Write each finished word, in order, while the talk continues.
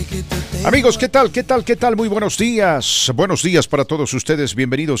Amigos, ¿qué tal? ¿Qué tal? ¿Qué tal? Muy buenos días. Buenos días para todos ustedes.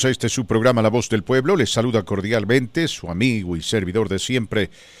 Bienvenidos a este su programa La Voz del Pueblo. Les saluda cordialmente su amigo y servidor de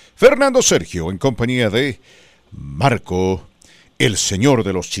siempre, Fernando Sergio, en compañía de Marco, el señor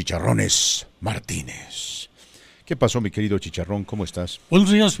de los chicharrones Martínez. ¿Qué pasó, mi querido chicharrón? ¿Cómo estás?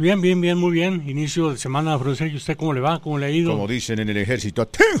 Buenos días, bien, muy bien. Inicio de semana, profesor. ¿Y usted cómo le va? ¿Cómo le ha ido? Como dicen en el ejército,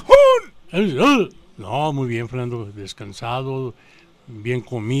 ¡atención! No, muy bien, Fernando. Descansado, bien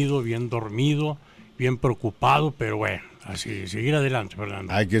comido, bien dormido, bien preocupado, pero bueno, así, seguir adelante,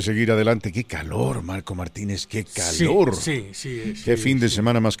 Fernando. Hay que seguir adelante. ¡Qué calor, Marco Martínez! ¡Qué calor! Sí. ¡Qué fin de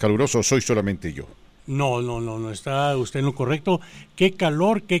semana más caluroso! Soy solamente yo. No, está usted en lo correcto. ¡Qué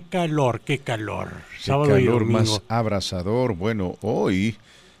calor! Sábado y domingo. Más abrasador. Bueno, hoy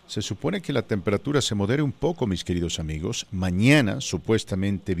se supone que la temperatura se modere un poco, mis queridos amigos. Mañana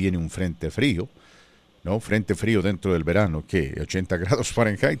supuestamente viene un frente frío. ¿No? Frente frío dentro del verano, ¿qué? 80 grados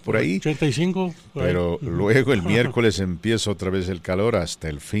Fahrenheit por ahí. 85. Pero luego el miércoles empieza otra vez el calor hasta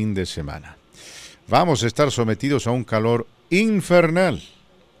el fin de semana. Vamos a estar sometidos a un calor infernal.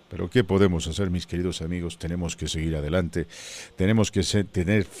 Pero ¿qué podemos hacer, mis queridos amigos? Tenemos que seguir adelante. Tenemos que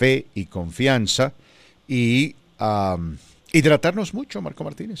tener fe y confianza y hidratarnos mucho, Marco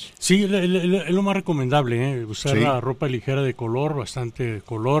Martínez. Sí, es lo más recomendable, usar la ropa ligera de color, bastante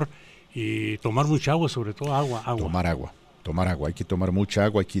color. Y tomar mucha agua, sobre todo agua. Tomar agua, hay que tomar mucha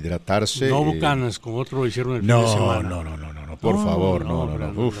agua, hay que hidratarse. No bucanas, como otros lo hicieron el fin de semana. No, por favor, no.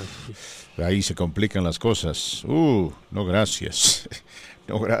 Uf, ahí se complican las cosas. No, gracias.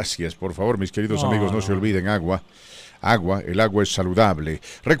 No, gracias, por favor, mis queridos amigos, no se olviden, agua, el agua es saludable.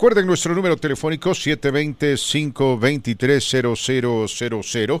 Recuerden nuestro número telefónico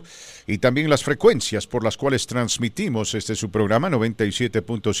 720-523-0000 y también las frecuencias por las cuales transmitimos su programa,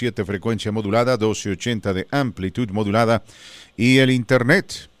 97.7 frecuencia modulada, 1280 de amplitud modulada y el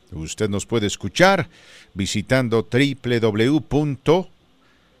internet. Usted nos puede escuchar visitando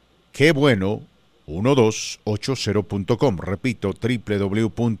www.quebueno1280.com. Repito,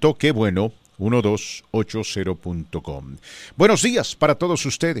 www.quebueno1280.com. Buenos días para todos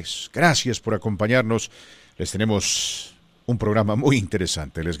ustedes. Gracias por acompañarnos. Les tenemos un programa muy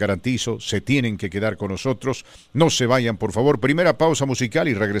interesante. Les garantizo, se tienen que quedar con nosotros. No se vayan, por favor. Primera pausa musical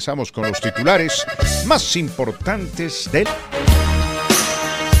y regresamos con los titulares más importantes del...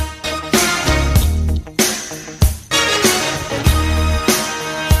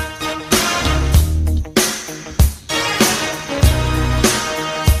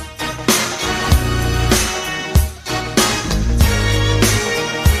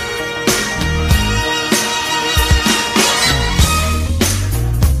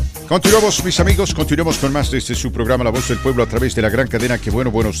 Continuamos, mis amigos, continuamos con más de su programa La Voz del Pueblo a través de la gran cadena. Que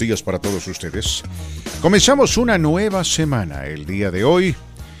bueno, buenos días para todos ustedes. Comenzamos una nueva semana, el día de hoy,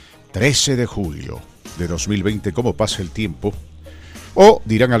 13 de julio de 2020. ¿Cómo pasa el tiempo? O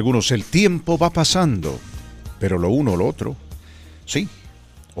dirán algunos, el tiempo va pasando, pero lo uno o lo otro. Sí,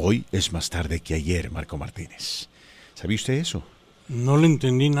 hoy es más tarde que ayer, Marco Martínez. ¿Sabía usted eso? No le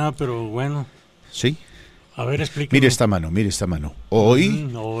entendí nada, pero bueno. Sí. A ver, explíqueme. Mire esta mano. Hoy, sí.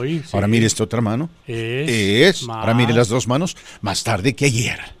 Ahora mire esta otra mano. Ahora mire las dos manos. Más tarde que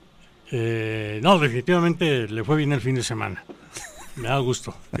ayer. No, definitivamente le fue bien el fin de semana. Me da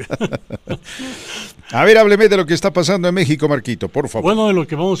gusto. A ver, hábleme de lo que está pasando en México, Marquito, por favor. Bueno, de lo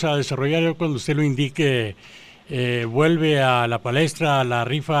que vamos a desarrollar cuando usted lo indique, vuelve a la palestra la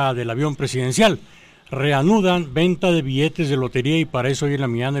rifa del avión presidencial. Reanudan venta de billetes de lotería y para eso hoy en la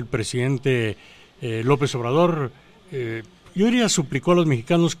mañana el presidente López Obrador, yo diría, suplicó a los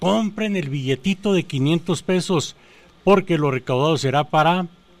mexicanos, compren el billetito de 500 pesos, porque lo recaudado será para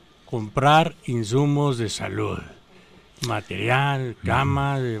comprar insumos de salud, material,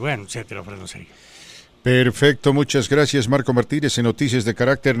 camas, etcétera, Perfecto, muchas gracias, Marco Martínez. En noticias de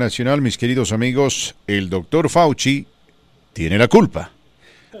carácter nacional, mis queridos amigos, el doctor Fauci tiene la culpa.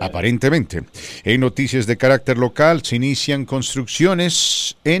 Aparentemente. En noticias de carácter local, se inician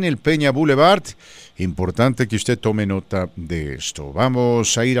construcciones en el Peña Boulevard. Importante que usted tome nota de esto.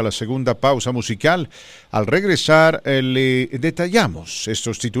 Vamos a ir a la segunda pausa musical. Al regresar, le detallamos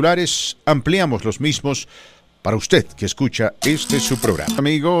estos titulares, ampliamos los mismos para usted que escucha su programa.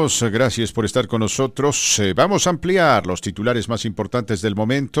 Amigos, gracias por estar con nosotros. Vamos a ampliar los titulares más importantes del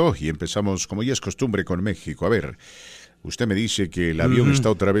momento y empezamos, como ya es costumbre, con México. A ver, usted me dice que el avión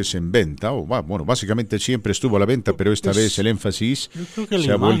está otra vez en venta. Bueno, básicamente siempre estuvo a la venta, pero esta vez el énfasis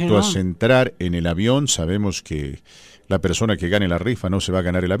se ha vuelto a centrar en el avión. Sabemos que la persona que gane la rifa no se va a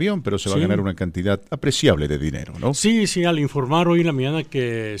ganar el avión, pero se va a ganar una cantidad apreciable de dinero, ¿no? Sí, al informar hoy en la mañana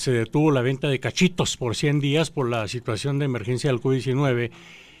que se detuvo la venta de cachitos por 100 días por la situación de emergencia del COVID-19,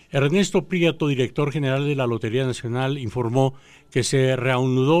 Ernesto Prieto, director general de la Lotería Nacional, informó que se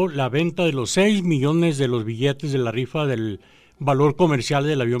reanudó la venta de los 6 millones de los billetes de la rifa del valor comercial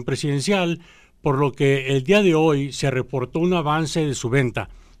del avión presidencial, por lo que el día de hoy se reportó un avance de su venta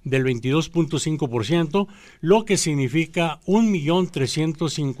del 22.5%, lo que significa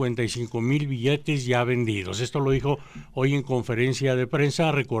 1.355.000 billetes ya vendidos. Esto lo dijo hoy en conferencia de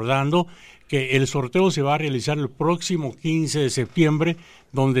prensa, recordando que el sorteo se va a realizar el próximo 15 de septiembre,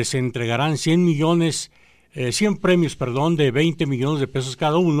 donde se entregarán 100 premios, de 20 millones de pesos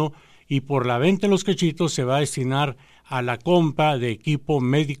cada uno, y por la venta de los cachitos se va a destinar a la compra de equipo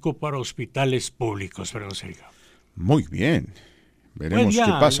médico para hospitales públicos. Perdón, Sergio. Muy bien. Veremos qué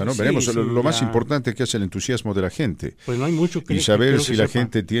pasa, ¿no? Veremos lo más importante que es el entusiasmo de la gente. Pues no hay mucho que y saber si la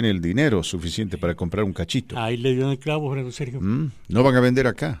gente tiene el dinero suficiente para comprar un cachito. Ahí le dio en el clavo, Sergio. ¿No van a vender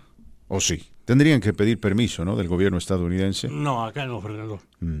acá? ¿O sí? Tendrían que pedir permiso, ¿no? Del gobierno estadounidense. No, acá no, Fernando.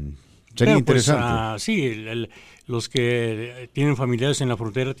 Sería interesante. Sí, los que tienen familiares en la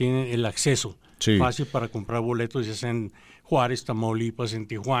frontera tienen el acceso fácil para comprar boletos, ya sea en Juárez, Tamaulipas, en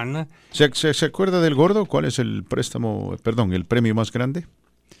Tijuana. ¿Se acuerda del gordo? ¿Cuál es el premio más grande?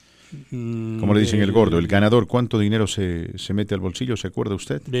 Como le dicen el gordo, el ganador, ¿cuánto dinero se mete al bolsillo? ¿Se acuerda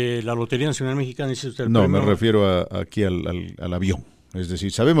usted? De la Lotería Nacional Mexicana, dice usted. No, me refiero aquí al avión. Es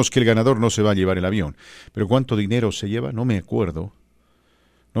decir, sabemos que el ganador no se va a llevar el avión, pero ¿cuánto dinero se lleva? No me acuerdo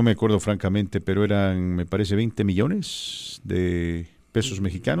francamente, pero eran, me parece, 20 millones de pesos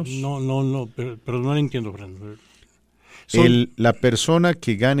mexicanos. No, pero no lo entiendo, Fernando. La persona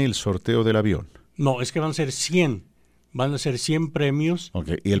que gane el sorteo del avión. No, es que van a ser 100 premios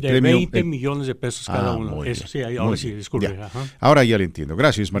y el de premio, 20 millones de pesos cada uno. Eso sí, ahora sí, disculpe. Ahora ya le entiendo.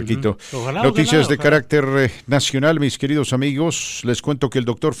 Gracias, Marquito. Noticias de carácter nacional, mis queridos amigos. Les cuento que el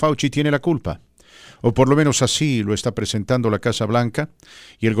doctor Fauci tiene la culpa. O por lo menos así lo está presentando la Casa Blanca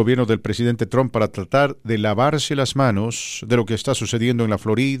y el gobierno del presidente Trump para tratar de lavarse las manos de lo que está sucediendo en la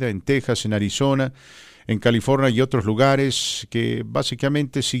Florida, en Texas, en Arizona, en California y otros lugares que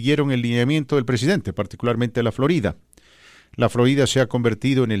básicamente siguieron el lineamiento del presidente, particularmente la Florida. La Florida se ha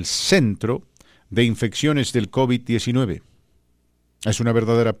convertido en el centro de infecciones del COVID-19. Es una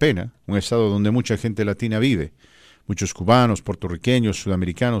verdadera pena, un estado donde mucha gente latina vive, muchos cubanos, puertorriqueños,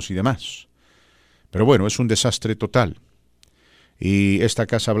 sudamericanos y demás. Pero bueno, es un desastre total. Y esta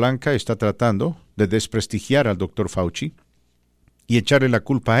Casa Blanca está tratando de desprestigiar al doctor Fauci y echarle la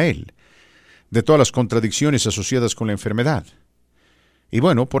culpa a él de todas las contradicciones asociadas con la enfermedad. Y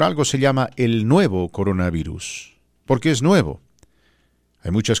bueno, por algo se llama el nuevo coronavirus, porque es nuevo.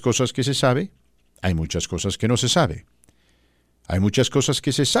 Hay muchas cosas que se sabe, hay muchas cosas que no se sabe. Hay muchas cosas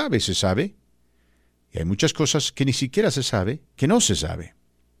que se sabe, y hay muchas cosas que ni siquiera se sabe, que no se sabe.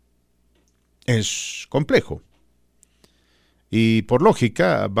 Es complejo. Y por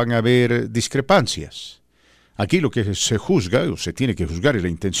lógica van a haber discrepancias. Aquí lo que se juzga, o se tiene que juzgar, es la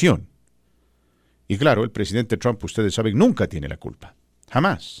intención. Y claro, el presidente Trump, ustedes saben, nunca tiene la culpa.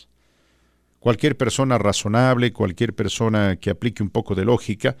 Jamás. Cualquier persona razonable, cualquier persona que aplique un poco de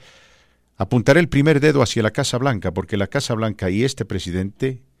lógica, apuntará el primer dedo hacia la Casa Blanca, porque la Casa Blanca y este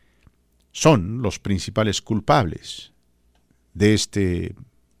presidente son los principales culpables de este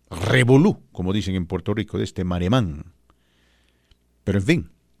revolú, como dicen en Puerto Rico, de este maremán. Pero en fin,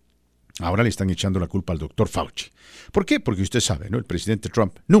 ahora le están echando la culpa al doctor Fauci. ¿Por qué? Porque usted sabe, ¿no? El presidente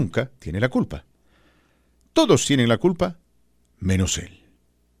Trump nunca tiene la culpa. Todos tienen la culpa, menos él.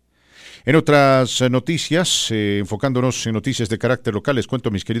 En otras noticias, enfocándonos en noticias de carácter local, les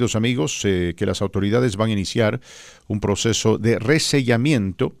cuento, mis queridos amigos, que las autoridades van a iniciar un proceso de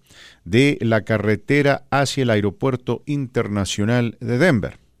resellamiento de la carretera hacia el Aeropuerto Internacional de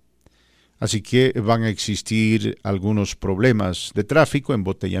Denver. Así que van a existir algunos problemas de tráfico,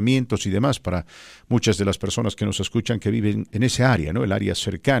 embotellamientos y demás para muchas de las personas que nos escuchan que viven en ese área, ¿no? El área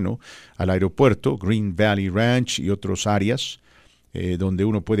cercano al aeropuerto, Green Valley Ranch y otros áreas donde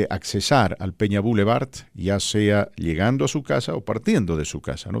uno puede accesar al Peña Boulevard, ya sea llegando a su casa o partiendo de su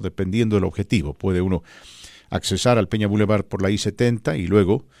casa, ¿no? Dependiendo del objetivo. Puede uno accesar al Peña Boulevard por la I-70 y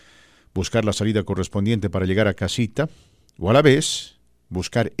luego buscar la salida correspondiente para llegar a casita, o a la vez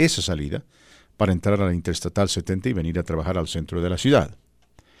buscar esa salida para entrar a la Interestatal 70 y venir a trabajar al centro de la ciudad.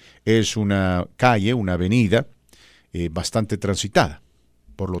 Es una calle, una avenida bastante transitada.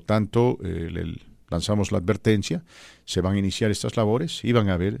 Por lo tanto, lanzamos la advertencia, se van a iniciar estas labores y van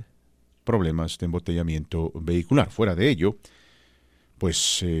a haber problemas de embotellamiento vehicular. Fuera de ello,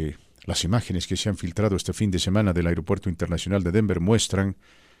 pues las imágenes que se han filtrado este fin de semana del Aeropuerto Internacional de Denver muestran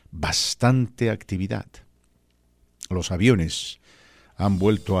bastante actividad. Los aviones han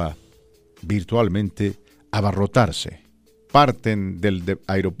vuelto a virtualmente abarrotarse parten del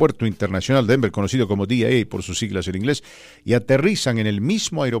Aeropuerto Internacional de Denver, conocido como DIA por sus siglas en inglés, y aterrizan en el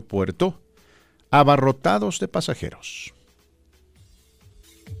mismo aeropuerto abarrotados de pasajeros.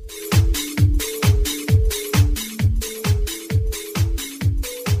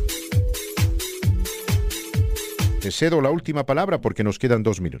 Te cedo la última palabra porque nos quedan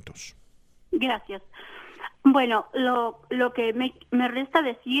 2 minutos. Gracias. Bueno, lo que me resta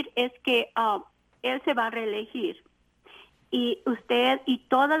decir es que él se va a reelegir y usted y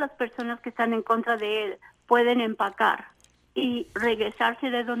todas las personas que están en contra de él pueden empacar y regresarse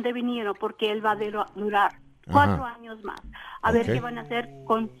de donde vinieron porque él va a durar 4 años más. A ver qué van a hacer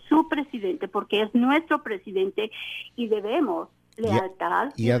con su presidente, porque es nuestro presidente y debemos lealtad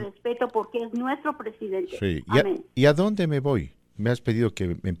y respeto porque es nuestro presidente. Sí. Amén. ¿Y a dónde me voy? Me has pedido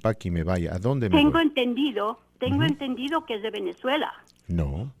que me empaque y me vaya. ¿A dónde me voy? Tengo entendido que es de Venezuela.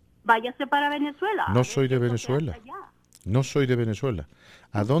 No. Váyase para Venezuela. No soy de Venezuela. No soy de Venezuela.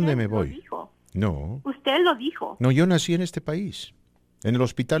 ¿A dónde me voy? Lo dijo. No. Usted lo dijo. No, yo nací en este país, en el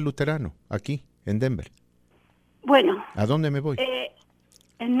Hospital Luterano, aquí, en Denver. Bueno. ¿A dónde me voy?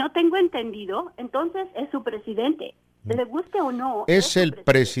 No tengo entendido. Entonces es su presidente. Le guste o no. Es el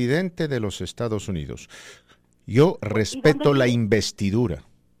presidente de los Estados Unidos. Yo respeto la investidura.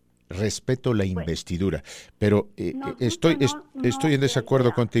 Respeto la investidura, pero estoy en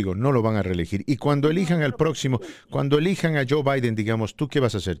desacuerdo contigo, no lo van a reelegir. Y cuando elijan al próximo, cuando elijan a Joe Biden, digamos, ¿tú qué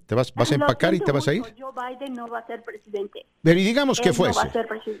vas a hacer? ¿Te vas a empacar y te vas a ir? Joe Biden no va a ser presidente. Pero y digamos que fuese, no va a ser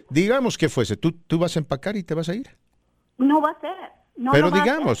presidente. Digamos que fuese, ¿tú vas a empacar y te vas a ir? No va a ser. No pero lo va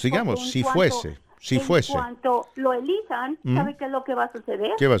digamos, a hacer, si fuese. En cuanto lo elijan, ¿sabe qué es lo que va a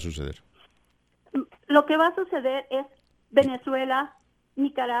suceder? ¿Qué va a suceder? Lo que va a suceder es Venezuela,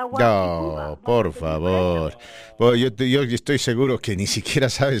 Nicaragua y Cuba. Por favor. Yo estoy seguro que ni siquiera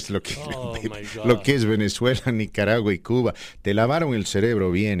sabes lo que es Venezuela, Nicaragua y Cuba. Te lavaron el cerebro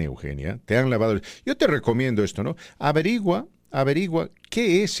bien, Eugenia. Te han lavado. Yo te recomiendo esto, ¿no? Averigua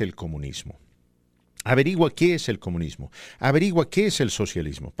qué es el comunismo. Averigua qué es el comunismo. Averigua qué es el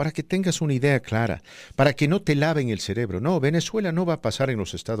socialismo. Para que tengas una idea clara. Para que no te laven el cerebro. No, Venezuela no va a pasar en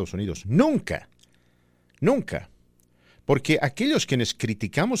los Estados Unidos. Nunca. Nunca. Porque aquellos quienes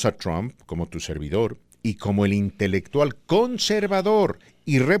criticamos a Trump, como tu servidor, y como el intelectual conservador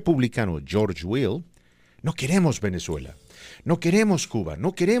y republicano George Will, no queremos Venezuela, no queremos Cuba,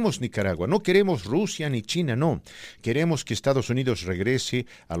 no queremos Nicaragua, no queremos Rusia ni China, no. Queremos que Estados Unidos regrese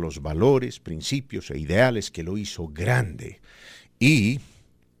a los valores, principios e ideales que lo hizo grande. Y,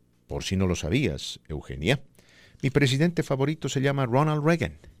 por si no lo sabías, Eugenia, mi presidente favorito se llama Ronald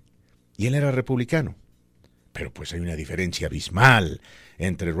Reagan, y él era republicano. Pero pues hay una diferencia abismal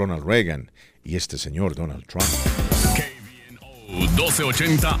entre Ronald Reagan y este señor Donald Trump. KBNO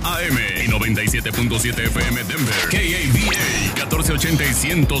 1280 AM y 97.7 FM Denver. KABA 1480 y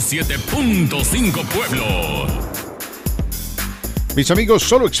 107.5 Pueblo. Mis amigos,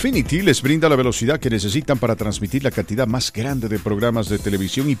 solo Xfinity les brinda la velocidad que necesitan para transmitir la cantidad más grande de programas de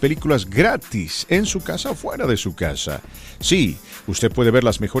televisión y películas gratis en su casa o fuera de su casa. Sí, usted puede ver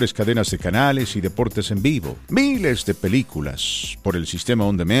las mejores cadenas de canales y deportes en vivo, miles de películas por el sistema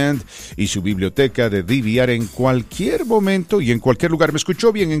On Demand y su biblioteca de DVR en cualquier momento y en cualquier lugar. ¿Me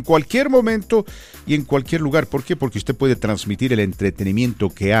escuchó bien? En cualquier momento y en cualquier lugar. ¿Por qué? Porque usted puede transmitir el entretenimiento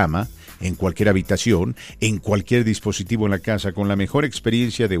que ama en cualquier habitación, en cualquier dispositivo en la casa, con la mejor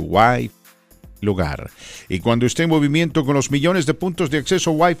experiencia de Wi-Fi del hogar. Y cuando esté en movimiento con los millones de puntos de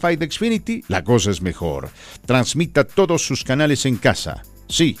acceso Wi-Fi de Xfinity, la cosa es mejor. Transmita todos sus canales en casa.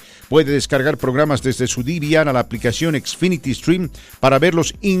 Sí, puede descargar programas desde su DVR a la aplicación Xfinity Stream para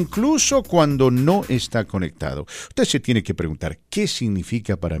verlos incluso cuando no está conectado. Usted se tiene que preguntar, ¿qué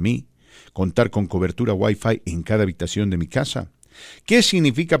significa para mí contar con cobertura Wi-Fi en cada habitación de mi casa? ¿Qué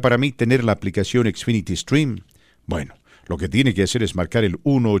significa para mí tener la aplicación Xfinity Stream? Bueno, lo que tiene que hacer es marcar el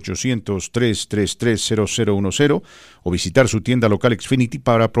 1-800-333-0010 o visitar su tienda local Xfinity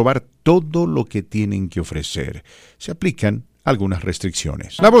para probar todo lo que tienen que ofrecer. Se aplican algunas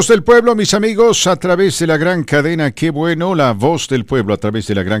restricciones. La Voz del Pueblo, mis amigos, a través de la gran cadena Qué Bueno, la Voz del Pueblo a través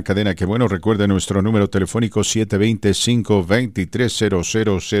de la gran cadena Qué Bueno. Recuerden nuestro número telefónico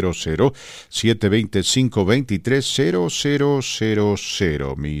 720-523-0000,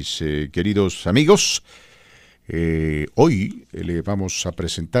 720-523-0000. Mis queridos amigos, hoy le vamos a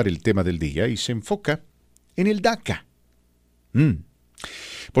presentar el tema del día y se enfoca en el DACA.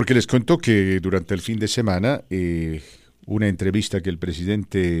 Porque les cuento que durante el fin de semana una entrevista que el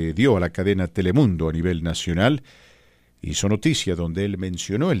presidente dio a la cadena Telemundo a nivel nacional hizo noticia donde él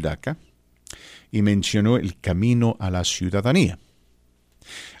mencionó el DACA y mencionó el camino a la ciudadanía.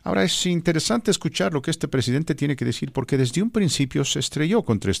 Ahora es interesante escuchar lo que este presidente tiene que decir porque desde un principio se estrelló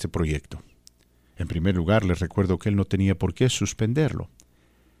contra este proyecto. En primer lugar, les recuerdo que él no tenía por qué suspenderlo.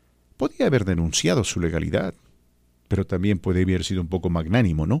 Podía haber denunciado su legalidad, pero también puede haber sido un poco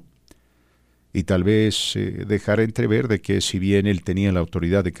magnánimo, ¿no? Y tal vez dejar entrever de que si bien él tenía la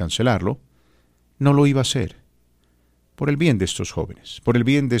autoridad de cancelarlo, no lo iba a hacer. Por el bien de estos jóvenes, por el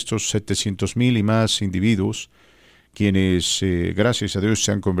bien de estos 700,000 y más individuos, quienes, gracias a Dios,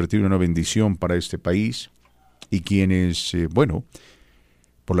 se han convertido en una bendición para este país y quienes,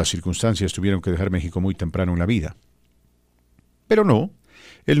 por las circunstancias tuvieron que dejar México muy temprano en la vida. Pero no,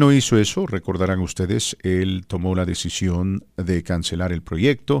 él no hizo eso, recordarán ustedes, él tomó la decisión de cancelar el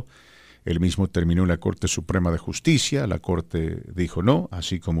proyecto, él mismo terminó en la Corte Suprema de Justicia, la Corte dijo no,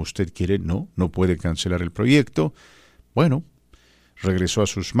 así como usted quiere, no puede cancelar el proyecto. Bueno, regresó a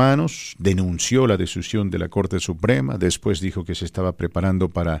sus manos, denunció la decisión de la Corte Suprema, después dijo que se estaba preparando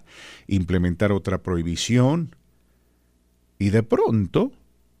para implementar otra prohibición y de pronto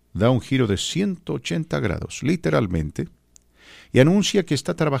da un giro de 180 grados, literalmente, y anuncia que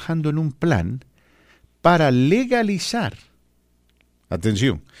está trabajando en un plan para legalizar,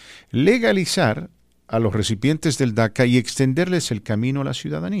 atención, legalizar a los recipientes del DACA y extenderles el camino a la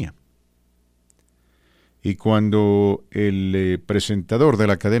ciudadanía. Y cuando el presentador de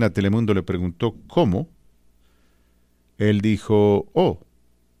la cadena Telemundo le preguntó cómo, él dijo,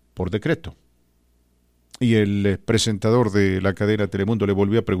 por decreto. Y el presentador de la cadena Telemundo le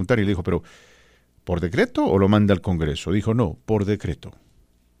volvió a preguntar y le dijo, pero ¿por decreto o lo manda al Congreso? Dijo, no, por decreto.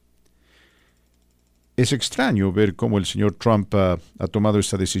 Es extraño ver cómo el señor Trump ha tomado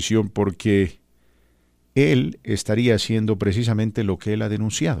esta decisión porque él estaría haciendo precisamente lo que él ha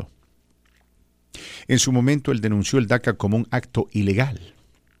denunciado. En su momento él denunció el DACA como un acto ilegal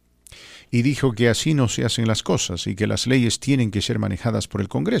y dijo que así no se hacen las cosas y que las leyes tienen que ser manejadas por el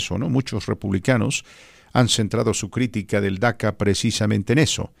Congreso, ¿no? Muchos republicanos han centrado su crítica del DACA precisamente en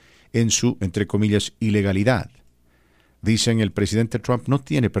eso, en su, entre comillas, ilegalidad. Dicen el presidente Trump no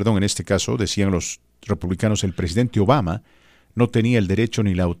tiene, en este caso, decían los republicanos, el presidente Obama no tenía el derecho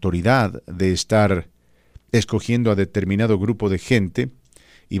ni la autoridad de estar escogiendo a determinado grupo de gente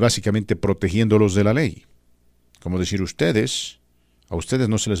y básicamente protegiéndolos de la ley. Como decir a ustedes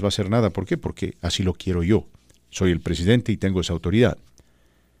no se les va a hacer nada. ¿Por qué? Porque así lo quiero yo. Soy el presidente y tengo esa autoridad.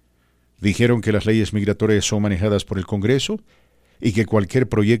 Dijeron que las leyes migratorias son manejadas por el Congreso y que cualquier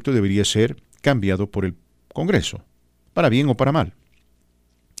proyecto debería ser cambiado por el Congreso, para bien o para mal.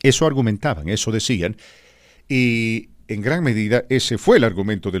 Eso argumentaban, eso decían, y en gran medida ese fue el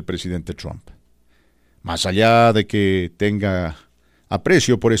argumento del presidente Trump. Más allá de que tenga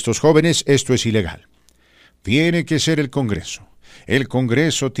aprecio por estos jóvenes, esto es ilegal. Tiene que ser el Congreso. El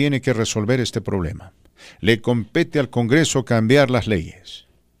Congreso tiene que resolver este problema. Le compete al Congreso cambiar las leyes.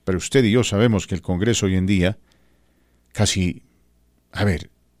 Pero usted y yo sabemos que el Congreso hoy en día casi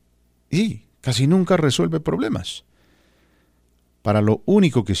nunca resuelve problemas. Para lo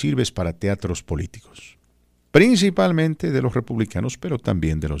único que sirve es para teatros políticos. Principalmente de los republicanos, pero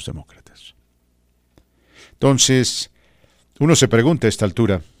también de los demócratas. Entonces, uno se pregunta a esta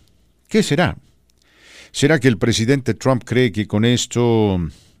altura, ¿qué será? ¿Será que el presidente Trump cree que con esto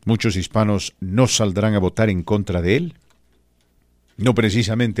muchos hispanos no saldrán a votar en contra de él? No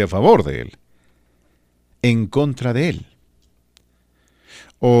precisamente a favor de él, en contra de él.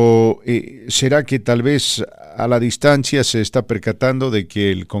 ¿O será que tal vez a la distancia se está percatando de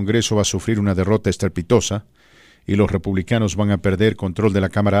que el Congreso va a sufrir una derrota estrepitosa y los republicanos van a perder control de la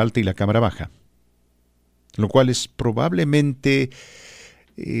Cámara Alta y la Cámara Baja? Lo cual es probablemente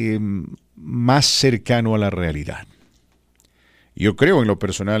más cercano a la realidad. Yo creo en lo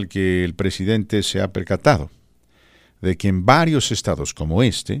personal que el presidente se ha percatado de que en varios estados como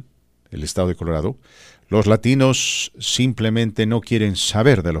el estado de Colorado, los latinos simplemente no quieren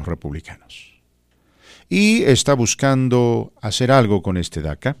saber de los republicanos. Y está buscando hacer algo con este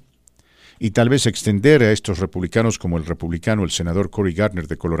DACA y tal vez extender a estos republicanos como el senador Cory Gardner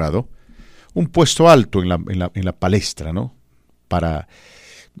de Colorado, un puesto alto en la palestra, ¿no? Para,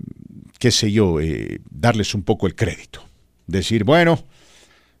 darles un poco el crédito. Decir, bueno,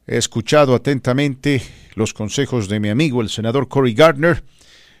 he escuchado atentamente los consejos de mi amigo el senador Cory Gardner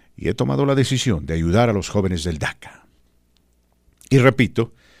y he tomado la decisión de ayudar a los jóvenes del DACA. Y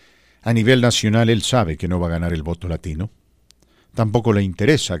repito, a nivel nacional él sabe que no va a ganar el voto latino. Tampoco le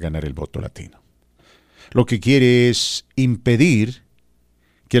interesa ganar el voto latino. Lo que quiere es impedir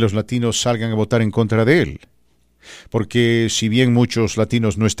que los latinos salgan a votar en contra de él. Porque si bien muchos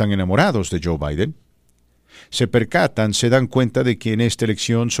latinos no están enamorados de Joe Biden, se percatan, se dan cuenta de que en esta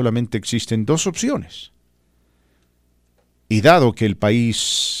elección solamente existen dos opciones. Y dado que el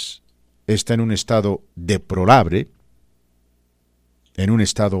país está en un estado deplorable, en un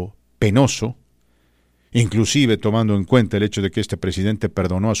estado penoso, inclusive tomando en cuenta el hecho de que este presidente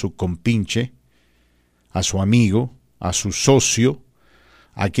perdonó a su compinche, a su amigo, a su socio,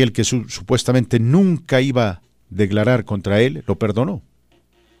 aquel que supuestamente nunca iba a declarar contra él, lo perdonó.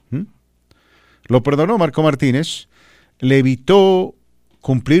 Lo perdonó Marco Martínez, le evitó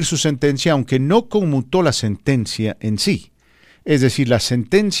cumplir su sentencia, aunque no conmutó la sentencia en sí. Es decir, la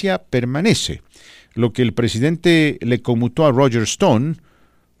sentencia permanece. Lo que el presidente le conmutó a Roger Stone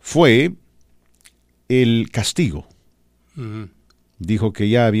fue el castigo. Dijo que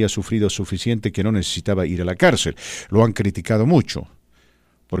ya había sufrido suficiente, que no necesitaba ir a la cárcel. Lo han criticado mucho,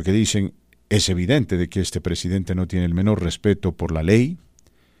 porque dicen, es evidente de que este presidente no tiene el menor respeto por la ley,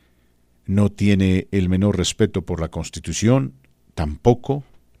 no tiene el menor respeto por la Constitución, tampoco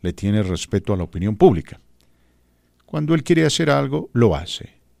le tiene respeto a la opinión pública. Cuando él quiere hacer algo, lo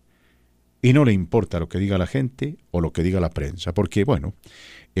hace. Y no le importa lo que diga la gente o lo que diga la prensa, porque, bueno,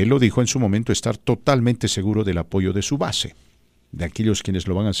 él lo dijo en su momento, estar totalmente seguro del apoyo de su base, de aquellos quienes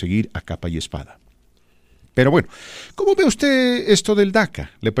lo van a seguir a capa y espada. Pero bueno, ¿cómo ve usted esto del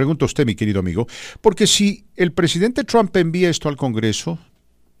DACA? Le pregunto a usted, mi querido amigo, porque si el presidente Trump envía esto al Congreso,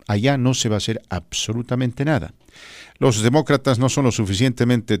 allá no se va a hacer absolutamente nada. Los demócratas no son lo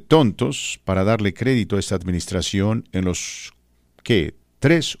suficientemente tontos para darle crédito a esta administración en los,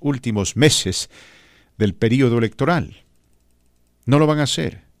 3 últimos meses del período electoral. No lo van a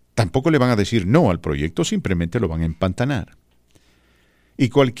hacer. Tampoco le van a decir no al proyecto, simplemente lo van a empantanar. Y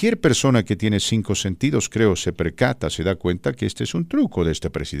cualquier persona que tiene 5 sentidos, creo, se percata, se da cuenta que este es un truco de este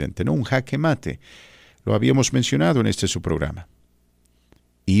presidente, no un jaque mate. Lo habíamos mencionado en su programa.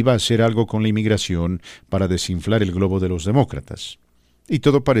 Iba a hacer algo con la inmigración para desinflar el globo de los demócratas. Y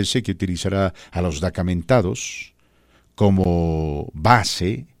todo parece que utilizará a los dacamentados como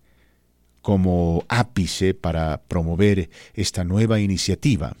base, como ápice para promover esta nueva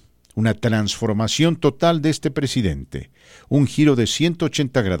iniciativa. Una transformación total de este presidente. Un giro de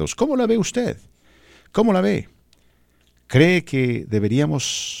 180 grados. ¿Cómo la ve usted? ¿Cómo la ve? ¿Cree que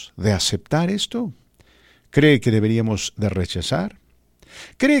deberíamos de aceptar esto? ¿Cree que deberíamos de rechazar?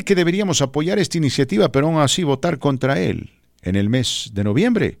 ¿Cree que deberíamos apoyar esta iniciativa, pero aún así votar contra él en el mes de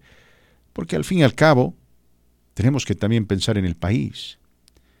noviembre? Porque al fin y al cabo, tenemos que también pensar en el país.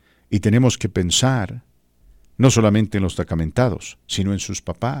 Y tenemos que pensar no solamente en los dacamentados, sino en sus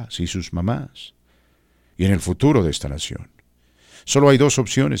papás y sus mamás. Y en el futuro de esta nación. Solo hay 2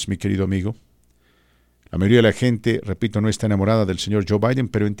 opciones, mi querido amigo. La mayoría de la gente, repito, no está enamorada del señor Joe Biden,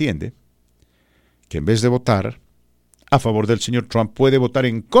 pero entiende que en vez de votar a favor del señor Trump, puede votar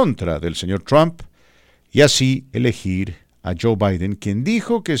en contra del señor Trump y así elegir a Joe Biden, quien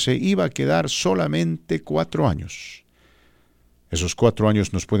dijo que se iba a quedar solamente 4 años. Esos 4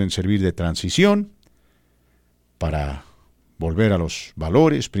 años nos pueden servir de transición para volver a los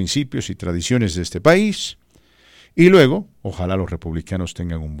valores, principios y tradiciones de este país. Y luego, ojalá los republicanos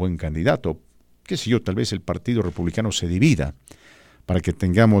tengan un buen candidato. Qué sé yo, tal vez el partido republicano se divida para que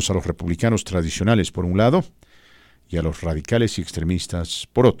tengamos a los republicanos tradicionales por un lado y a los radicales y extremistas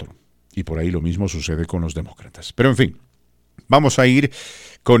por otro. Y por ahí lo mismo sucede con los demócratas. Pero en fin, vamos a ir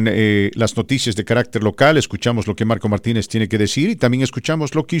con las noticias de carácter local. Escuchamos lo que Marco Martínez tiene que decir y también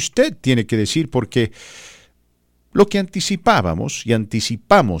escuchamos lo que usted tiene que decir, porque lo que anticipábamos y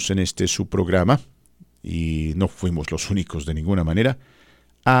anticipamos en su programa, y no fuimos los únicos de ninguna manera,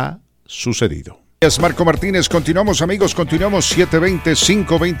 ha sucedido. Es Marco Martínez, continuamos amigos, continuamos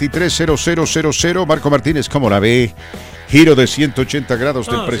 720-523-0000. Marco Martínez, ¿cómo la ve? Giro de 180 grados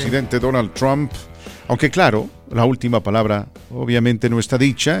del presidente Donald Trump. Aunque claro, la última palabra obviamente no está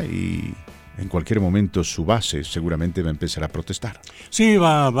dicha y en cualquier momento su base seguramente va a empezar a protestar. Sí,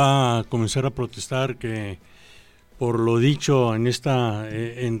 va a comenzar a protestar que por lo dicho en esta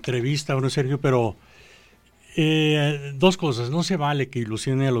entrevista, bueno, Sergio, pero 2 cosas. No se vale que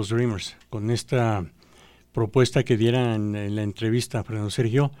ilusione a los Dreamers con esta propuesta que dieran en la entrevista, Fernando.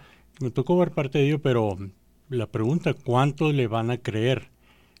 Sergio, me tocó ver parte de ello, pero la pregunta, ¿cuánto le van a creer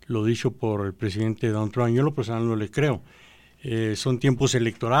lo dicho por el presidente Donald Trump? Yo lo personal no le creo. Son tiempos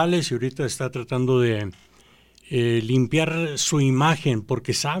electorales y ahorita está tratando de limpiar su imagen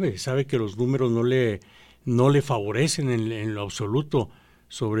porque sabe que los números no le favorecen en lo absoluto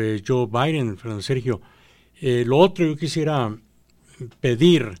sobre Joe Biden, Fernando Sergio. Lo otro yo quisiera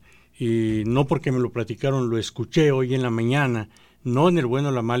pedir, y no porque me lo platicaron, lo escuché hoy en la mañana, no en el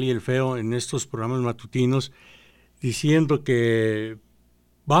bueno, la mal y el feo, en estos programas matutinos, diciendo que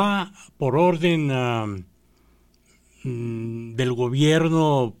va por orden del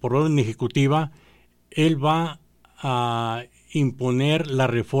gobierno, por orden ejecutiva, él va a imponer la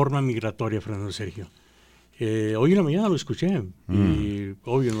reforma migratoria, Fernando Sergio. Hoy en la mañana lo escuché y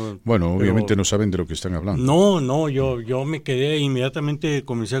obvio no. Bueno, obviamente no saben de lo que están hablando. No, yo me quedé inmediatamente,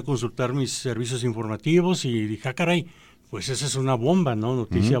 comencé a consultar mis servicios informativos y dije, caray, pues esa es una bomba, ¿no?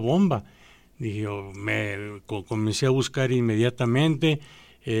 Noticia bomba. Dije, comencé a buscar inmediatamente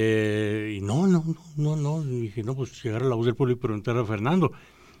y no. Dije, no, pues llegar a la Voz del Pueblo y preguntar a Fernando.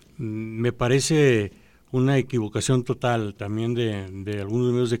 Me parece una equivocación total también de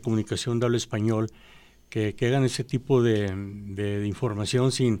algunos medios de comunicación de habla español que hagan ese tipo de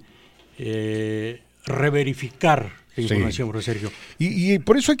información sin reverificar la información, sí. Sergio. Y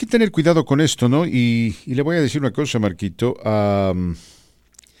por eso hay que tener cuidado con esto, ¿no? Y le voy a decir una cosa, Marquito.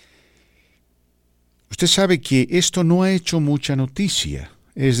 Usted sabe que esto no ha hecho mucha noticia,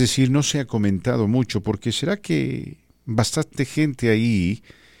 es decir, no se ha comentado mucho, porque será que bastante gente ahí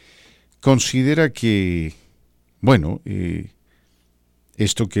considera que, bueno,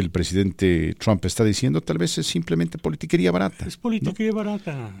 esto que el presidente Trump está diciendo tal vez es simplemente politiquería barata. Es politiquería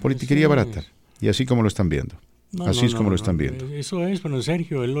barata. Politiquería barata. Y así como lo están viendo. Así es como lo están viendo. Eso es, bueno,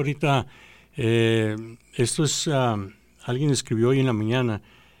 Sergio, él ahorita, esto es, alguien escribió hoy en la mañana,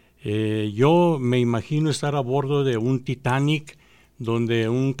 yo me imagino estar a bordo de un Titanic donde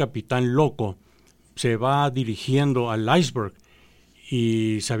un capitán loco se va dirigiendo al iceberg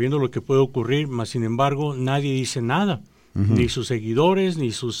y sabiendo lo que puede ocurrir, mas sin embargo nadie dice nada. Ni sus seguidores,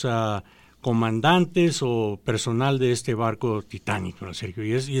 ni sus comandantes o personal de este barco Titanic, Sergio.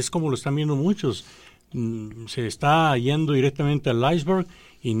 Y es como lo están viendo muchos. Se está yendo directamente al iceberg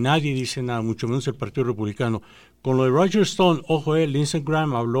y nadie dice nada, mucho menos el Partido Republicano. Con lo de Roger Stone, ojo, Lindsey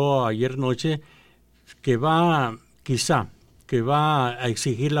Graham habló ayer noche que va a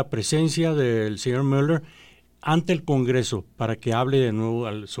exigir la presencia del señor Mueller ante el Congreso para que hable de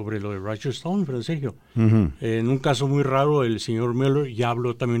nuevo sobre lo de Roger Stone, pero Sergio. En un caso muy raro, el señor Mueller ya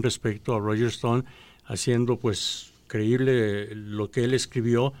habló también respecto a Roger Stone, haciendo pues creíble lo que él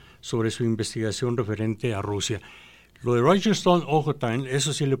escribió sobre su investigación referente a Rusia. Lo de Roger Stone, ojo, también,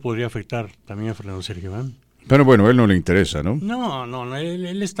 eso sí le podría afectar también a Fernando Sergio. Pero bueno, a él no le interesa, ¿no? No,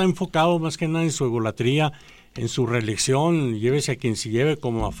 él está enfocado más que nada en su egolatría, en su reelección, llévese a quien se lleve,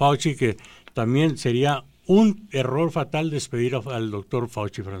 como a Fauci, que también sería un error fatal despedir al doctor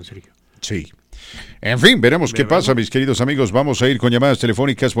Fauci, Fernando Sergio. Sí. En fin, veremos qué pasa, mis queridos amigos. Vamos a ir con llamadas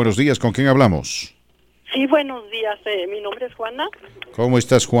telefónicas. Buenos días, ¿con quién hablamos? Sí, buenos días. Mi nombre es Juana. ¿Cómo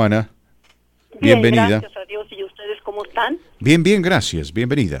estás, Juana? Bien, bienvenida. Gracias a Dios. ¿Y ustedes cómo están? Bien, gracias.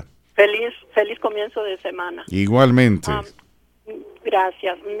 Bienvenida. Feliz comienzo de semana. Igualmente.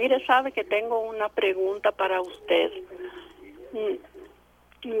 Gracias. Mire, sabe que tengo una pregunta para usted.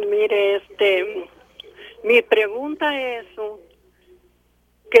 Mire, mi pregunta es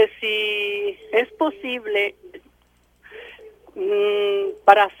que si es posible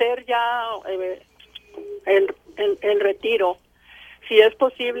para hacer ya el retiro, si es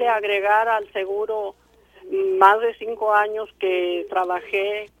posible agregar al seguro más de 5 años que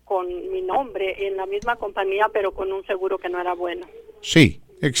trabajé con mi nombre en la misma compañía, pero con un seguro que no era bueno. Sí,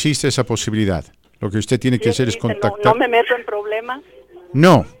 existe esa posibilidad. Lo que usted tiene que hacer es contactar. ¿No me meto en problemas?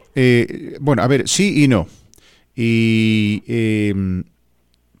 No. Bueno, a ver, sí y no. Y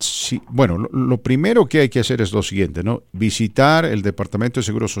sí, bueno, lo primero que hay que hacer es lo siguiente, ¿no? Visitar el Departamento de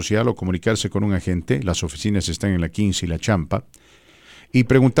Seguro Social o comunicarse con un agente. Las oficinas están en la 15 y la Champa. Y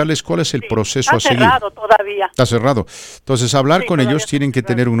preguntarles cuál es el proceso a seguir. Está cerrado todavía. Está cerrado. Entonces, hablar con ellos, tienen que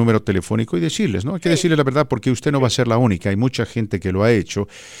tener un número telefónico y decirles, ¿no? Hay que decirles la verdad porque usted no va a ser la única. Hay mucha gente que lo ha hecho.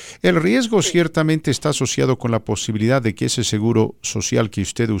 El riesgo ciertamente está asociado con la posibilidad de que ese seguro social que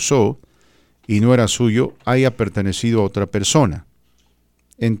usted usó y no era suyo, haya pertenecido a otra persona.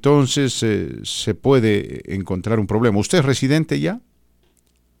 Entonces, se puede encontrar un problema. ¿Usted es residente ya?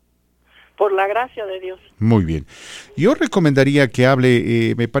 Por la gracia de Dios. Muy bien. Yo recomendaría que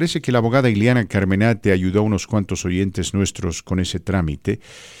hable, me parece que la abogada Ileana Carmenate ayudó a unos cuantos oyentes nuestros con ese trámite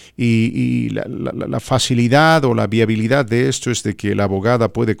y la facilidad o la viabilidad de esto es de que la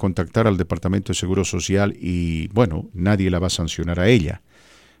abogada puede contactar al Departamento de Seguro Social y, bueno, nadie la va a sancionar a ella.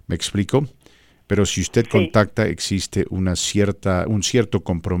 ¿Me explico? Pero si usted contacta, existe un cierto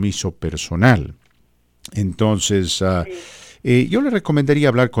compromiso personal. Entonces, yo le recomendaría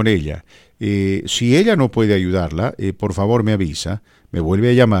hablar con ella. Si ella no puede ayudarla, por favor me avisa, me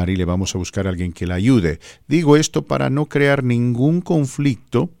vuelve a llamar y le vamos a buscar a alguien que la ayude. Digo esto para no crear ningún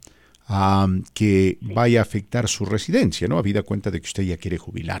conflicto que vaya a afectar su residencia, ¿no? Habida cuenta de que usted ya quiere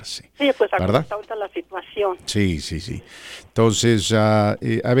jubilarse. Sí, pues acá ¿verdad? está ahorita la situación. Sí. Entonces, a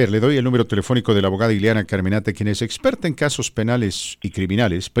ver, le doy el número telefónico de la abogada Ileana Carmenate, quien es experta en casos penales y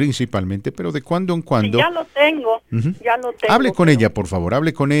criminales, principalmente, pero de cuando en cuando... Sí, ya lo tengo, ya lo tengo. Hable con ella, por favor,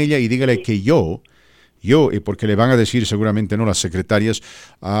 hable con ella y dígale que yo, porque le van a decir seguramente no las secretarias,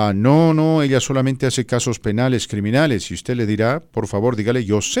 no, ella solamente hace casos penales, criminales, y usted le dirá, por favor, dígale,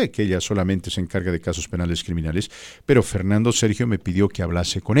 yo sé que ella solamente se encarga de casos penales, criminales, pero Fernando Sergio me pidió que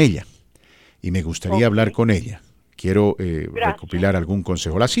hablase con ella, y me gustaría hablar con ella. Quiero recopilar algún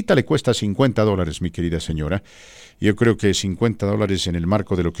consejo. La cita le cuesta $50, mi querida señora. Yo creo que $50 en el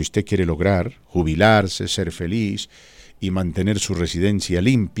marco de lo que usted quiere lograr, jubilarse, ser feliz y mantener su residencia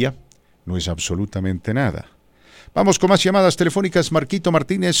limpia, no es absolutamente nada. Vamos con más llamadas telefónicas. Marquito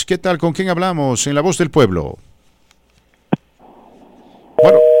Martínez, ¿qué tal? ¿Con quién hablamos? En la Voz del Pueblo.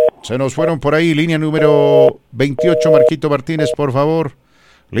 Bueno, se nos fueron por ahí. Línea número 28, Marquito Martínez, por favor.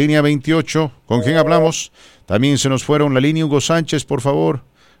 Línea 28, ¿con quién hablamos? También se nos fueron la línea Hugo Sánchez, por favor.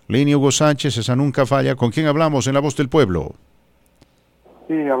 Línea Hugo Sánchez, esa nunca falla. ¿Con quién hablamos en la Voz del Pueblo?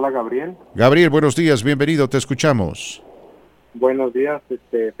 Sí, habla Gabriel. Gabriel, buenos días, bienvenido, te escuchamos. Buenos días,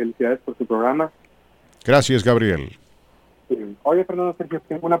 felicidades por su programa. Gracias, Gabriel. Sí. Oye, Fernando, Sergio,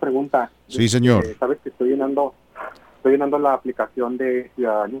 tengo una pregunta. Sí, señor. Sabes que estoy llenando la aplicación de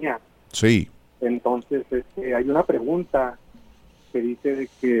ciudadanía. Sí. Entonces, hay una pregunta que dice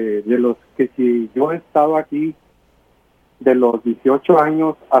de los que si yo he estado aquí de los 18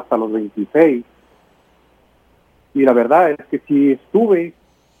 años hasta los 26, y la verdad es que sí estuve,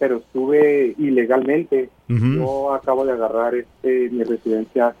 pero estuve ilegalmente. Yo acabo de agarrar mi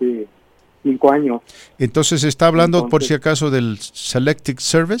residencia hace 5 años. Entonces, ¿está hablando por si acaso del Selective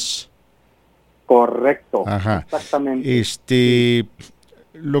Service? Correcto. Ajá. Exactamente.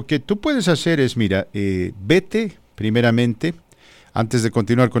 Lo que tú puedes hacer es, mira, vete primeramente, antes de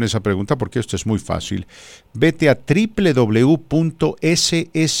continuar con esa pregunta, porque esto es muy fácil, vete a www.sss.gov.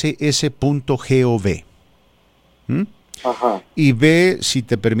 Ajá. Y ve si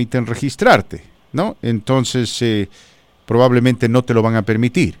te permiten registrarte, ¿no? Entonces, probablemente no te lo van a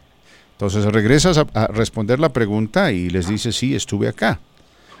permitir. Entonces, regresas a responder la pregunta y les dices, sí, estuve acá.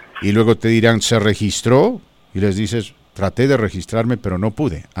 Y luego te dirán, ¿se registró? Y les dices, traté de registrarme, pero no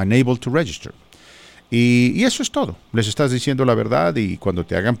pude. Unable to register. Y eso es todo. Les estás diciendo la verdad y cuando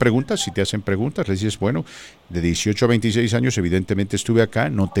te hagan preguntas, si te hacen preguntas, les dices, bueno, de 18 a 26 años evidentemente estuve acá,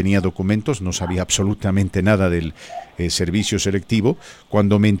 no tenía documentos, no sabía absolutamente nada del servicio selectivo.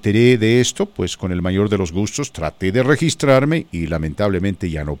 Cuando me enteré de esto, pues con el mayor de los gustos traté de registrarme y lamentablemente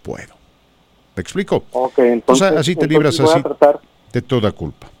ya no puedo. ¿Me explico? Okay, entonces así te libras así de toda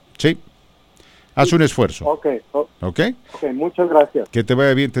culpa. ¿Sí? Haz un esfuerzo. ¿Ok? Muchas gracias. Que te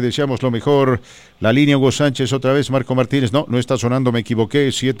vaya bien, te deseamos lo mejor. La línea Hugo Sánchez, otra vez, Marco Martínez. No está sonando, me equivoqué.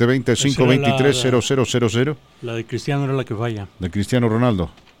 720-523-0000. La de Cristiano era la que falla. De Cristiano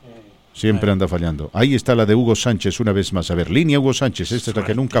Ronaldo. Siempre anda fallando. Ahí está la de Hugo Sánchez una vez más. A ver, línea Hugo Sánchez, esta es la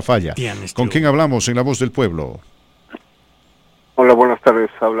que nunca falla. ¿Con quién hablamos en La Voz del Pueblo? Hola, buenas tardes.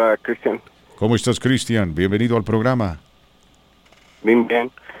 Habla Cristian. ¿Cómo estás, Cristian? Bienvenido al programa. Bien.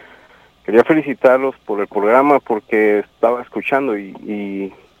 Quería felicitarlos por el programa porque estaba escuchando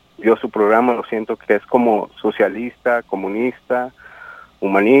y yo su programa lo siento que es como socialista, comunista,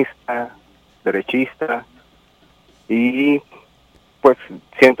 humanista, derechista y pues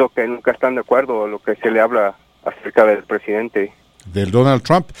siento que nunca están de acuerdo a lo que se le habla acerca del presidente. ¿Del Donald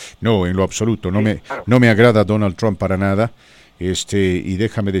Trump? No, en lo absoluto. No me agrada Donald Trump para nada. Y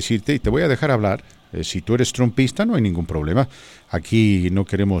déjame decirte, y te voy a dejar hablar. Si tú eres trumpista, no hay ningún problema. Aquí no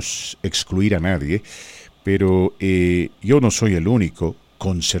queremos excluir a nadie, pero yo no soy el único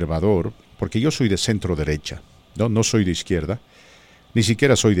conservador, porque yo soy de centro derecha, no soy de izquierda, ni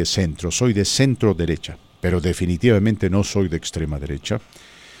siquiera soy de centro derecha, pero definitivamente no soy de extrema derecha.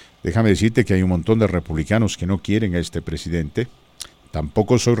 Déjame decirte que hay un montón de republicanos que no quieren a este presidente.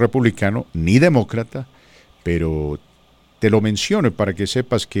 Tampoco soy republicano ni demócrata, pero te lo menciono para que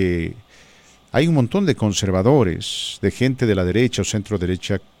sepas que hay un montón de conservadores, de gente de la derecha o centro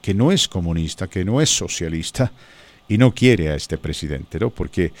derecha que no es comunista, que no es socialista y no quiere a este presidente, ¿no?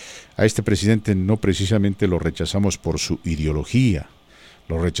 Porque a este presidente no precisamente lo rechazamos por su ideología,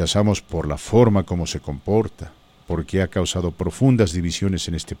 lo rechazamos por la forma como se comporta, porque ha causado profundas divisiones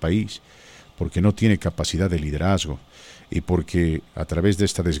en este país, porque no tiene capacidad de liderazgo y porque a través de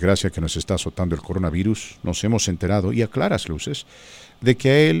esta desgracia que nos está azotando el coronavirus nos hemos enterado, y a claras luces, de que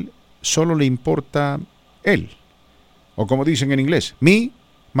a él solo le importa él, o como dicen en inglés, me,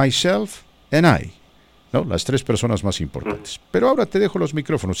 myself and I. ¿no? Las 3 personas más importantes. Pero ahora te dejo los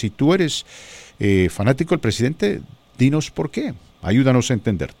micrófonos. Si tú eres fanático del presidente, dinos por qué. Ayúdanos a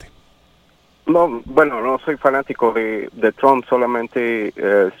entenderte. No, bueno, no soy fanático de Trump, solamente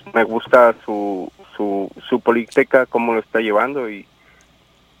me gusta su política, cómo lo está llevando.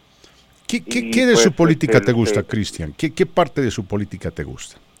 ¿Qué de pues, su política te gusta, Cristian? ¿Qué parte de su política te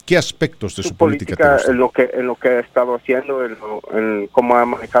gusta? ¿Qué aspectos de su política te gustan? En lo que ha estado haciendo, en cómo ha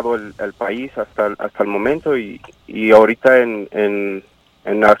manejado el país hasta el momento y ahorita en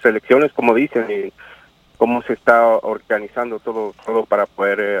las elecciones, como dicen, cómo se está organizando todo para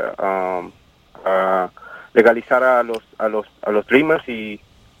poder legalizar a los Dreamers y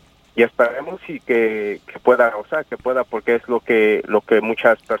esperemos y que pueda, porque es lo que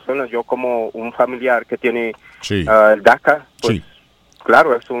muchas personas, yo como un familiar que tiene el DACA, pues sí.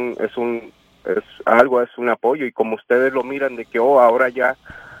 Claro, es un apoyo, y como ustedes lo miran de que ahora ya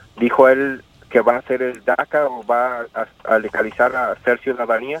dijo él que va a hacer el DACA o va a legalizar, a hacer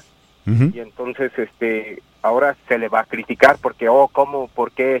ciudadanía. Y entonces ahora se le va a criticar porque ¿cómo?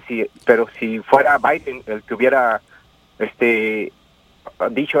 ¿Por qué? Pero si fuera Biden el que hubiera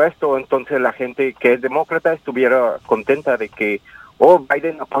dicho esto, entonces la gente que es demócrata estuviera contenta de que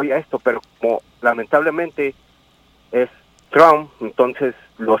Biden apoya esto, pero como lamentablemente es Trump, entonces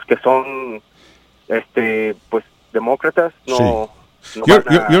los que son pues demócratas no yo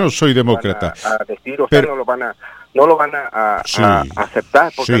no soy demócrata, a decir, pero no lo van a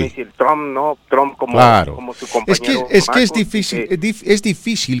aceptar, porque van a decir Trump como su compañero. Es que es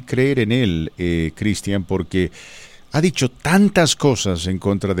difícil creer en él, Cristian, porque ha dicho tantas cosas en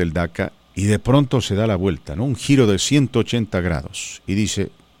contra del DACA y de pronto se da la vuelta, ¿no? Un giro de 180 grados y dice,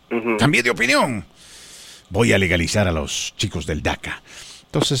 cambié de opinión, voy a legalizar a los chicos del DACA.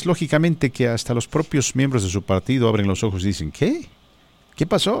 Entonces, lógicamente que hasta los propios miembros de su partido abren los ojos y dicen, ¿qué? ¿Qué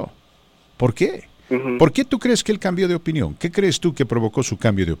pasó? ¿Por qué? ¿Por qué tú crees que él cambió de opinión? ¿Qué crees tú que provocó su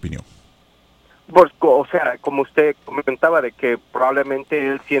cambio de opinión? Pues, o sea, como usted comentaba, de que probablemente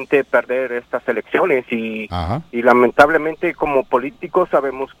él siente perder estas elecciones y lamentablemente como políticos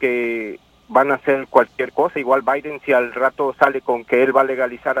sabemos que van a hacer cualquier cosa. Igual Biden, si al rato sale con que él va a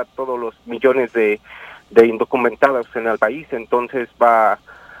legalizar a todos los millones de indocumentados en el país, entonces va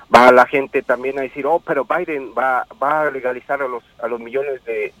la gente también a decir, pero Biden va a legalizar a los millones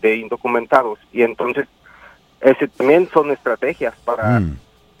de indocumentados, y entonces ese también son estrategias para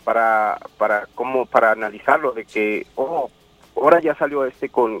analizarlo, de que ahora ya salió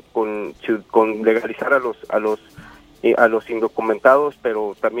con legalizar a los indocumentados,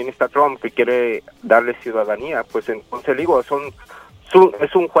 pero también está Trump que quiere darle ciudadanía. Pues entonces digo, es un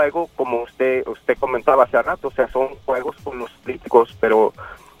juego, como usted comentaba hace rato, o sea, son juegos con los políticos, pero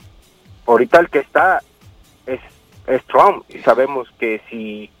ahorita el que está es Trump, y sabemos que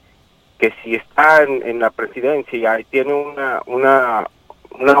si está en la presidencia y tiene una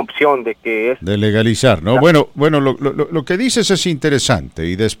opción de que es de legalizar, ¿no? Bueno, lo que dices es interesante,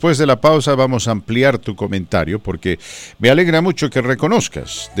 y después de la pausa vamos a ampliar tu comentario, porque me alegra mucho que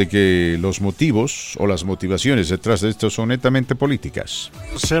reconozcas de que los motivos o las motivaciones detrás de esto son netamente políticas.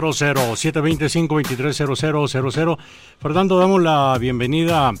 725-230000. Fernando, damos la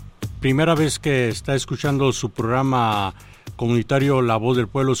bienvenida, primera vez que está escuchando su programa comunitario La Voz del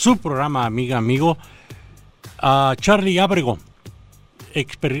Pueblo, su programa amigo, a Charlie Ábrego,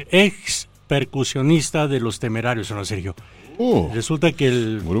 ex percusionista de Los Temerarios, ¿no, Sergio? Resulta que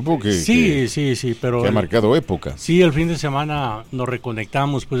el grupo pero que ha marcado época. Sí, el fin de semana nos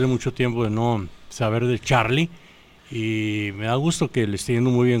reconectamos después de mucho tiempo de no saber de Charlie, y me da gusto que le esté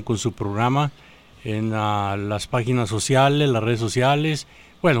yendo muy bien con su programa en las páginas sociales, las redes sociales.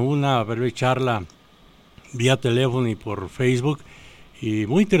 Bueno, una breve charla vía teléfono y por Facebook, y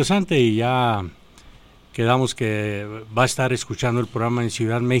muy interesante, y ya quedamos que va a estar escuchando el programa en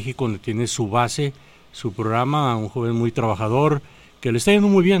Ciudad México, donde tiene su base, su programa, un joven muy trabajador, que le está yendo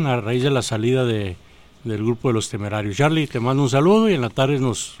muy bien a raíz de la salida del grupo de Los Temerarios. Charlie, te mando un saludo, y en la tarde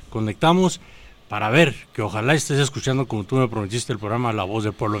nos conectamos para ver, que ojalá estés escuchando, como tú me prometiste, el programa La Voz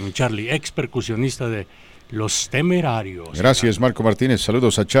del Pueblo. Mi Charlie, ex percusionista de Los Temerarios. Gracias, Marco Martínez.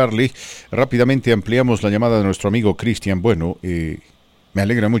 Saludos a Charlie. Rápidamente ampliamos la llamada de nuestro amigo Cristian. Bueno, me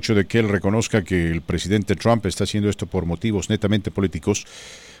alegra mucho de que él reconozca que el presidente Trump está haciendo esto por motivos netamente políticos,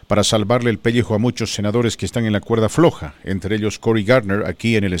 para salvarle el pellejo a muchos senadores que están en la cuerda floja, entre ellos Cory Gardner,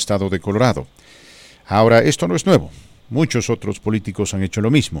 aquí en el estado de Colorado. Ahora, esto no es nuevo. Muchos otros políticos han hecho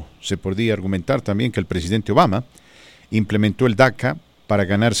lo mismo. Se podría argumentar también que el presidente Obama implementó el DACA para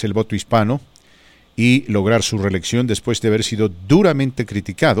ganarse el voto hispano y lograr su reelección después de haber sido duramente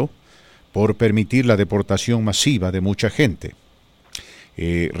criticado por permitir la deportación masiva de mucha gente.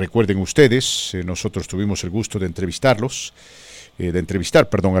 Recuerden ustedes, nosotros tuvimos el gusto de entrevistar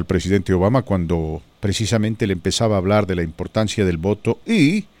al presidente Obama cuando precisamente le empezaba a hablar de la importancia del voto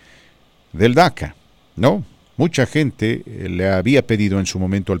y del DACA, ¿no? Mucha gente le había pedido en su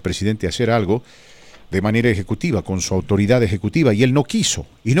momento al presidente hacer algo de manera ejecutiva, con su autoridad ejecutiva, y él no quiso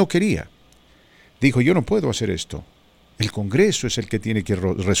y no quería. Dijo, yo no puedo hacer esto. El Congreso es el que tiene que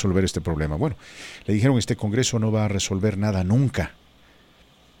resolver este problema. Bueno, le dijeron, este Congreso no va a resolver nada nunca.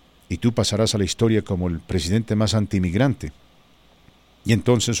 Y tú pasarás a la historia como el presidente más antimigrante. Y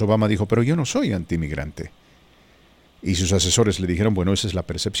entonces Obama dijo, pero yo no soy antimigrante. Y sus asesores le dijeron, bueno, esa es la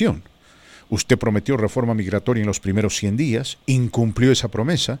percepción. Usted prometió reforma migratoria en los primeros 100 días, incumplió esa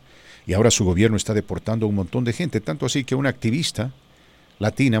promesa, y ahora su gobierno está deportando a un montón de gente, tanto así que una activista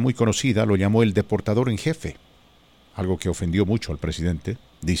latina muy conocida lo llamó el deportador en jefe, algo que ofendió mucho al presidente,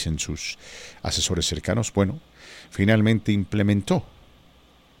 dicen sus asesores cercanos. Bueno, finalmente implementó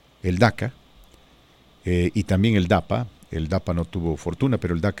el DACA y también el DAPA. El DAPA no tuvo fortuna,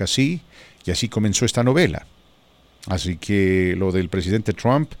 pero el DACA sí, y así comenzó esta novela. Así que lo del presidente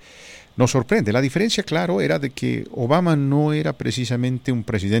Trump nos sorprende. La diferencia, claro, era de que Obama no era precisamente un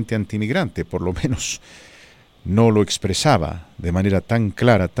presidente antimigrante, por lo menos no lo expresaba de manera tan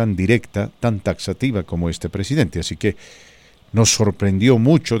clara, tan directa, tan taxativa como este presidente. Así que nos sorprendió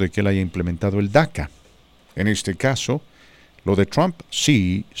mucho de que él haya implementado el DACA. En este caso, lo de Trump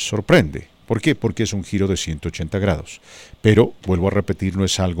sí sorprende. ¿Por qué? Porque es un giro de 180 grados. Pero, vuelvo a repetir, no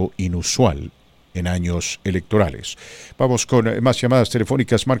es algo inusual en años electorales. Vamos con más llamadas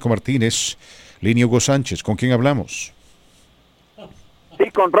telefónicas. Marco Martínez, línea Hugo Sánchez. ¿Con quién hablamos? Sí,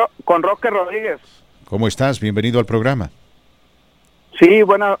 con Roque Rodríguez. ¿Cómo estás? Bienvenido al programa. Sí,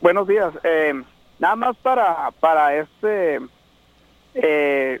 buenos días. Nada más para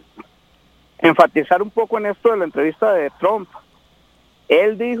enfatizar un poco en esto de la entrevista de Trump.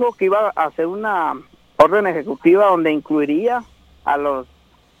 Él dijo que iba a hacer una orden ejecutiva donde incluiría a los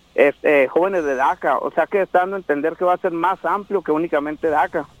jóvenes de DACA, o sea que está dando a entender que va a ser más amplio que únicamente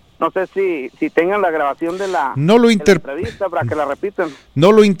DACA. No sé si tengan la grabación de la entrevista para que la repitan.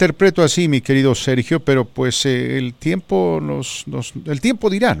 No lo interpreto así, mi querido Sergio, pero pues el tiempo el tiempo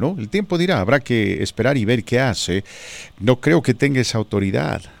dirá, ¿no? El tiempo dirá, habrá que esperar y ver qué hace. No creo que tenga esa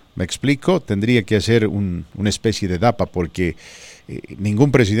autoridad. ¿Me explico? Tendría que hacer una especie de DAPA porque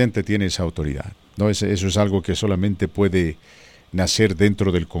ningún presidente tiene esa autoridad, ¿no? Eso es algo que solamente puede nacer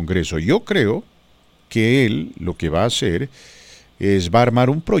dentro del Congreso. Yo creo que él lo que va a hacer va a armar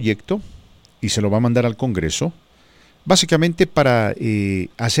un proyecto y se lo va a mandar al Congreso, básicamente para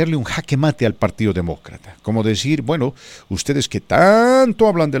hacerle un jaque mate al Partido Demócrata. Como decir, bueno, ustedes que tanto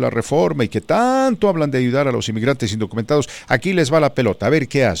hablan de la reforma y que tanto hablan de ayudar a los inmigrantes indocumentados, aquí les va la pelota, a ver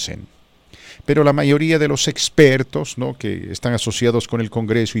qué hacen. Pero la mayoría de los expertos, ¿no?, que están asociados con el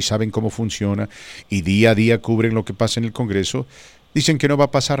Congreso y saben cómo funciona y día a día cubren lo que pasa en el Congreso, dicen que no va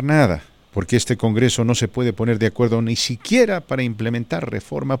a pasar nada, porque este Congreso no se puede poner de acuerdo ni siquiera para implementar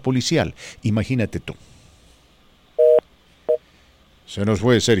reforma policial. Imagínate tú. Se nos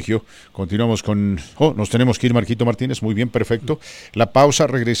fue Sergio. Continuamos con... nos tenemos que ir, Marquito Martínez. Muy bien, perfecto. La pausa,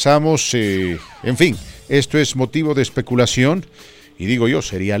 regresamos. En fin, esto es motivo de especulación. Y digo yo,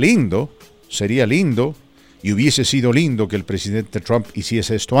 sería lindo, y hubiese sido lindo que el presidente Trump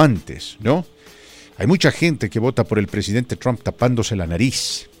hiciese esto antes, ¿no? Hay mucha gente que vota por el presidente Trump tapándose la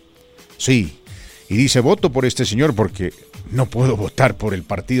nariz. Sí, y dice, voto por este señor porque no puedo votar por el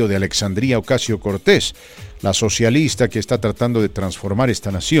partido de Alexandria Ocasio-Cortez, la socialista que está tratando de transformar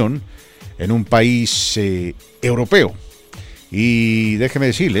esta nación en un país europeo. Y déjeme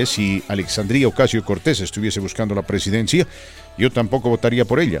decirle, si Alexandria Ocasio-Cortez estuviese buscando la presidencia, yo tampoco votaría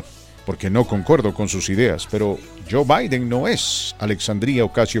por ella, porque no concuerdo con sus ideas, pero Joe Biden no es Alexandria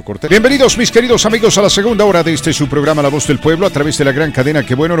Ocasio-Cortez. Bienvenidos, mis queridos amigos, a la segunda hora de su programa La Voz del Pueblo, a través de la gran cadena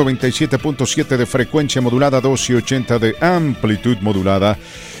Que Bueno, 97.7 de frecuencia modulada, 1280 de amplitud modulada,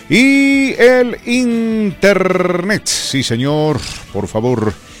 y el internet. Sí, señor, por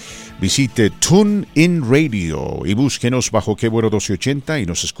favor, visite TuneIn Radio y búsquenos bajo Que Bueno 1280 y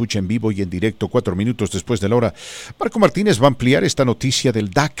nos escuche en vivo y en directo 4 minutos después de la hora. Marco Martínez va a ampliar esta noticia del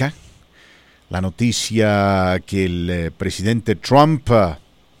DACA, la noticia que el presidente Trump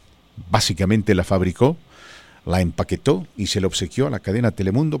básicamente la fabricó, la empaquetó y se la obsequió a la cadena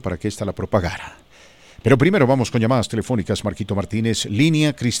Telemundo para que ésta la propagara. Pero primero vamos con llamadas telefónicas. Marquito Martínez,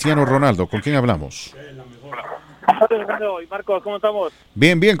 línea Cristiano Ronaldo. ¿Con quién hablamos? Y Marcos, ¿cómo estamos?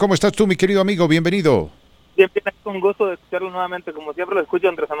 Bien, bien. ¿Cómo estás tú, mi querido amigo? Bienvenido. Bien, con gusto de escucharlo nuevamente. Como siempre lo escucho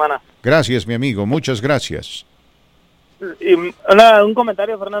entre semana. Gracias, mi amigo. Muchas gracias. Y un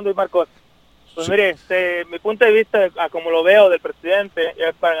comentario, Fernando y Marcos. Pues Sí. mire, mi punto de vista, a como lo veo del presidente,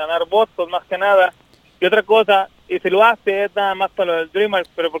 es para ganar votos más que nada. Y otra cosa, y si lo hace es nada más para los Dreamers,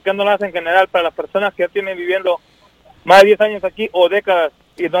 pero ¿por qué no lo hace en general para las personas que ya tienen viviendo más de 10 años aquí o décadas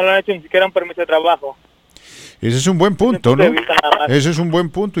y no le han hecho ni siquiera un permiso de trabajo? Ese es un buen punto, Desde ¿no? mi punto de vista nada más. Ese es un buen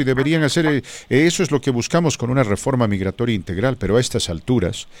punto y deberían hacer, eso es lo que buscamos con una reforma migratoria integral, pero a estas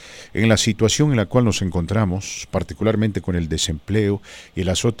alturas, en la situación en la cual nos encontramos, particularmente con el desempleo y el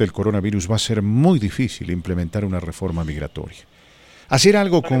azote del coronavirus, va a ser muy difícil implementar una reforma migratoria. Hacer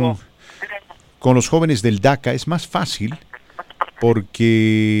algo con los jóvenes del DACA es más fácil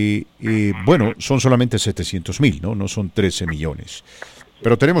porque, bueno, son solamente 700,000, ¿no? No son 13 millones.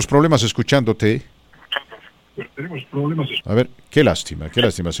 Pero tenemos problemas escuchándote. A ver, qué lástima,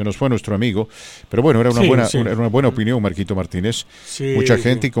 se nos fue nuestro amigo, pero bueno, era una Sí, buena, sí. Era una buena opinión, Marquito Martínez. Sí, Mucha sí.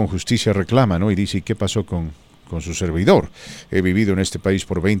 gente y con justicia reclama, ¿no? Y dice, ¿y qué pasó con su servidor? He vivido en este país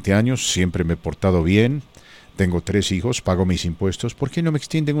por 20 años, siempre me he portado bien, tengo 3 hijos, pago mis impuestos, ¿por qué no me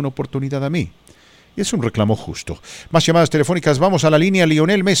extienden una oportunidad a mí? Y es un reclamo justo. Más llamadas telefónicas, vamos a la línea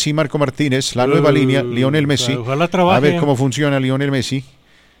Lionel Messi, Marco Martínez, la nueva línea Lionel Messi. Ojalá trabaje. A ver cómo funciona Lionel Messi.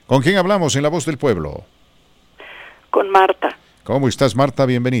 ¿Con quién hablamos en La Voz del Pueblo? Con Marta. ¿Cómo estás, Marta?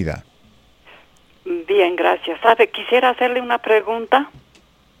 Bienvenida. Bien, gracias. ¿Sabe? Quisiera hacerle una pregunta.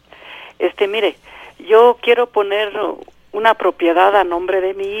 Mire, yo quiero poner una propiedad a nombre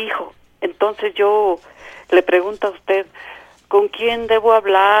de mi hijo. Entonces yo le pregunto a usted, ¿con quién debo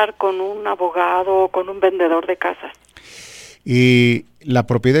hablar? ¿Con un abogado o con un vendedor de casas? ¿Y la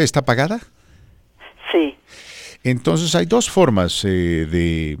propiedad está pagada? Sí. Entonces hay 2 formas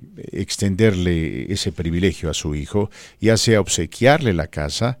de extenderle ese privilegio a su hijo, ya sea obsequiarle la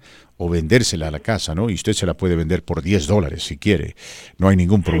casa o vendérsela a la casa, ¿no? Y usted se la puede vender por $10 si quiere, no hay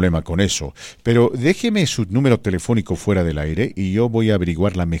ningún problema con eso. Pero déjeme su número telefónico fuera del aire y yo voy a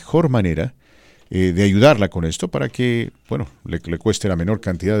averiguar la mejor manera de ayudarla con esto para que, bueno, le cueste la menor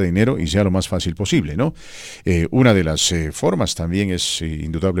cantidad de dinero y sea lo más fácil posible, ¿no? Una de las formas también es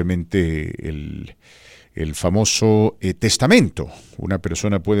indudablemente el famoso testamento. Una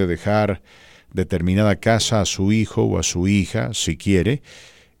persona puede dejar determinada casa a su hijo o a su hija, si quiere,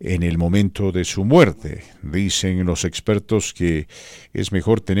 en el momento de su muerte. Dicen los expertos que es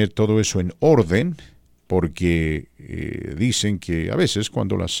mejor tener todo eso en orden, porque dicen que a veces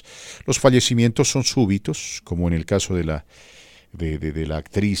cuando los fallecimientos son súbitos, como en el caso de la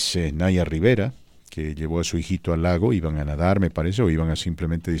actriz Naya Rivera, que llevó a su hijito al lago, iban a nadar, me parece, o iban a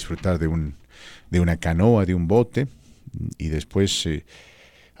simplemente disfrutar de una canoa, de un bote, y después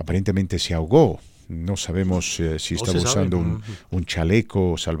aparentemente se ahogó. No sabemos si estaba usando un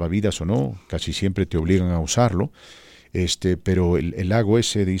chaleco salvavidas o no, casi siempre te obligan a usarlo, pero el lago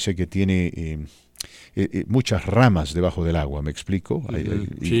ese dice que tiene muchas ramas debajo del agua, ¿me explico?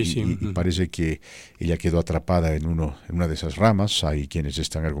 Y parece que ella quedó atrapada en una de esas ramas. Hay quienes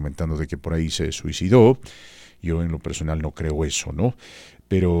están argumentando de que por ahí se suicidó. Yo en lo personal no creo eso, ¿no?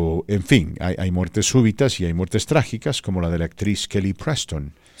 Pero, en fin, hay muertes súbitas y hay muertes trágicas, como la de la actriz Kelly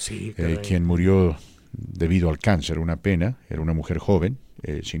Preston, quien murió debido al cáncer. Una pena, era una mujer joven,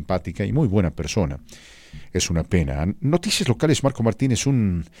 simpática y muy buena persona. Es una pena. Noticias locales, Marco Martínez,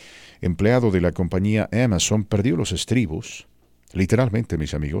 un empleado de la compañía Amazon perdió los estribos, literalmente,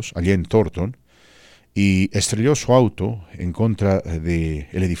 mis amigos, allá en Thornton, y estrelló su auto en contra del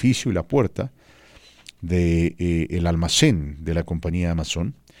edificio y la puerta del almacén de la compañía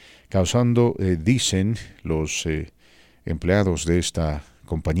Amazon, causando, dicen los empleados de esta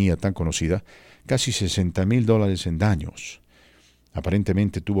compañía tan conocida, casi $60,000 en daños.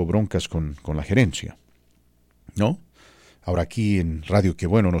 Aparentemente tuvo broncas con la gerencia, ¿no? Ahora aquí en Radio Qué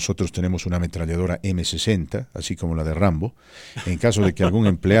Bueno nosotros tenemos una ametralladora M60, así como la de Rambo, en caso de que algún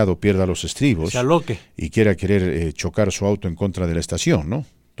empleado pierda los estribos y quiera chocar su auto en contra de la estación, ¿no?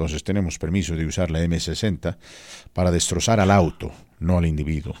 Entonces tenemos permiso de usar la M60 para destrozar al auto, no al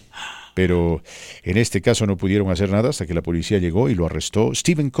individuo. Pero en este caso no pudieron hacer nada hasta que la policía llegó y lo arrestó.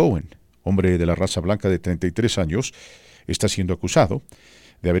 Stephen Cohen, hombre de la raza blanca de 33 años, está siendo acusado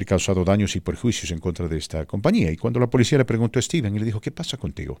de haber causado daños y perjuicios en contra de esta compañía. Y cuando la policía le preguntó a Stephen, él le dijo, ¿qué pasa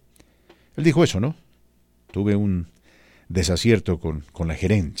contigo? Él dijo eso, ¿no? Tuve un desacierto con la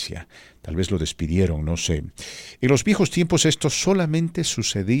gerencia. Tal vez lo despidieron, no sé. En los viejos tiempos esto solamente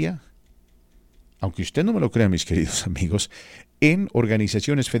sucedía, aunque usted no me lo crea, mis queridos amigos, en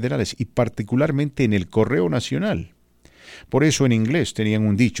organizaciones federales y particularmente en el Correo Nacional. Por eso en inglés tenían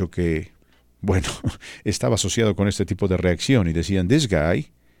un dicho que, bueno, estaba asociado con este tipo de reacción y decían, this guy,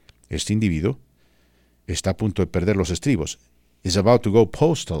 este individuo, está a punto de perder los estribos. Is about to go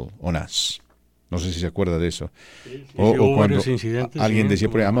postal on us. No sé si se acuerda de eso. Sí, O cuando alguien sí, decía,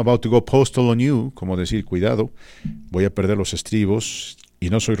 I'm about to go postal on you, como decir, cuidado, voy a perder los estribos y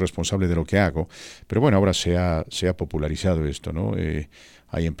no soy responsable de lo que hago. Pero bueno, ahora se ha popularizado esto, ¿no?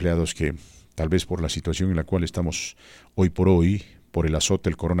 Hay empleados que, tal vez por la situación en la cual estamos hoy por hoy, por el azote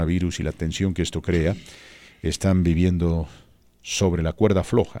del coronavirus y la tensión que esto crea, están viviendo sobre la cuerda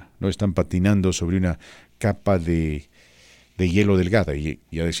floja, no están patinando sobre una capa de hielo delgada, y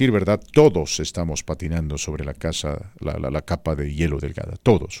a decir verdad, todos estamos patinando sobre la capa de hielo delgada,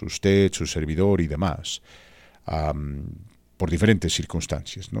 todos, usted, su servidor y demás, por diferentes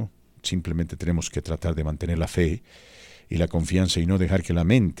circunstancias, ¿no? Simplemente tenemos que tratar de mantener la fe y la confianza y no dejar que la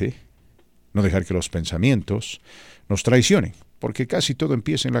mente, no dejar que los pensamientos nos traicionen, porque casi todo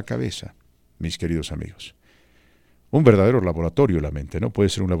empieza en la cabeza, mis queridos amigos. Un verdadero laboratorio la mente, ¿no? Puede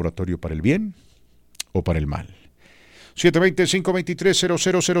ser un laboratorio para el bien o para el mal.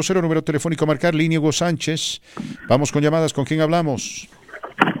 720-523-0000, número telefónico a marcar, línea Hugo Sánchez. Vamos con llamadas, ¿con quién hablamos?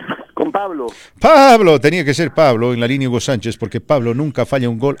 Con Pablo. Pablo, tenía que ser Pablo en la línea Hugo Sánchez, porque Pablo nunca falla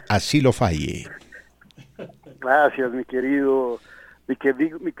un gol, así lo falle. Gracias, mi querido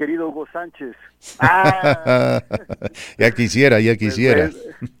Hugo Sánchez. Ya quisiera.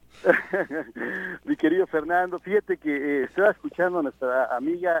 Mi querido Fernando, fíjate que estaba escuchando a nuestra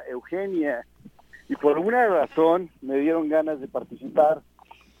amiga Eugenia y por alguna razón me dieron ganas de participar,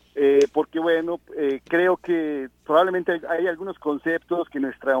 porque creo que probablemente hay algunos conceptos que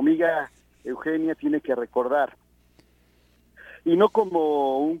nuestra amiga Eugenia tiene que recordar. Y no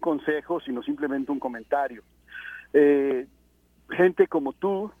como un consejo, sino simplemente un comentario. Gente como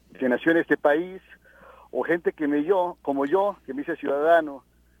tú, que nació en este país, o gente como yo, que me hice ciudadano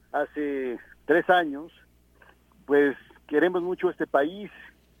hace 3 años, pues queremos mucho este país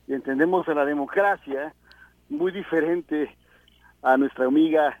y entendemos a la democracia muy diferente a nuestra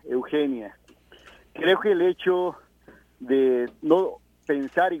amiga Eugenia. Creo que el hecho de no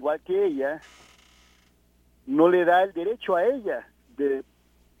pensar igual que ella no le da el derecho a ella de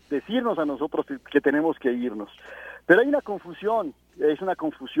decirnos a nosotros que tenemos que irnos. Pero hay una confusión, es una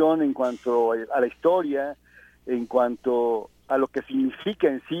confusión en cuanto a la historia, en cuanto a lo que significa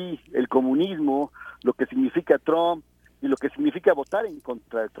en sí el comunismo, lo que significa Trump y lo que significa votar en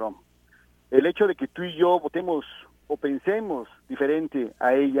contra de Trump. El hecho de que tú y yo votemos o pensemos diferente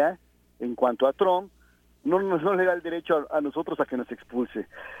a ella en cuanto a Trump, no le da el derecho a nosotros a que nos expulse.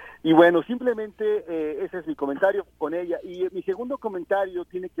 Y bueno, simplemente ese es mi comentario con ella. Y mi segundo comentario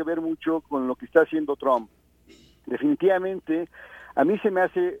tiene que ver mucho con lo que está haciendo Trump. Definitivamente, a mí se me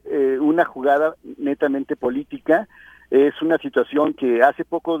hace una jugada netamente política. Es una situación que hace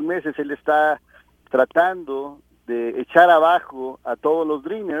pocos meses él está tratando de echar abajo a todos los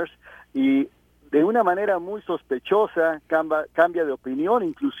Dreamers y de una manera muy sospechosa cambia de opinión,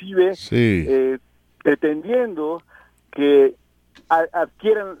 inclusive pretendiendo que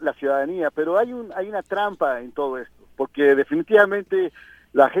adquieran la ciudadanía. Pero hay una trampa en todo esto, porque definitivamente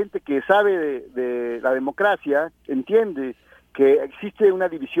la gente que sabe de la democracia entiende que existe una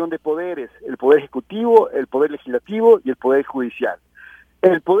división de poderes, el poder ejecutivo, el poder legislativo y el poder judicial.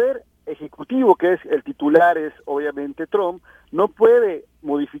 El poder ejecutivo, que es el titular, es obviamente Trump, no puede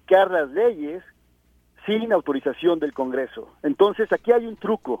modificar las leyes sin autorización del Congreso. Entonces aquí hay un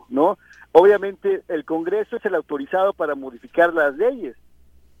truco, ¿no? Obviamente el Congreso es el autorizado para modificar las leyes.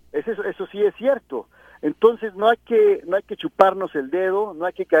 Eso sí es cierto. Entonces no hay que chuparnos el dedo, no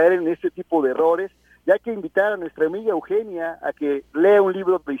hay que caer en este tipo de errores. Y hay que invitar a nuestra amiga Eugenia a que lea un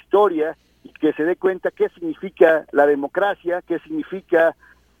libro de historia y que se dé cuenta qué significa la democracia, qué significa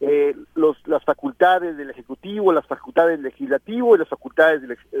las facultades del Ejecutivo, las facultades del Legislativo y las facultades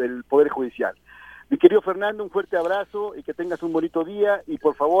del Poder Judicial. Mi querido Fernando, un fuerte abrazo y que tengas un bonito día. Y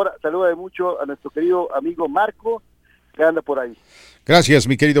por favor, saluda mucho a nuestro querido amigo Marco, que anda por ahí. Gracias,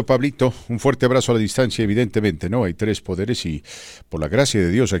 mi querido Pablito. Un fuerte abrazo a la distancia, evidentemente, ¿no? Hay 3 poderes y por la gracia de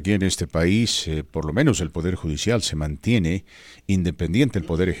Dios aquí en este país, por lo menos el Poder Judicial se mantiene independiente del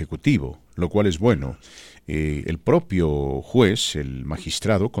Poder Ejecutivo, lo cual es bueno. El propio juez, el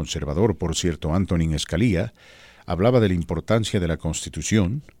magistrado conservador, por cierto, Antonin Scalia, hablaba de la importancia de la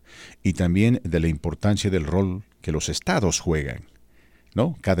Constitución y también de la importancia del rol que los estados juegan,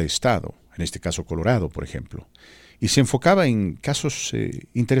 ¿no? Cada estado, en este caso Colorado, por ejemplo. Y se enfocaba en casos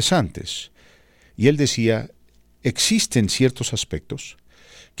interesantes. Y él decía, existen ciertos aspectos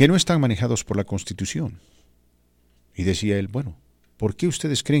que no están manejados por la Constitución. Y decía él, bueno, ¿por qué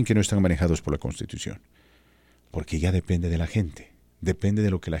ustedes creen que no están manejados por la Constitución? Porque ya depende de la gente, depende de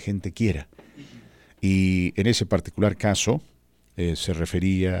lo que la gente quiera. Y en ese particular caso, se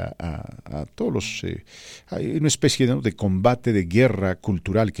refería a todos los... hay una especie, ¿no?, de combate, de guerra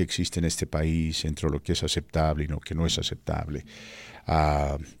cultural que existe en este país entre lo que es aceptable y lo que no es aceptable.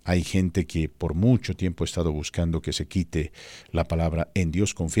 Hay gente que por mucho tiempo ha estado buscando que se quite la palabra "en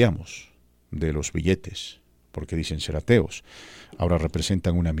Dios confiamos" de los billetes, porque dicen ser ateos. Ahora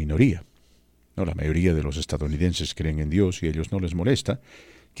representan una minoría. No, la mayoría de los estadounidenses creen en Dios y a ellos no les molesta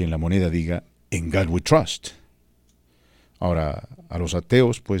que en la moneda diga "In God we trust". Ahora, a los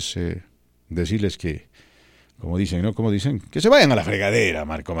ateos, pues, decirles que, como dicen, ¿no? Como dicen, que se vayan a la fregadera,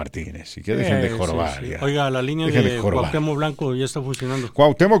 Marco Martínez, y que dejen de jorobar. Sí. Oiga, la línea de Cuauhtémoc Blanco ya está funcionando.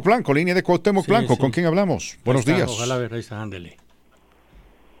 Cuauhtémoc Blanco, línea de Cuauhtémoc Blanco. ¿Con quién hablamos? Buenos días. Ojalá ver, ahí está, ándele.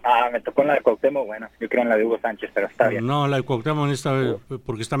 Me tocó en la de Cuauhtémoc, bueno, yo creo en la de Hugo Sánchez, pero está bien. No, la de Cuauhtémoc esta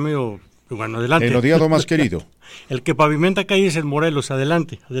porque está medio... Bueno, adelante. El odiado más querido. El que pavimenta calles en Morelos.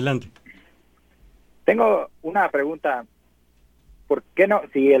 Adelante. Tengo una pregunta. ¿Por qué no,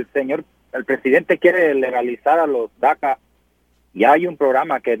 si el presidente quiere legalizar a los DACA, ya hay un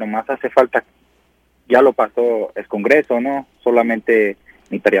programa que nomás hace falta, ya lo pasó el Congreso, ¿no? Solamente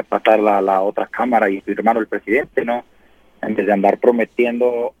necesitaría pasarla a la otra cámara y firmarlo el presidente, ¿no? En vez de andar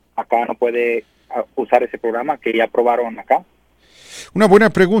prometiendo, acá no puede usar ese programa que ya aprobaron acá. Una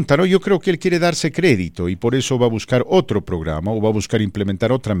buena pregunta, ¿no? Yo creo que él quiere darse crédito y por eso va a buscar otro programa o va a buscar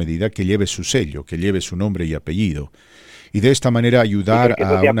implementar otra medida que lleve su sello, que lleve su nombre y apellido. Y de esta manera ayudar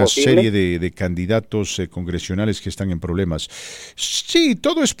a una serie de candidatos congresionales que están en problemas. Sí,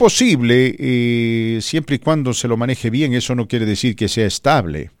 todo es posible, siempre y cuando se lo maneje bien. Eso no quiere decir que sea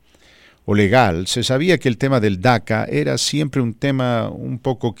estable o legal. Se sabía que el tema del DACA era siempre un tema un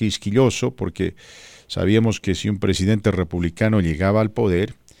poco quisquilloso, porque sabíamos que si un presidente republicano llegaba al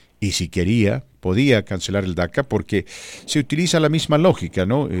poder y si quería, podía cancelar el DACA, porque se utiliza la misma lógica,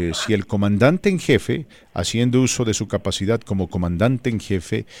 ¿no? Si el comandante en jefe, haciendo uso de su capacidad como comandante en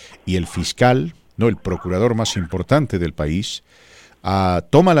jefe, y el fiscal, ¿no?, el procurador más importante del país,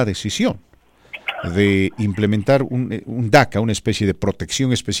 toma la decisión de implementar un DACA, una especie de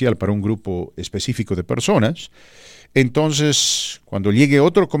protección especial para un grupo específico de personas, entonces, cuando llegue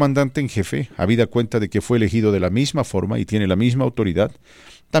otro comandante en jefe, habida cuenta de que fue elegido de la misma forma y tiene la misma autoridad,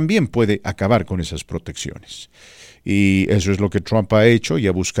 también puede acabar con esas protecciones. Y eso es lo que Trump ha hecho y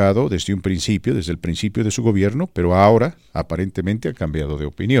ha buscado desde el principio de su gobierno, pero ahora aparentemente ha cambiado de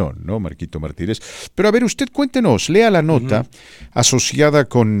opinión, ¿no, Marquito Martínez? Pero a ver, usted cuéntenos, lea la nota asociada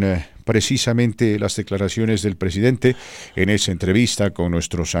con precisamente las declaraciones del presidente en esa entrevista con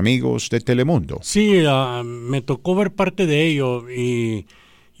nuestros amigos de Telemundo. Sí, me tocó ver parte de ello y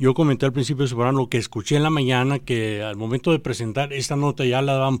yo comenté al principio de su programa lo que escuché en la mañana, que al momento de presentar esta nota ya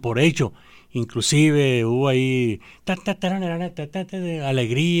la daban por hecho. Inclusive hubo ahí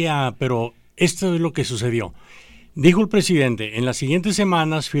alegría, pero esto es lo que sucedió. Dijo el presidente: en las siguientes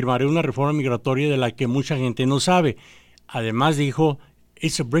semanas firmaré una reforma migratoria de la que mucha gente no sabe. Además dijo: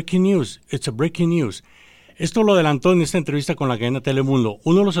 it's a breaking news. Esto lo adelantó en esta entrevista con la cadena Telemundo.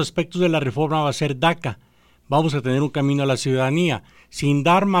 Uno de los aspectos de la reforma va a ser DACA. Vamos a tener un camino a la ciudadanía. Sin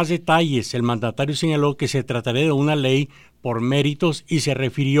dar más detalles, el mandatario señaló que se trataría de una ley por méritos y se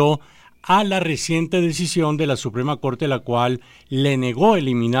refirió a la reciente decisión de la Suprema Corte, la cual le negó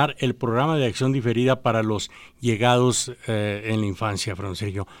eliminar el programa de acción diferida para los llegados en la infancia,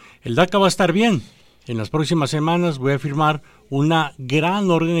 Sergio. El DACA va a estar bien. En las próximas semanas voy a firmar una gran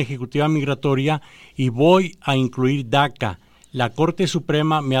orden ejecutiva migratoria y voy a incluir DACA. La Corte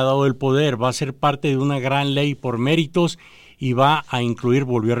Suprema me ha dado el poder, va a ser parte de una gran ley por méritos y va a incluir,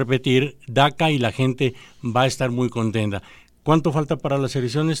 volvió a repetir, DACA, y la gente va a estar muy contenta. ¿Cuánto falta para las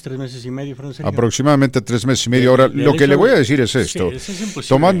elecciones? 3 meses y medio, Sergio. Aproximadamente 3 meses y medio. Ahora, lo que le voy a decir es esto. Sí,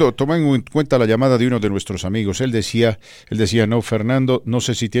 tomando en cuenta la llamada de uno de nuestros amigos, él decía, no, Fernando, no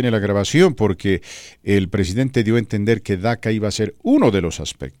sé si tiene la grabación, porque el presidente dio a entender que DACA iba a ser uno de los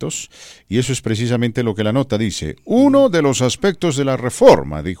aspectos, y eso es precisamente lo que la nota dice. Uno de los aspectos de la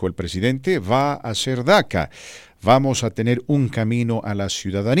reforma, dijo el presidente, va a ser DACA. Vamos a tener un camino a la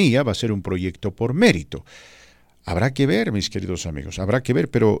ciudadanía, va a ser un proyecto por mérito. Habrá que ver, mis queridos amigos, habrá que ver,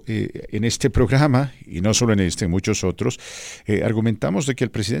 pero en este programa, y no solo en este, en muchos otros, argumentamos de que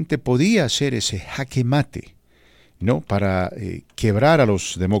el presidente podía hacer ese jaque mate, ¿no?, para quebrar a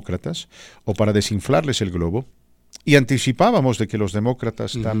los demócratas o para desinflarles el globo, y anticipábamos de que los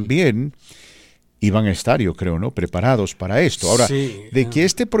demócratas también iban a estar, yo creo, ¿no?, preparados para esto. Ahora, de que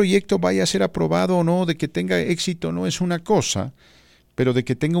este proyecto vaya a ser aprobado o no, de que tenga éxito, no es una cosa, pero de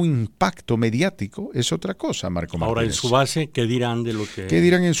que tenga un impacto mediático es otra cosa, Marco Martínez. Ahora, en su base, ¿qué dirán de lo que...? ¿Qué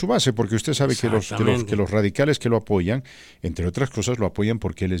dirán en su base? Porque usted sabe que los radicales que lo apoyan, entre otras cosas, lo apoyan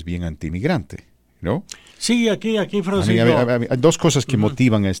porque él es bien antimigrante. ¿no? Sí, aquí Francisco. Hay dos cosas que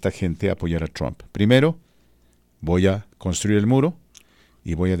motivan a esta gente a apoyar a Trump. Primero, voy a construir el muro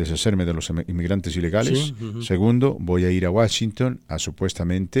y voy a deshacerme de los inmigrantes ilegales. Sí, Segundo, voy a ir a Washington a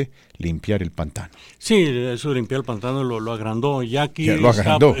supuestamente limpiar el pantano. Sí, eso de limpiar el pantano lo agrandó. Ya aquí Ya, lo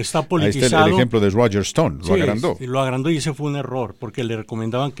agrandó. Está Ahí politizado. está el ejemplo de Roger Stone, lo agrandó. Lo agrandó y ese fue un error, porque le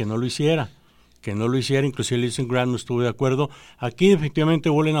recomendaban que no lo hiciera. Inclusive Lindsey Graham no estuvo de acuerdo. Aquí efectivamente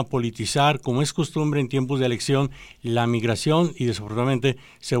vuelven a politizar, como es costumbre en tiempos de elección, la migración, y desafortunadamente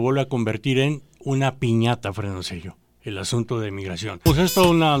se vuelve a convertir en una piñata, Fernando Sergio, el asunto de migración. Pues esto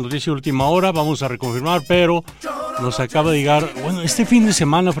es una noticia de última hora, vamos a reconfirmar, pero nos acaba de llegar, bueno, este fin de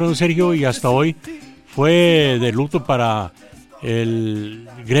semana, Fernando Sergio, y hasta hoy, fue de luto para el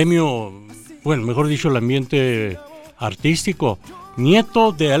gremio, bueno, mejor dicho, el ambiente artístico.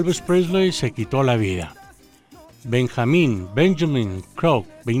 Nieto de Elvis Presley se quitó la vida. Benjamin Crow,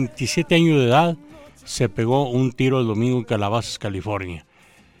 27 años de edad, se pegó un tiro el domingo en Calabasas, California.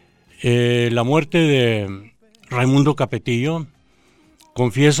 La muerte de Raimundo Capetillo,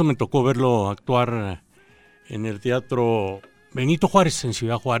 confieso, me tocó verlo actuar en el Teatro Benito Juárez, en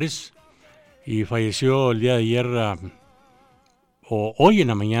Ciudad Juárez, y falleció el día de ayer, o hoy en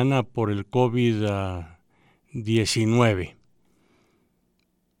la mañana, por el COVID-19.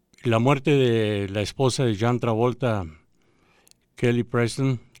 La muerte de la esposa de John Travolta, Kelly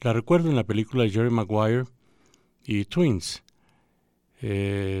Preston, la recuerdo en la película de Jerry Maguire y Twins.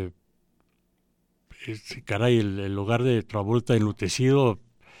 Caray, el hogar de Travolta enlutecido.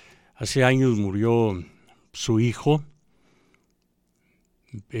 Hace años murió su hijo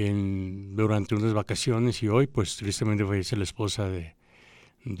durante unas vacaciones, y hoy, pues tristemente fallece la esposa de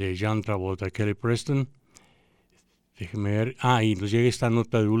John Travolta, Kelly Preston. Déjeme ver. Y nos llega esta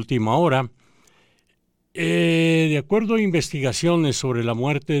nota de última hora. De acuerdo a investigaciones sobre la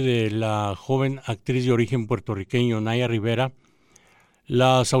muerte de la joven actriz de origen puertorriqueño, Naya Rivera,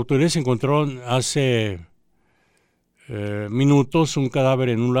 las autoridades encontraron hace minutos un cadáver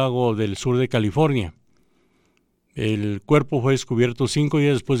en un lago del sur de California. El cuerpo fue descubierto 5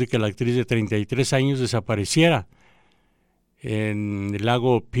 días después de que la actriz de 33 años desapareciera en el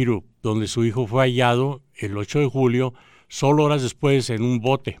lago Piru, donde su hijo fue hallado el 8 de julio, solo horas después, en un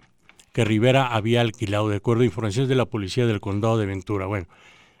bote que Rivera había alquilado, de acuerdo a informaciones de la policía del condado de Ventura. Bueno,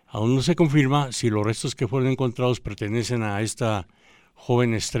 aún no se confirma si los restos que fueron encontrados pertenecen a esta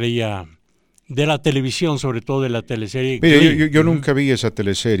joven estrella de la televisión, sobre todo de la teleserie. Mire, yo nunca vi esa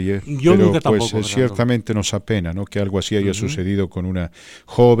teleserie, yo pero nunca tampoco, pues ciertamente nos apena, ¿no?, que algo así haya sucedido con una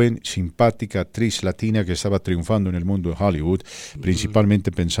joven, simpática actriz latina que estaba triunfando en el mundo de Hollywood,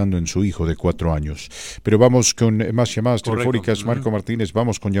 principalmente pensando en su hijo de 4 años. Pero vamos con más llamadas telefónicas. Marco Martínez,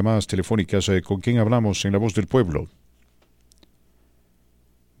 vamos con llamadas telefónicas. ¿Con quién hablamos en La Voz del Pueblo?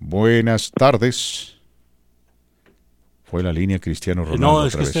 Buenas tardes. Fue la línea Cristiano Ronaldo. No,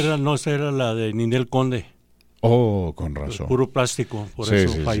 es que esta era la de Ninel Conde. Oh, con razón. Puro plástico, por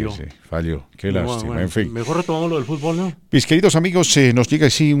eso falló. Sí, falló. Qué lástima. Bueno, en fin. Mejor retomamos lo del fútbol, ¿no? Mis queridos amigos, nos llega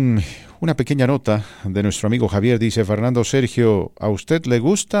así una pequeña nota de nuestro amigo Javier. Dice: Fernando, Sergio, ¿a usted le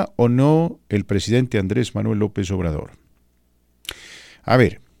gusta o no el presidente Andrés Manuel López Obrador? A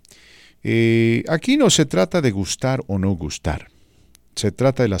ver, aquí no se trata de gustar o no gustar. Se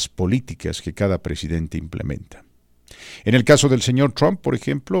trata de las políticas que cada presidente implementa. En el caso del señor Trump, por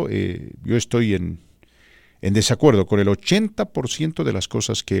ejemplo, yo estoy en desacuerdo con el 80% de las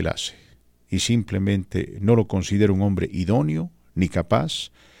cosas que él hace, y simplemente no lo considero un hombre idóneo ni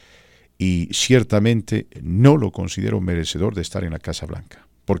capaz, y ciertamente no lo considero merecedor de estar en la Casa Blanca,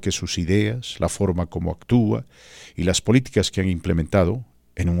 porque sus ideas, la forma como actúa y las políticas que han implementado,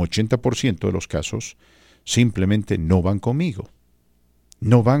 en un 80% de los casos, simplemente no van conmigo.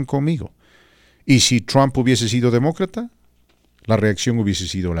 No van conmigo. Y si Trump hubiese sido demócrata, la reacción hubiese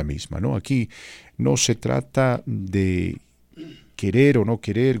sido la misma, ¿no? Aquí no se trata de querer o no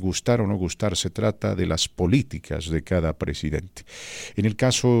querer, gustar o no gustar, se trata de las políticas de cada presidente. En el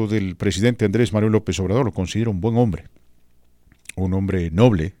caso del presidente Andrés Manuel López Obrador, lo considero un buen hombre, un hombre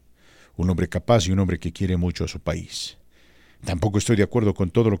noble, un hombre capaz y un hombre que quiere mucho a su país. Tampoco estoy de acuerdo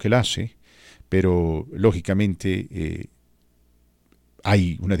con todo lo que él hace, pero lógicamente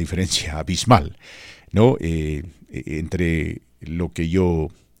hay una diferencia abismal, ¿no?, entre lo que yo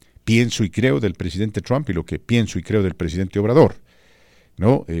pienso y creo del presidente Trump y lo que pienso y creo del presidente Obrador,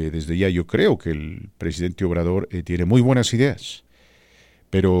 ¿no? Desde ya yo creo que el presidente Obrador tiene muy buenas ideas,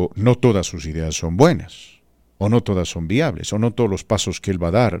 pero no todas sus ideas son buenas, o no todas son viables, o no todos los pasos que él va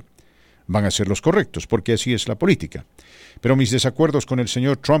a dar van a ser los correctos, porque así es la política. Pero mis desacuerdos con el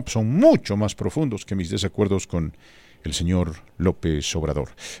señor Trump son mucho más profundos que mis desacuerdos con el señor López Obrador.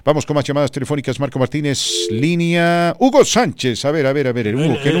 Vamos con más llamadas telefónicas. Marco Martínez, línea Hugo Sánchez. A ver, el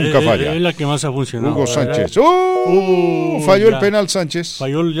Hugo que nunca falla. Es la que más ha funcionado. Hugo Sánchez. Falló el penal Sánchez.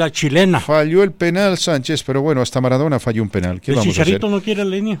 Falló la chilena. Falló el penal Sánchez, pero bueno, hasta Maradona falló un penal. ¿Qué ¿El vamos a hacer? Chicharito no quiere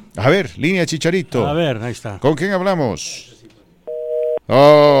línea? A ver, línea Chicharito. A ver, ahí está. ¿Con quién hablamos?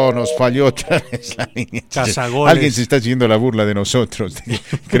 Oh, nos falló otra vez la línea. Cazagoles. Alguien se está haciendo la burla de nosotros.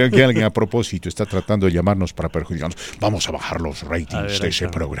 Creo que alguien a propósito está tratando de llamarnos para perjudicarnos. Vamos a bajar los ratings de ese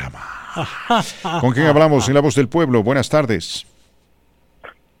programa. ¿Con quién hablamos en La Voz del Pueblo? Buenas tardes.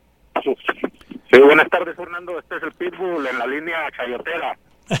 Sí, buenas tardes, Fernando. Este es el Pitbull en la línea chayotera.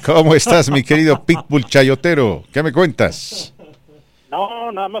 ¿Cómo estás, mi querido Pitbull Chayotero? ¿Qué me cuentas?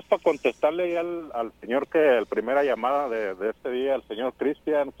 No, nada más para contestarle al señor que el primera llamada de este día, el señor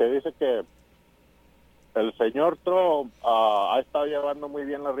Cristian, que dice que el señor Trump ha estado llevando muy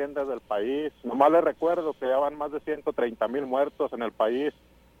bien las riendas del país. Nomás le recuerdo que ya van más de 130,000 muertos en el país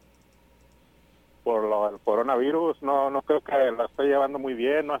por el coronavirus. No creo que la esté llevando muy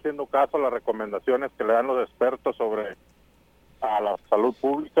bien, no haciendo caso a las recomendaciones que le dan los expertos sobre a la salud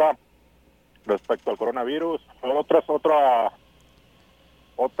pública respecto al coronavirus.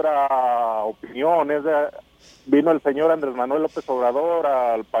 Otra opinión es vino el señor Andrés Manuel López Obrador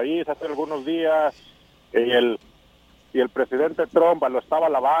al país hace algunos días y el presidente Trump lo estaba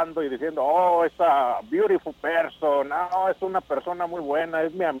alabando y diciendo, esa beautiful person, es una persona muy buena,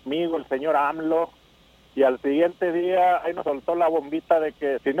 es mi amigo el señor AMLO, y al siguiente día ahí nos soltó la bombita de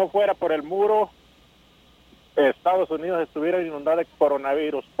que si no fuera por el muro Estados Unidos estuviera inundado de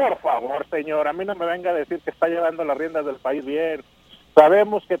coronavirus. Por favor, señor, a mí no me venga a decir que está llevando las riendas del país bien.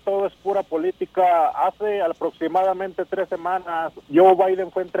 Sabemos que todo es pura política. Hace aproximadamente 3 semanas, Joe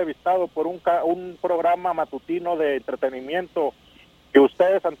Biden fue entrevistado por un programa matutino de entretenimiento que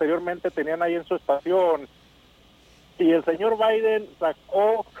ustedes anteriormente tenían ahí en su estación. Y el señor Biden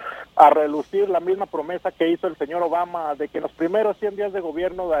sacó a relucir la misma promesa que hizo el señor Obama, de que en los primeros 100 días de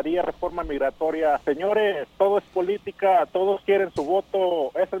gobierno daría reforma migratoria. Señores, todo es política, todos quieren su voto.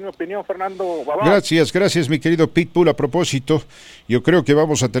 Esa es mi opinión, Fernando. Bye-bye. Gracias, mi querido Pitbull. A propósito, yo creo que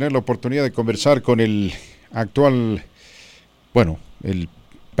vamos a tener la oportunidad de conversar con el actual, el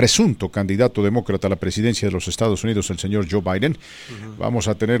presunto candidato demócrata a la presidencia de los Estados Unidos, el señor Joe Biden. Vamos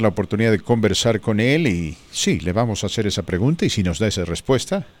a tener la oportunidad de conversar con él y sí, le vamos a hacer esa pregunta y si nos da esa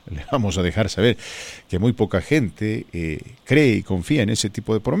respuesta, le vamos a dejar saber que muy poca gente cree y confía en ese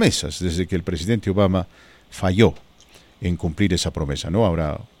tipo de promesas desde que el presidente Obama falló en cumplir esa promesa, ¿no?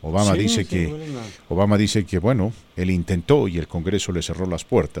 Ahora Obama dice que bueno, él intentó y el Congreso le cerró las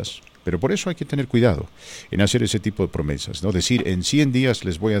puertas, pero por eso hay que tener cuidado en hacer ese tipo de promesas, no decir en 100 días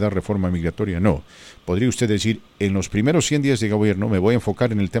les voy a dar reforma migratoria, no. Podría usted decir en los primeros 100 días de gobierno me voy a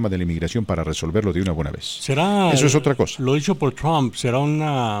enfocar en el tema de la inmigración para resolverlo de una buena vez. Eso es otra cosa. Lo dicho por Trump, ¿será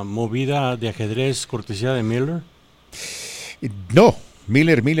una movida de ajedrez cortesía de Miller? No.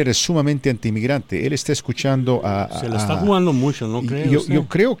 Miller es sumamente antimigrante. Él está escuchando Se la está jugando mucho, ¿no cree usted? Yo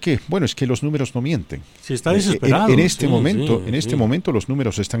creo que, es que los números no mienten. Sí, está desesperado. En este momento los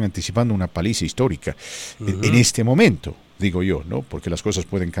números están anticipando una paliza histórica. En este momento, digo yo, ¿no? Porque las cosas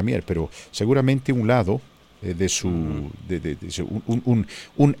pueden cambiar, pero seguramente un lado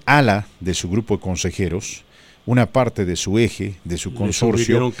un ala de su grupo de consejeros, una parte de su eje, de su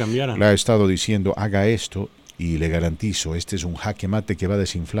consorcio, le ha estado diciendo, haga esto. Y le garantizo, este es un jaque mate que va a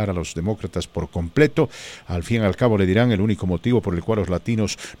desinflar a los demócratas por completo. Al fin y al cabo le dirán el único motivo por el cual los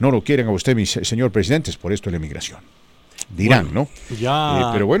latinos no lo quieren a usted, mi señor presidente, es por esto de la inmigración. Dirán, ¿no?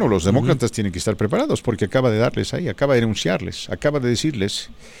 Pero bueno, los demócratas tienen que estar preparados porque acaba de darles ahí, acaba de denunciarles, acaba de decirles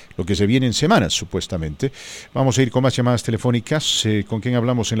lo que se viene en semanas, supuestamente. Vamos a ir con más llamadas telefónicas. ¿Con quién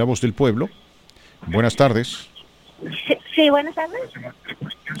hablamos en La Voz del Pueblo? Buenas tardes. Sí, buenas tardes.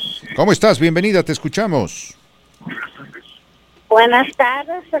 ¿Cómo estás? Bienvenida, te escuchamos. Buenas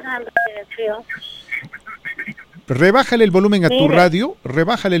tardes, Fernando. Rebájale el volumen a tu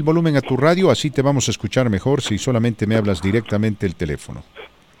radio, así te vamos a escuchar mejor si solamente me hablas directamente el teléfono.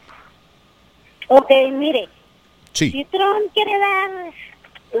 Ok, mire. Sí. Si Trump quiere dar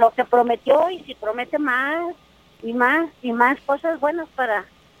lo que prometió y si promete más y más y más cosas buenas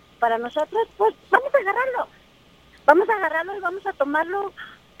para nosotros, pues vamos a agarrarlo. Vamos a agarrarlo y vamos a tomarlo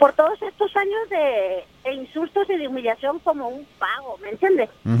por todos estos años de insultos y de humillación como un pago, ¿me entiendes?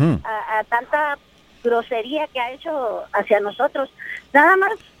 A tanta grosería que ha hecho hacia nosotros. Nada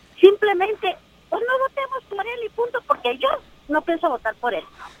más, simplemente, pues no votemos por él y punto, porque yo no pienso votar por él.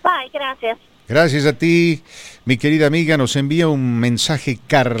 Bye, gracias. Gracias a ti, mi querida amiga. Nos envía un mensaje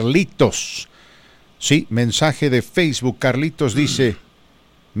Carlitos. Sí, mensaje de Facebook. Carlitos dice,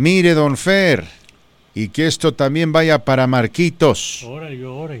 mire, don Fer, y que esto también vaya para Marquitos.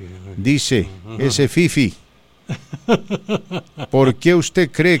 Órale. Dice, ese fifi. ¿Por qué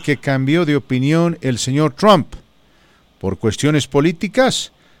usted cree que cambió de opinión el señor Trump? ¿Por cuestiones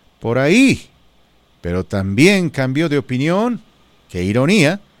políticas? Por ahí. Pero también cambió de opinión, qué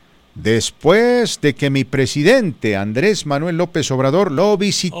ironía, después de que mi presidente Andrés Manuel López Obrador lo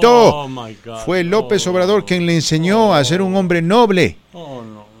visitó. Fue López Obrador quien le enseñó a ser un hombre noble.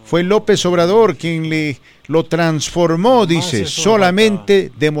 Fue López Obrador quien lo transformó, dice,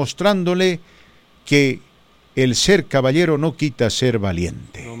 solamente demostrándole que el ser caballero no quita ser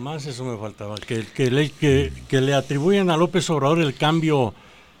valiente. Nomás eso me faltaba, que le atribuyan a López Obrador el cambio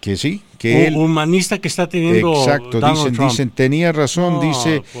que sí, que él, humanista que está teniendo. Exacto, Donald Trump. dicen, tenía razón,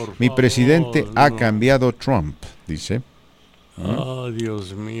 dice, mi presidente ha cambiado Trump, dice.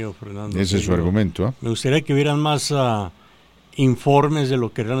 Dios mío, Fernando. Ese es su argumento. ¿Eh? Me gustaría que hubieran más informes de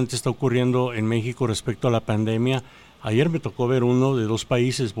lo que realmente está ocurriendo en México respecto a la pandemia. Ayer me tocó ver uno de 2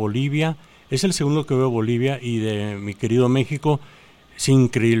 países, Bolivia, es el segundo que veo, Bolivia, y de mi querido México. Es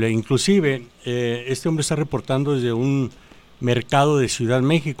increíble. Inclusive, este hombre está reportando desde un mercado de Ciudad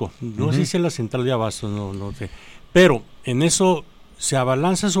México. No sé si es la central de abasto, no sé. Pero en eso se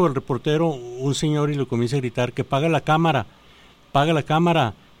abalanza sobre el reportero un señor y le comienza a gritar que paga la cámara,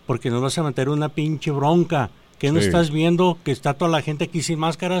 porque nos vas a meter una pinche bronca. ¿Qué no estás viendo? Que está toda la gente aquí sin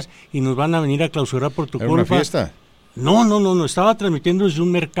máscaras y nos van a venir a clausurar por tu culpa. ¿Era una fiesta? No, estaba transmitiendo desde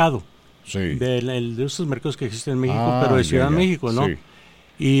un mercado. Sí. De esos mercados que existen en México, pero de Ciudad México, ¿no? Sí.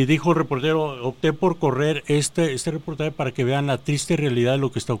 Y dijo el reportero, opté por correr este reportaje para que vean la triste realidad de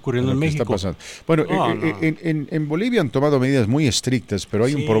lo que está ocurriendo en México. Está pasando. Bueno, en Bolivia han tomado medidas muy estrictas, pero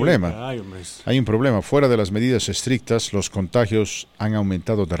hay un problema. Hay un problema. Fuera de las medidas estrictas, los contagios han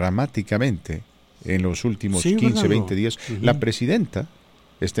aumentado dramáticamente en los últimos 15, 20 días. La presidenta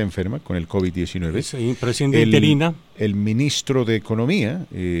está enferma con el COVID-19. Sí, presidenta interina. El ministro de Economía,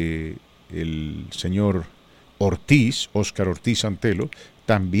 el señor Ortiz, Óscar Ortiz Antelo,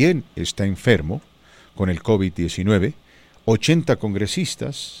 también está enfermo con el COVID-19. 80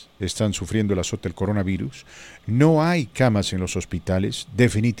 congresistas están sufriendo el azote del coronavirus. No hay camas en los hospitales.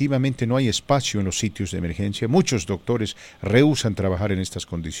 Definitivamente no hay espacio en los sitios de emergencia. Muchos doctores rehúsan trabajar en estas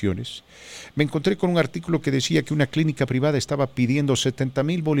condiciones. Me encontré con un artículo que decía que una clínica privada estaba pidiendo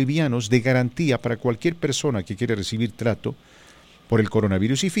 70,000 bolivianos de garantía para cualquier persona que quiere recibir trato por el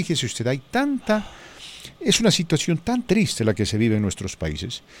coronavirus. Y fíjese usted, es una situación tan triste la que se vive en nuestros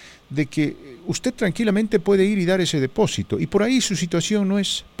países, de que usted tranquilamente puede ir y dar ese depósito, y por ahí su situación no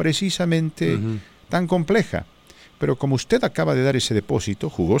es precisamente tan compleja. Pero como usted acaba de dar ese depósito,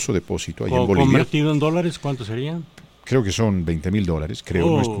 jugoso depósito, ahí en Bolivia. ¿Convertido en dólares cuánto sería? Creo que son $20,000,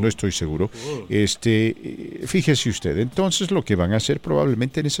 creo, no estoy seguro. Fíjese usted, entonces lo que van a hacer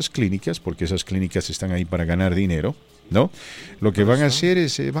probablemente en esas clínicas, porque esas clínicas están ahí para ganar dinero, ¿no? Lo que van a hacer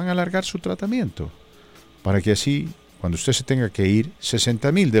es, van a alargar su tratamiento, para que así, cuando usted se tenga que ir,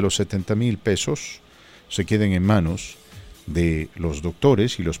 60,000 de los 70,000 pesos se queden en manos de los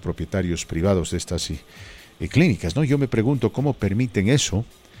doctores y los propietarios privados de estas clínicas, ¿no? Yo me pregunto cómo permiten eso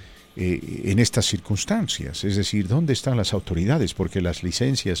en estas circunstancias, es decir, ¿dónde están las autoridades? Porque las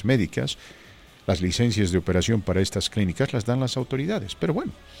licencias médicas, las licencias de operación para estas clínicas las dan las autoridades, pero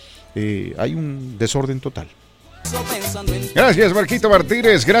bueno, hay un desorden total. Gracias, Marquito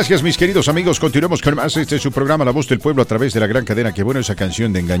Martínez. Gracias, mis queridos amigos. Continuemos con más. Este es su programa La Voz del Pueblo a través de la gran cadena. Qué bueno, esa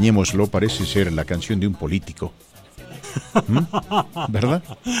canción de Engañémoslo parece ser la canción de un político. ¿Verdad?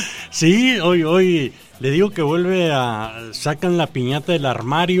 Sí, hoy le digo que sacan la piñata del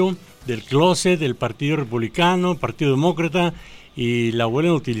armario, del closet, del Partido Republicano, Partido Demócrata, y la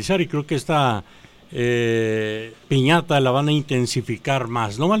vuelven a utilizar, y creo que esta piñata la van a intensificar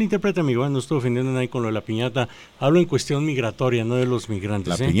más. No malinterprete, amigo, no estoy ofendiendo a nadie con lo de la piñata. Hablo en cuestión migratoria, no de los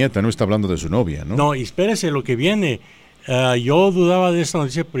migrantes. La piñata no está hablando de su novia, ¿no? No, y espérese lo que viene. Yo dudaba de esta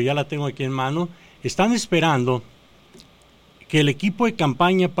noticia, pero ya la tengo aquí en mano. Están esperando que el equipo de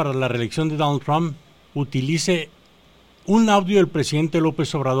campaña para la reelección de Donald Trump utilice un audio del presidente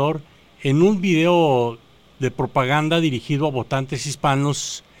López Obrador en un video de propaganda dirigido a votantes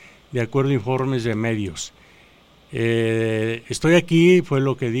hispanos, de acuerdo a informes de medios. Estoy aquí, fue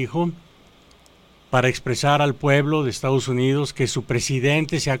lo que dijo, para expresar al pueblo de Estados Unidos que su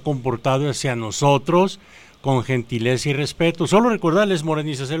presidente se ha comportado hacia nosotros con gentileza y respeto. Solo recordarles,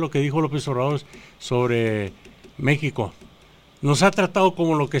 morenistas, lo que dijo López Obrador sobre México. Nos ha tratado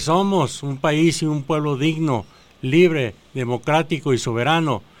como lo que somos, un país y un pueblo digno, libre, democrático y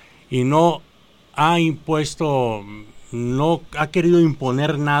soberano, y no ha querido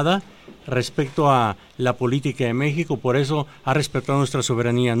imponer nada respecto a la política de México, por eso ha respetado nuestra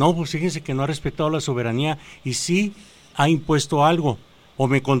soberanía. No, pues fíjense que no ha respetado la soberanía y sí ha impuesto algo. O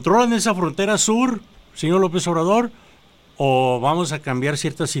me controlan esa frontera sur, señor López Obrador, o vamos a cambiar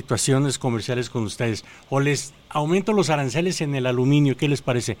ciertas situaciones comerciales con ustedes, o les aumento los aranceles en el aluminio. ¿Qué les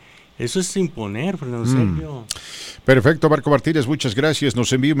parece? Eso es imponer, Fernando. Sergio. Perfecto, Marco Martínez, muchas gracias.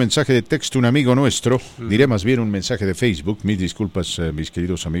 Nos envió un mensaje de texto un amigo nuestro, diré más bien un mensaje de Facebook. Mis disculpas, mis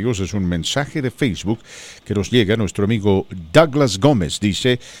queridos amigos, es un mensaje de Facebook que nos llega. Nuestro amigo Douglas Gómez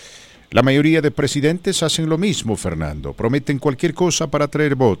dice: la mayoría de presidentes hacen lo mismo, Fernando. Prometen cualquier cosa para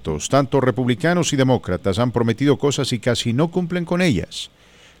atraer votos. Tanto republicanos y demócratas han prometido cosas y casi no cumplen con ellas.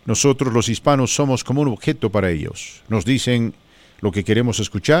 Nosotros los hispanos somos como un objeto para ellos. Nos dicen lo que queremos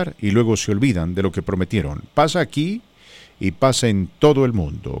escuchar y luego se olvidan de lo que prometieron. Pasa aquí y pasa en todo el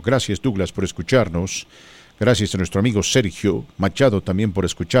mundo. Gracias, Douglas, por escucharnos. Gracias a nuestro amigo Sergio Machado también por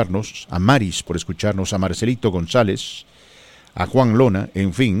escucharnos. A Maris por escucharnos. A Marcelito González. A Juan Lona.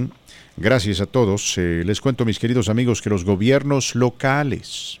 En fin, gracias a todos. Les cuento, mis queridos amigos, que los gobiernos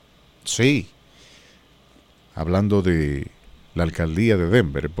locales, sí, hablando de la alcaldía de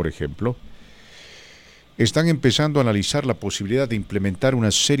Denver, por ejemplo, están empezando a analizar la posibilidad de implementar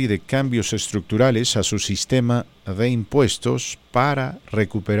una serie de cambios estructurales a su sistema de impuestos para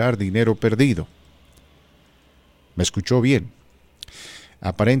recuperar dinero perdido. ¿Me escuchó bien?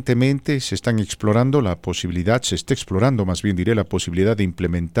 Aparentemente se está explorando la posibilidad de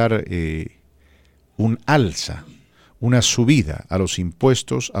implementar un alza, una subida a los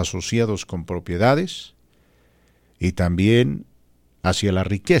impuestos asociados con propiedades y también hacia la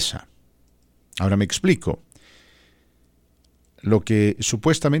riqueza. Ahora me explico. Lo que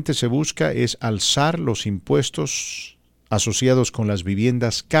supuestamente se busca es alzar los impuestos asociados con las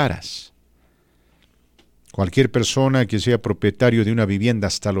viviendas caras. Cualquier persona que sea propietario de una vivienda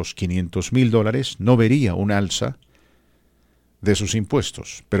hasta los $500,000 no vería un alza de sus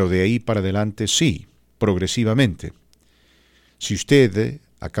impuestos, pero de ahí para adelante sí, progresivamente. Si usted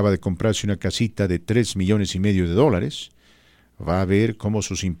acaba de comprarse una casita de $3,5 millones, va a ver cómo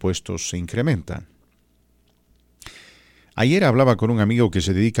sus impuestos se incrementan. Ayer hablaba con un amigo que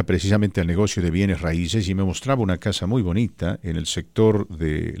se dedica precisamente al negocio de bienes raíces y me mostraba una casa muy bonita en el sector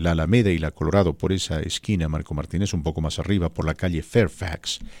de la Alameda y la Colorado, por esa esquina, Marco Martínez, un poco más arriba, por la calle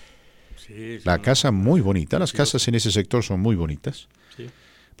Fairfax. Sí, la casa muy bonita, las casas en ese sector son muy bonitas. Sí.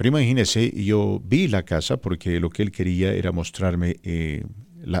 Pero imagínese, yo vi la casa porque lo que él quería era mostrarme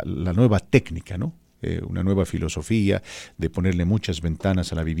la nueva técnica, ¿no? Una nueva filosofía de ponerle muchas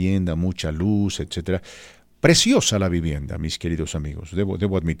ventanas a la vivienda, mucha luz, etcétera. Preciosa la vivienda, mis queridos amigos,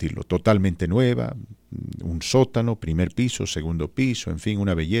 debo admitirlo, totalmente nueva, un sótano, primer piso, segundo piso, en fin,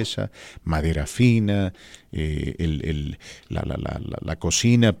 una belleza, madera fina, la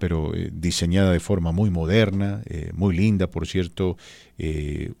cocina, pero diseñada de forma muy moderna, muy linda, por cierto,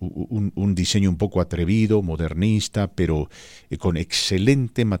 un diseño un poco atrevido, modernista, pero con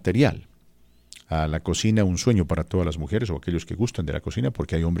excelente material. A la cocina, un sueño para todas las mujeres o aquellos que gustan de la cocina,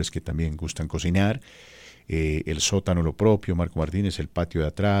 porque hay hombres que también gustan cocinar. El sótano lo propio, Marco Martínez, el patio de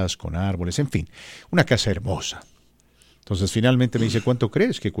atrás con árboles, en fin, una casa hermosa. Entonces finalmente me dice, ¿cuánto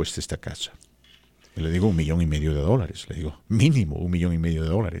crees que cuesta esta casa? Y le digo, $1,5 millones. Le digo, mínimo $1,5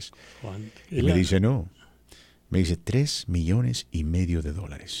 millones. Y me dice, no. Me dice, $3,5 millones.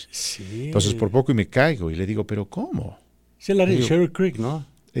 Sí. Entonces por poco y me caigo y le digo, ¿pero cómo? Es el área de Cherry Creek, ¿no?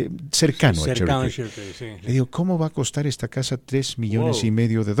 Cercano a Cherry Creek. Sí. Le digo, ¿cómo va a costar esta casa $3,5 millones?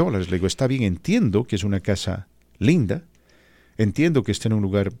 Le digo, está bien, entiendo que es una casa linda, entiendo que está en un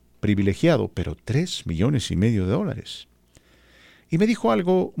lugar privilegiado, pero $3,5 millones. Y me dijo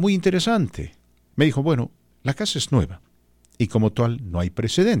algo muy interesante. Me dijo, bueno, la casa es nueva y como tal no hay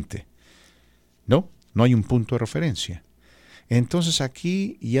precedente. No hay un punto de referencia. Entonces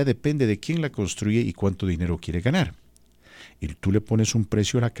aquí ya depende de quién la construye y cuánto dinero quiere ganar. Y tú le pones un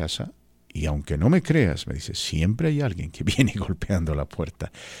precio a la casa y aunque no me creas, me dice, siempre hay alguien que viene golpeando la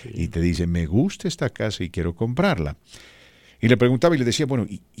puerta y te dice, me gusta esta casa y quiero comprarla. Y le preguntaba y le decía, bueno,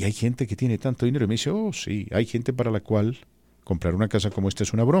 ¿y hay gente que tiene tanto dinero? Y me dice, oh, sí, hay gente para la cual comprar una casa como esta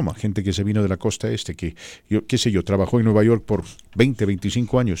es una broma. Gente que se vino de la costa este, que, trabajó en Nueva York por 20,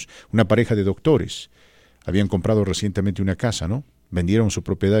 25 años. Una pareja de doctores habían comprado recientemente una casa, ¿no? Vendieron su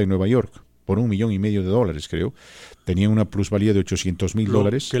propiedad en Nueva York por $1,5 millones, creo. Tenían una plusvalía de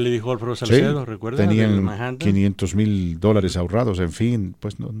 $800,000. ¿Qué le dijo Alfredo Salcedo? Sí, ¿Recuerda? Tenían $500,000 ahorrados, en fin,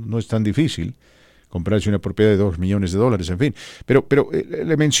 pues no es tan difícil comprarse una propiedad de $2 millones, en fin. Pero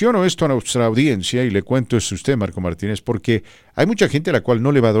le menciono esto a nuestra audiencia y le cuento esto a usted, Marco Martínez, porque hay mucha gente a la cual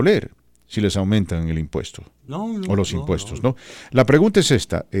no le va a doler. si les aumentan el impuesto o los impuestos, no. ¿no? La pregunta es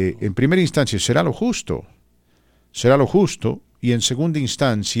esta, en primera instancia, ¿será lo justo? ¿Será lo justo? Y en segunda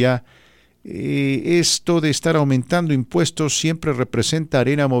instancia, esto de estar aumentando impuestos siempre representa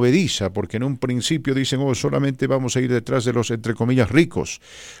arena movediza, porque en un principio dicen, solamente vamos a ir detrás de los, entre comillas, ricos,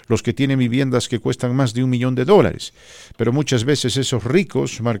 los que tienen viviendas que cuestan más de $1 millón, pero muchas veces esos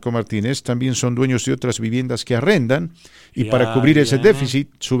ricos, Marco Martínez, también son dueños de otras viviendas que arrendan, y para cubrir ese déficit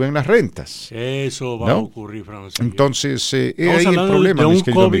suben las rentas. Eso va a ocurrir, Francisco. Entonces, ahí el problema, de un mis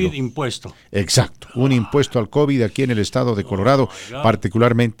queridos COVID amigos. impuesto. Exacto, un impuesto al COVID aquí en el estado de Colorado,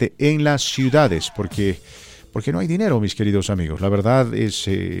 particularmente en las ciudades, porque no hay dinero, mis queridos amigos. La verdad es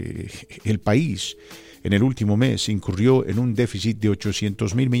el país en el último mes incurrió en un déficit de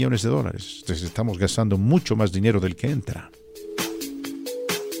 $800 mil millones. Entonces estamos gastando mucho más dinero del que entra.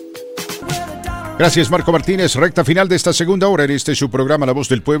 Gracias, Marco Martínez. Recta final de esta segunda hora en este su programa La Voz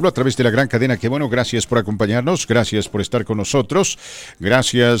del Pueblo a través de la gran cadena. Que bueno, gracias por acompañarnos, gracias por estar con nosotros,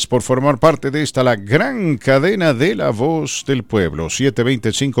 gracias por formar parte de esta, la gran cadena de La Voz del Pueblo.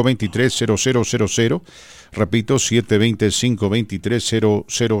 720-523-0000. Repito,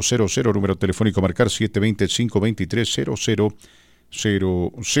 720-523-0000. Número telefónico a marcar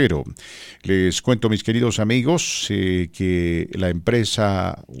 720-523-0000. Les cuento, mis queridos amigos, que la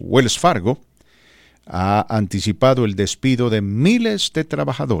empresa Wells Fargo ha anticipado el despido de miles de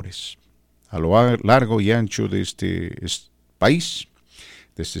trabajadores a lo largo y ancho de este país,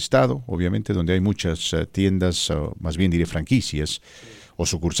 de este estado, obviamente, donde hay muchas tiendas, más bien diré franquicias o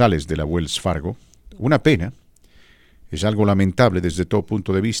sucursales de la Wells Fargo. Una pena, es algo lamentable desde todo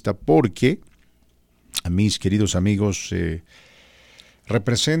punto de vista, porque, a mis queridos amigos,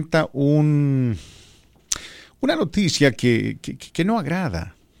 representa una noticia que no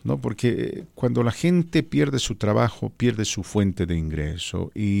agrada, ¿no? Porque cuando la gente pierde su trabajo, pierde su fuente de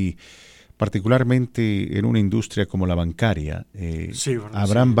ingreso, y particularmente en una industria como la bancaria,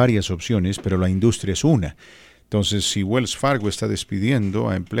 habrán varias opciones, pero la industria es una. Entonces, si Wells Fargo está despidiendo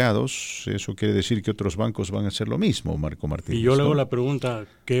a empleados, eso quiere decir que otros bancos van a hacer lo mismo, Marco Martínez. Y yo le hago la pregunta,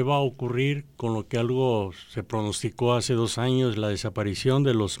 ¿qué va a ocurrir con lo que algo se pronosticó hace 2 años, la desaparición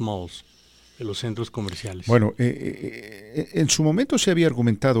de los malls, de los centros comerciales? Bueno, en su momento se había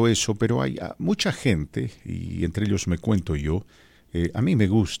argumentado eso, pero hay mucha gente, y entre ellos me cuento yo, a mí me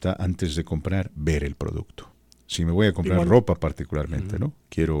gusta, antes de comprar, ver el producto. Si me voy a comprar ropa particularmente, ¿no?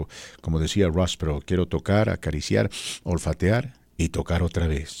 Quiero, como decía Ross, pero quiero tocar, acariciar, olfatear y tocar otra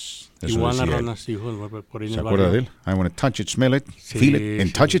vez. Eso Igual decía Ranas dijo por ahí en ¿se el acuerda barrio? de él? I want to touch it, smell it, feel it,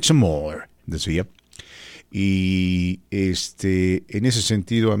 and touch it some more, decía. Y en ese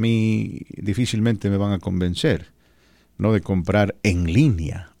sentido a mí difícilmente me van a convencer, ¿no?, de comprar en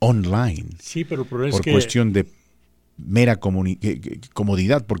línea, online. Sí, pero el problema es por cuestión de mera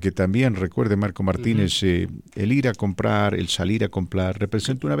comodidad, porque también, recuerde, Marco Martínez, el ir a comprar, el salir a comprar,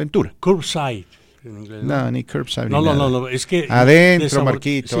 representa una aventura. Curbside. En inglés, no, ni curbside. No, es que adentro,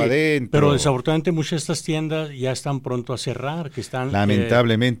 Marquito, sí, adentro. Pero desafortunadamente muchas de estas tiendas ya están pronto a cerrar, que están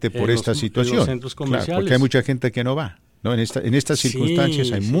lamentablemente por esta situación. Los centros comerciales. Claro, porque hay mucha gente que no va. ¿No? En estas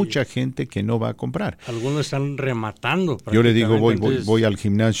circunstancias hay mucha gente que no va a comprar. Algunos están rematando. Yo le digo, voy al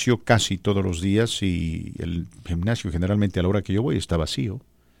gimnasio casi todos los días, y el gimnasio generalmente a la hora que yo voy está vacío.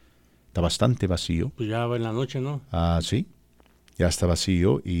 Está bastante vacío. Pues ya va en la noche, ¿no? Sí. Ya está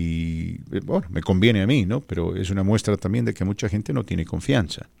vacío y, bueno, me conviene a mí, ¿no? Pero es una muestra también de que mucha gente no tiene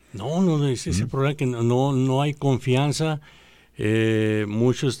confianza. No, es ese problema que no hay confianza.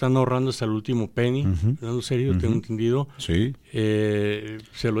 Muchos están ahorrando hasta el último penny, hablando serio, tengo entendido. Sí.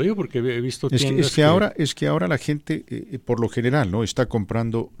 Se lo digo porque he visto tiendas es que ahora la gente, por lo general, no está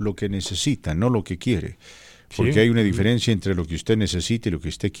comprando lo que necesita, no lo que quiere. Porque hay una diferencia entre lo que usted necesita y lo que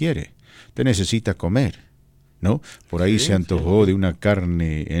usted quiere. Usted necesita comer, ¿no? Por ahí se antojó de una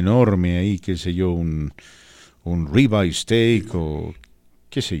carne enorme ahí, qué sé yo, un ribeye steak o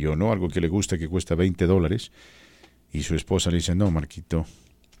qué sé yo, ¿no? Algo que le gusta, que cuesta $20. Y su esposa le dice, no, Marquito,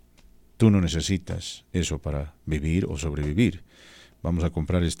 tú no necesitas eso para vivir o sobrevivir. Vamos a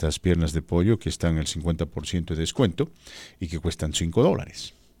comprar estas piernas de pollo que están al 50% de descuento y que cuestan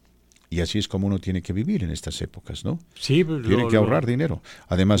 $5. Y así es como uno tiene que vivir en estas épocas, ¿no? Sí, pues tiene que ahorrar dinero.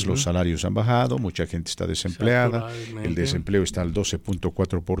 Además, los salarios han bajado, mucha gente está desempleada, el desempleo está al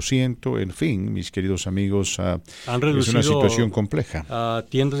 12.4%, en fin, mis queridos amigos, es una situación compleja.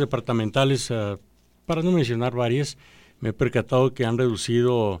 Tiendas departamentales, para no mencionar varias, me he percatado que han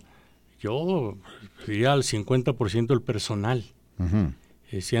reducido, yo diría, al 50% el personal.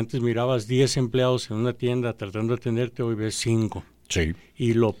 Si antes mirabas 10 empleados en una tienda tratando de atenderte, hoy ves 5. Sí.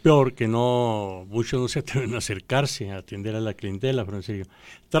 Y lo peor, que muchos no se atreven a acercarse a atender a la clientela, pero en serio.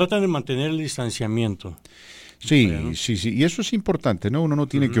 Tratan de mantener el distanciamiento. Sí, ¿no? sí, y eso es importante, ¿no? Uno no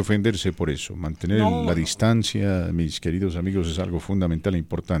tiene que ofenderse por eso. Mantener la distancia, mis queridos amigos, es algo fundamental e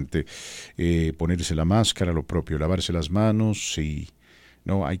importante. Ponerse la máscara, lo propio, lavarse las manos y...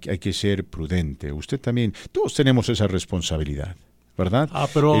 No, hay que ser prudente. Usted también, todos tenemos esa responsabilidad, ¿verdad?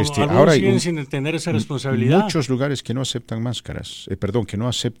 Pero algunos siguen sin tener esa responsabilidad. Muchos lugares que no aceptan máscaras, que no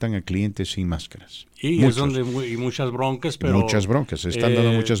aceptan a clientes sin máscaras. Y es donde y muchas broncas, pero... Muchas broncas, están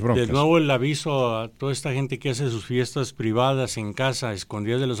dando muchas broncas. De nuevo el aviso a toda esta gente que hace sus fiestas privadas en casa,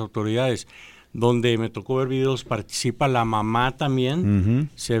 escondidas de las autoridades, donde me tocó ver videos, participa la mamá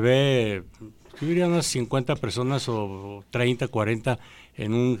también, se ve, yo diría unas 50 personas o 30, 40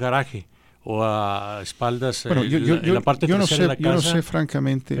 en un garaje o a espaldas en la parte trasera de la casa. Yo no sé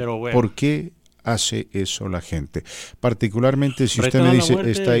francamente por qué hace eso la gente. Particularmente si usted me dice,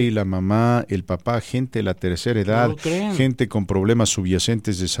 está ahí la mamá, el papá, gente de la tercera edad, gente con problemas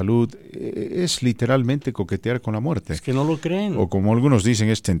subyacentes de salud, es literalmente coquetear con la muerte. Es que no lo creen. O como algunos dicen,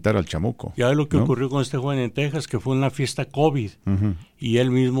 es tentar al chamuco. Ya lo que ocurrió con este joven en Texas, que fue una fiesta COVID, y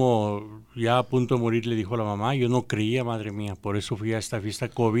él mismo, ya a punto de morir, le dijo a la mamá, yo no creía, madre mía, por eso fui a esta fiesta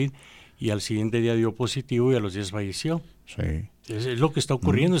COVID, y al siguiente día dio positivo y a los días falleció. Sí. Es lo que está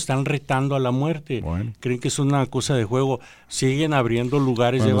ocurriendo, están retando a la muerte. Bueno. Creen que es una cosa de juego. Siguen abriendo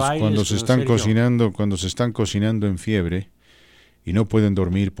lugares de baile. Cuando se están cocinando en fiebre y no pueden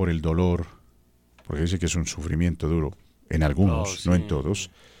dormir por el dolor, porque dice que es un sufrimiento duro en algunos, no en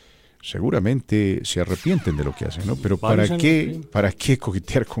todos. Seguramente se arrepienten de lo que hacen, ¿no? Pero ¿para qué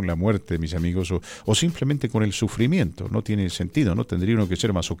coquetear con la muerte, mis amigos? O simplemente con el sufrimiento. No tiene sentido, ¿no? Tendría uno que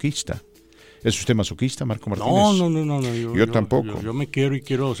ser masoquista. ¿Es usted masoquista, Marco Martínez? No. Yo tampoco. Yo me quiero y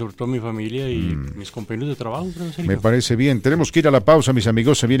quiero sobre todo mi familia y mis compañeros de trabajo. Me parece bien. Tenemos que ir a la pausa, mis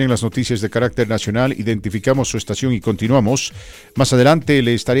amigos. Se vienen las noticias de carácter nacional. Identificamos su estación y continuamos. Más adelante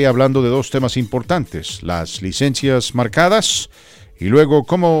le estaré hablando de dos temas importantes. Las licencias marcadas y luego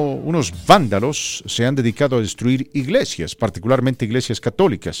cómo unos vándalos se han dedicado a destruir iglesias, particularmente iglesias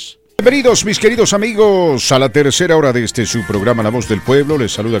católicas. Bienvenidos, mis queridos amigos, a la tercera hora de su programa La Voz del Pueblo.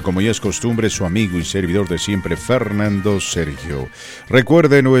 Les saluda, como ya es costumbre, su amigo y servidor de siempre, Fernando Sergio.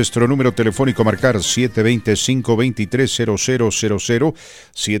 Recuerde nuestro número telefónico, marcar 720-523-0000,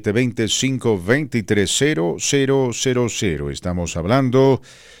 720-523-0000. Estamos hablando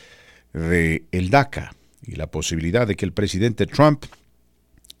de el DACA y la posibilidad de que el presidente Trump,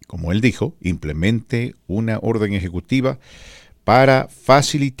 como él dijo, implemente una orden ejecutiva para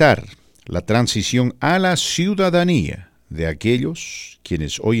facilitar la transición a la ciudadanía de aquellos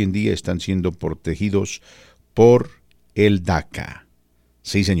quienes hoy en día están siendo protegidos por el DACA.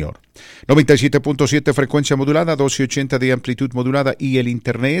 Sí, señor. 97.7 frecuencia modulada, 1280 de amplitud modulada y el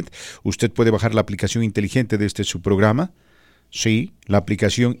Internet. Usted puede bajar la aplicación inteligente de su programa. Sí, la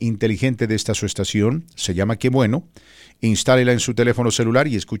aplicación inteligente de su estación se llama Qué Bueno. Instálela en su teléfono celular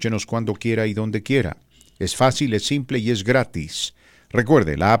y escúchenos cuando quiera y donde quiera. Es fácil, es simple y es gratis.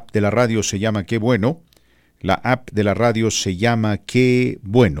 Recuerde, la app de la radio se llama Qué Bueno. La app de la radio se llama Qué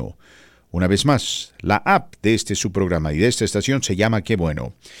Bueno. Una vez más, la app de su programa y de esta estación se llama Qué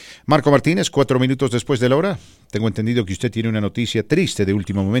Bueno. Marco Martínez, 4 minutos después de la hora. Tengo entendido que usted tiene una noticia triste de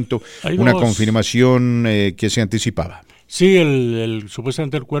último momento, una confirmación que se anticipaba. Sí,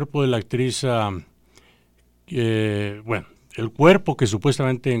 supuestamente el cuerpo de la actriz, el cuerpo que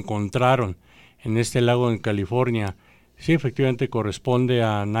supuestamente encontraron en este lago en California, sí, efectivamente corresponde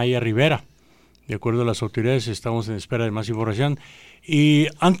a Naya Rivera. De acuerdo a las autoridades, estamos en espera de más información. Y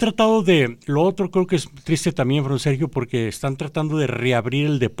han tratado lo otro creo que es triste también, Sergio, porque están tratando de reabrir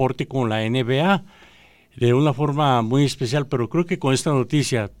el deporte con la NBA de una forma muy especial, pero creo que con esta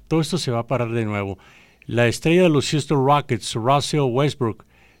noticia todo esto se va a parar de nuevo. La estrella de los Houston Rockets, Russell Westbrook,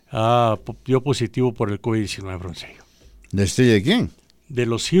 dio positivo por el COVID-19, Sergio. ¿La estrella de quién? De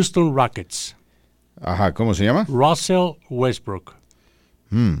los Houston Rockets. Ajá, ¿cómo se llama? Russell Westbrook.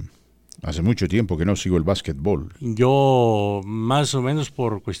 Hace mucho tiempo que no sigo el básquetbol. Yo, más o menos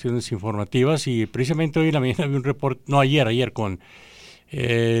por cuestiones informativas, y precisamente hoy en la mañana vi un reporte, ayer con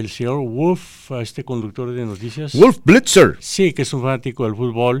el señor Wolf, conductor de noticias. Wolf Blitzer. Sí, que es un fanático del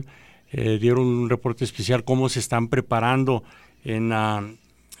fútbol. Dieron un reporte especial cómo se están preparando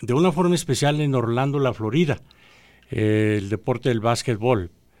de una forma especial en Orlando, la Florida, el deporte del básquetbol,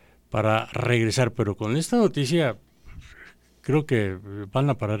 para regresar. Pero con esta noticia creo que van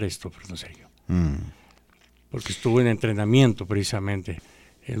a parar esto, Fernando Sergio. Porque estuvo en entrenamiento precisamente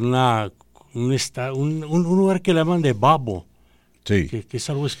en un lugar que le llaman de Babo, Sí. Que es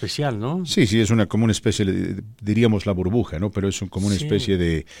algo especial, ¿no? Sí, es como una especie, diríamos la burbuja, ¿no? Pero es como una especie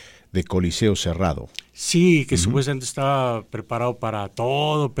de coliseo cerrado. Sí, que supuestamente estaba preparado para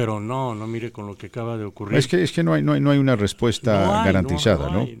todo, pero no mire con lo que acaba de ocurrir. Es que no hay una respuesta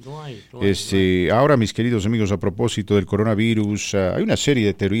garantizada, ¿no? Ahora, mis queridos amigos, a propósito del coronavirus, hay una serie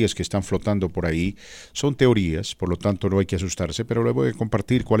de teorías que están flotando por ahí. Son teorías, por lo tanto no hay que asustarse, pero le voy a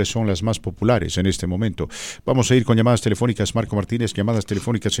compartir cuáles son las más populares en este momento. Vamos a ir con llamadas telefónicas. Marco Martínez, llamadas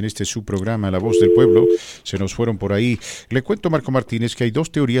telefónicas en este su programa, La Voz del Pueblo. Se nos fueron por ahí. Le cuento, Marco Martínez, que hay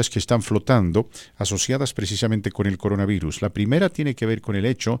dos teorías que están flotando asociadas precisamente con el coronavirus. La primera tiene que ver con el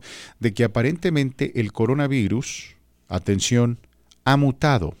hecho de que aparentemente el coronavirus, atención, ha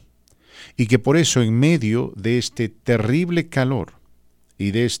mutado y que por eso en medio de este terrible calor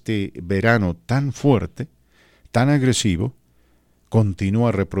y de este verano tan fuerte, tan agresivo,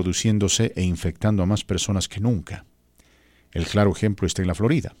 continúa reproduciéndose e infectando a más personas que nunca. El claro ejemplo está en la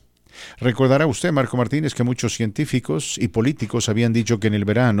Florida. Recordará usted, Marco Martínez, que muchos científicos y políticos habían dicho que en el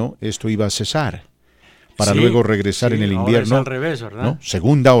verano esto iba a cesar para luego regresar en el invierno. Ahora es al revés, ¿verdad? ¿No?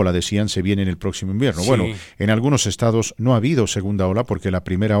 Segunda ola, decían, se viene en el próximo invierno. Sí. Bueno, en algunos estados no ha habido segunda ola porque la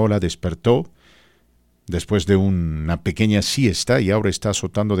primera ola despertó después de una pequeña siesta y ahora está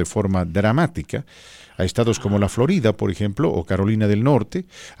azotando de forma dramática a estados como la Florida, por ejemplo, o Carolina del Norte,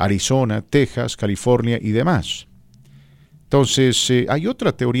 Arizona, Texas, California y demás. Entonces, hay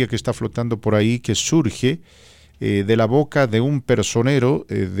otra teoría que está flotando por ahí que surge de la boca de un personero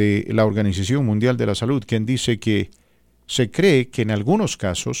de la Organización Mundial de la Salud, quien dice que se cree que en algunos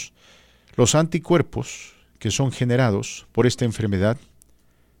casos los anticuerpos que son generados por esta enfermedad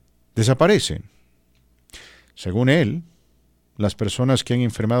desaparecen. Según él, las personas que han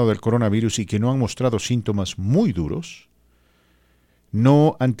enfermado del coronavirus y que no han mostrado síntomas muy duros,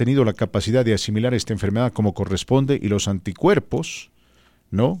 no han tenido la capacidad de asimilar esta enfermedad como corresponde y los anticuerpos,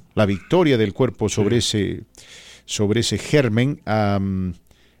 ¿no? La victoria del cuerpo sobre ese germen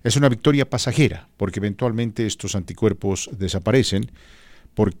es una victoria pasajera, porque eventualmente estos anticuerpos desaparecen,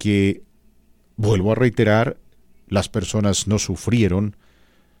 porque, vuelvo a reiterar, las personas no sufrieron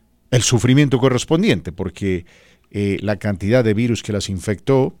el sufrimiento correspondiente, porque la cantidad de virus que las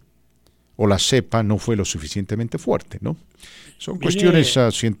infectó o la cepa no fue lo suficientemente fuerte, ¿no? Son cuestiones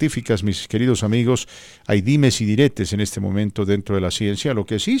científicas, mis queridos amigos. Hay dimes y diretes en este momento dentro de la ciencia. Lo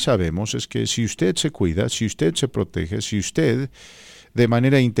que sí sabemos es que si usted se cuida, si usted se protege, si usted de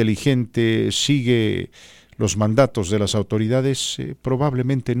manera inteligente sigue los mandatos de las autoridades,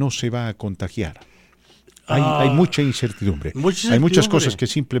 probablemente no se va a contagiar. Hay mucha incertidumbre. Hay muchas cosas que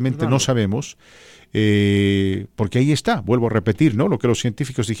simplemente no sabemos. Porque ahí está, vuelvo a repetir, ¿no? Lo que los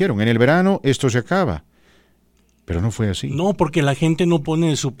científicos dijeron, en el verano esto se acaba, pero no fue así. No, porque la gente no pone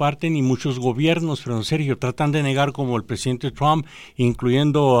de su parte, ni muchos gobiernos, Fernando, Sergio, tratan de negar, como el presidente Trump,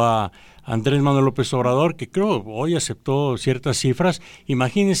 incluyendo a Andrés Manuel López Obrador, que creo hoy aceptó ciertas cifras.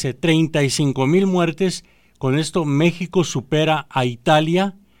 Imagínense, 35,000 muertes. Con esto México supera a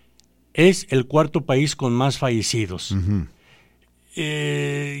Italia, es el cuarto país con más fallecidos.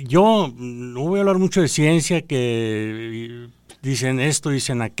 Yo no voy a hablar mucho de ciencia, que dicen esto,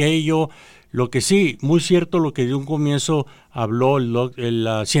 dicen aquello. Lo que sí, muy cierto lo que de un comienzo habló el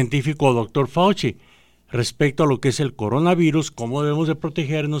científico doctor Fauci respecto a lo que es el coronavirus, cómo debemos de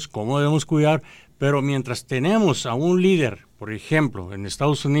protegernos, cómo debemos cuidar. Pero mientras tenemos a un líder, por ejemplo, en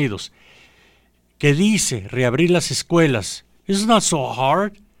Estados Unidos, que dice reabrir las escuelas, it's not so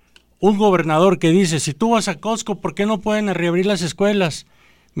hard. Un gobernador que dice, si tú vas a Costco, ¿por qué no pueden reabrir las escuelas?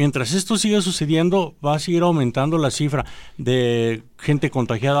 Mientras esto siga sucediendo, va a seguir aumentando la cifra de gente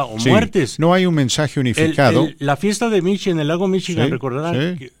contagiada o muertes. No hay un mensaje unificado. La fiesta de Michigan, en el lago Michigan,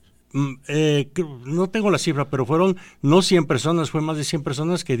 recordarán, no tengo la cifra, pero fueron no 100 personas, fue más de 100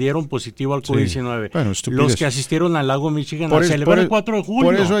 personas que dieron positivo al COVID-19. Bueno, los que asistieron al lago Michigan a celebrar el 4 de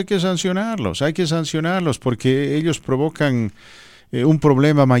julio. Por eso hay que sancionarlos, porque ellos provocan un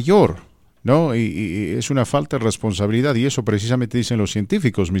problema mayor, ¿no? Y es una falta de responsabilidad, y eso precisamente dicen los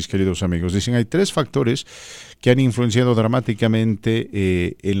científicos, mis queridos amigos. Dicen, hay 3 factores que han influenciado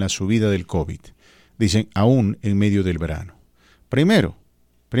dramáticamente en la subida del COVID. Dicen, aún en medio del verano.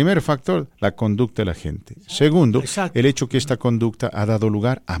 Primer factor, la conducta de la gente. Segundo, el hecho que esta conducta ha dado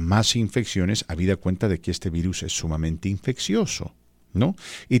lugar a más infecciones, habida cuenta de que este virus es sumamente infeccioso, ¿no?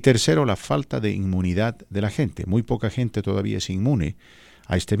 Y tercero, la falta de inmunidad de la gente. Muy poca gente todavía es inmune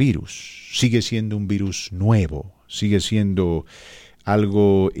a este virus. Sigue siendo un virus nuevo, sigue siendo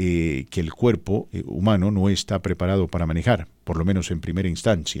algo que el cuerpo humano no está preparado para manejar, por lo menos en primera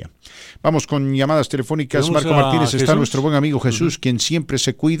instancia. Vamos con llamadas telefónicas. Marco Martínez, está nuestro buen amigo Jesús, quien siempre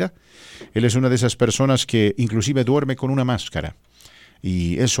se cuida. Él es una de esas personas que inclusive duerme con una máscara.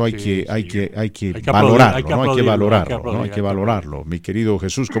 Y eso hay que aplaudir, valorarlo, ¿no? Hay que aplaudirlo, hay que valorarlo. Mi querido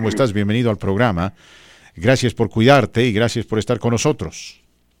Jesús, ¿cómo estás? Bienvenido al programa. Gracias por cuidarte y gracias por estar con nosotros.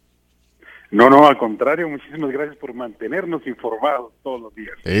 No, al contrario, muchísimas gracias por mantenernos informados todos los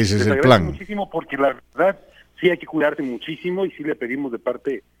días. Ese es Les el agradezco plan. muchísimo porque la verdad sí hay que cuidarse muchísimo y sí le pedimos de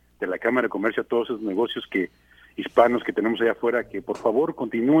parte de la Cámara de Comercio a todos esos negocios hispanos que tenemos allá afuera que por favor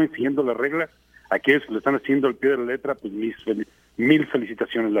continúen siguiendo las reglas. Aquellos que lo están haciendo al pie de la letra, pues mil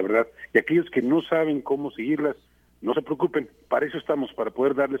felicitaciones, la verdad. Y aquellos que no saben cómo seguirlas, no se preocupen, para eso estamos, para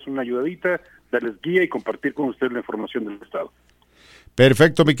poder darles una ayudadita, darles guía y compartir con ustedes la información del Estado.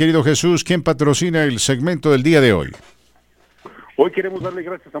 Perfecto, mi querido Jesús. ¿Quién patrocina el segmento del día de hoy? Hoy queremos darle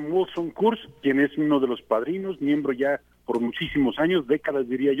gracias a Wilson Kurs, quien es uno de los padrinos, miembro ya por muchísimos años, décadas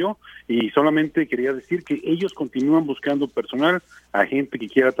diría yo, y solamente quería decir que ellos continúan buscando personal, a gente que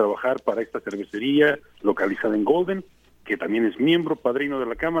quiera trabajar para esta cervecería localizada en Golden, que también es miembro, padrino de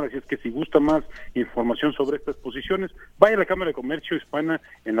la Cámara, así es que si gusta más información sobre estas posiciones, vaya a la Cámara de Comercio Hispana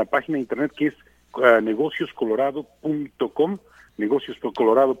en la página de internet que es negocioscolorado.com,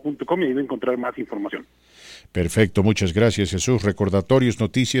 negocioscolorado.com, y ahí va a encontrar más información. Perfecto, muchas gracias, Jesús. Recordatorios,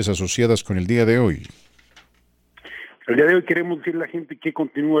 noticias asociadas con el día de hoy. El día de hoy queremos decirle a la gente que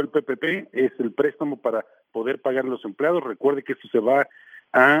continúa el PPP, es el préstamo para poder pagar a los empleados. Recuerde que esto se va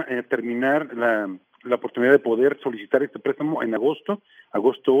a terminar la oportunidad de poder solicitar este préstamo en agosto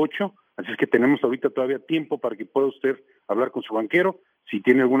 8, así es que tenemos ahorita todavía tiempo para que pueda usted hablar con su banquero. Si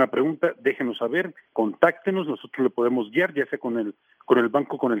tiene alguna pregunta, déjenos saber, contáctenos, nosotros le podemos guiar, ya sea con el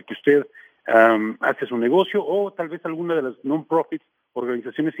banco con el que usted hace su negocio o tal vez alguna de las non-profits,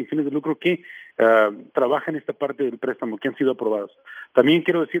 organizaciones sin fines de lucro que trabajan esta parte del préstamo, que han sido aprobados. También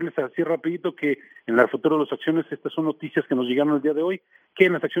quiero decirles así rapidito que en la futuro de las acciones, estas son noticias que nos llegaron el día de hoy, que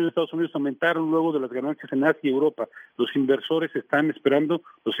en las acciones de Estados Unidos aumentaron luego de las ganancias en Asia y Europa. Los inversores están esperando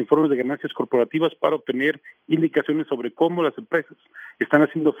los informes de ganancias corporativas para obtener indicaciones sobre cómo las empresas están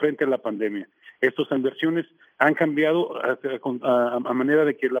haciendo frente a la pandemia. Estas inversiones han cambiado a manera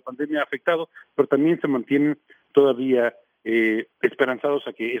de que la pandemia ha afectado, pero también se mantienen todavía esperanzados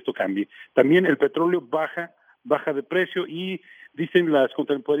a que esto cambie. También el petróleo baja de precio y dicen las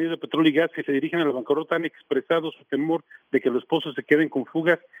compañías de petróleo y gas que se dirigen a la bancarrota han expresado su temor de que los pozos se queden con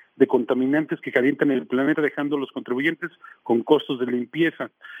fugas de contaminantes que calientan el planeta, dejando a los contribuyentes con costos de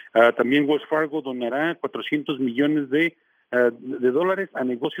limpieza. También Wells Fargo donará 400 millones de dólares a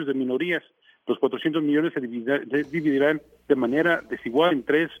negocios de minorías. Los 400 millones se dividirán de manera desigual en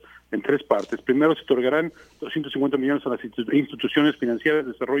tres partes. Primero se otorgarán 250 millones a las instituciones financieras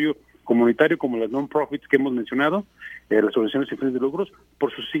de desarrollo comunitario, como las non-profits que hemos mencionado, las organizaciones sin fines de lucro,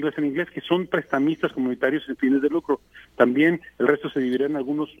 por sus siglas en inglés, que son prestamistas comunitarios sin fines de lucro. También el resto se dividirá en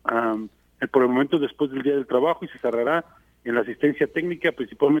algunos, por el momento, después del Día del Trabajo, y se cerrará en la asistencia técnica,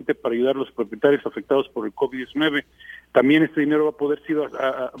 principalmente para ayudar a los propietarios afectados por el COVID-19. También este dinero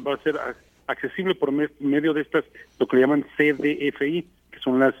va a ser accesible por medio de estas, lo que le llaman CDFI, que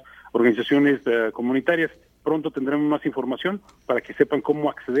son las organizaciones comunitarias. Pronto tendremos más información para que sepan cómo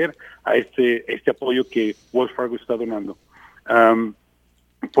acceder a este apoyo que Wells Fargo está donando.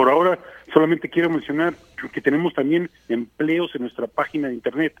 Por ahora, solamente quiero mencionar que tenemos también empleos en nuestra página de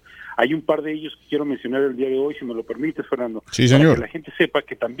internet. Hay un par de ellos que quiero mencionar el día de hoy, si me lo permites, Fernando. Sí, señor. Para que la gente sepa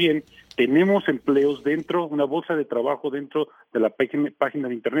que también tenemos empleos dentro, una bolsa de trabajo dentro de la página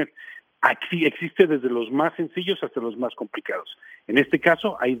de internet. Aquí existe desde los más sencillos hasta los más complicados. En este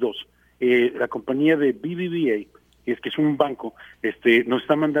caso hay dos. La compañía de BBVA, que es un banco, nos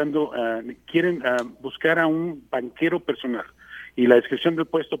está mandando, quieren buscar a un banquero personal. Y la descripción del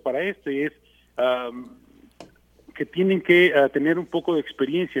puesto para es que tienen que tener un poco de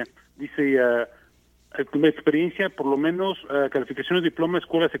experiencia. Dice, experiencia, por lo menos calificaciones, diploma,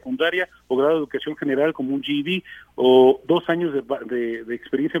 escuela secundaria o grado de educación general como un GED, o 2 años de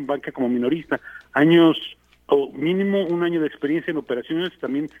experiencia en banca como minorista, o mínimo 1 año de experiencia en operaciones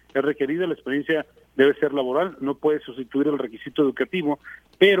también es requerida. La experiencia debe ser laboral, no puede sustituir el requisito educativo,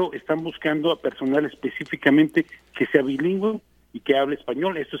 pero están buscando a personal específicamente que sea bilingüe y que hable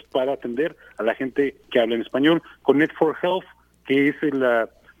español. Esto es para atender a la gente que habla en español. Con Net for Health, que es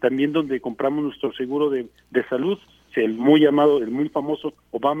también donde compramos nuestro seguro de salud, el muy famoso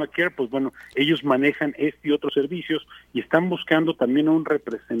Obamacare, pues bueno, ellos manejan y otros servicios y están buscando también a un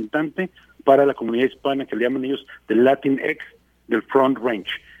representante para la comunidad hispana, que le llaman ellos del Latinx, del Front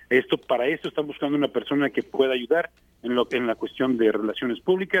Range. Para esto están buscando una persona que pueda ayudar en la cuestión de relaciones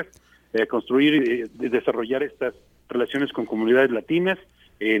públicas, construir y desarrollar estas relaciones con comunidades latinas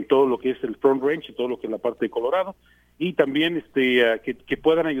en todo lo que es el Front Range y todo lo que es la parte de Colorado, y también que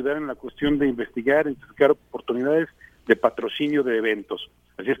puedan ayudar en la cuestión de investigar, identificar oportunidades de patrocinio de eventos.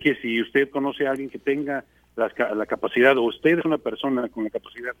 Así es que si usted conoce a alguien que tenga la capacidad, o usted es una persona con la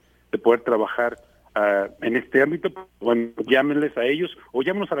capacidad de poder trabajar en este ámbito, bueno, llámenles a ellos o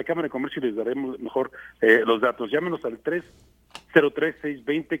llámenos a la Cámara de Comercio y les daremos mejor los datos. Llámenos al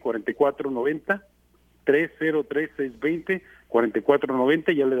 303-620-4490,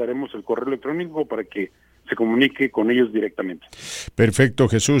 303-620-4490, y ya le daremos el correo electrónico para que se comunique con ellos directamente. Perfecto,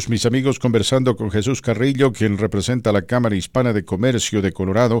 Jesús. Mis amigos, conversando con Jesús Carrillo, quien representa la Cámara Hispana de Comercio de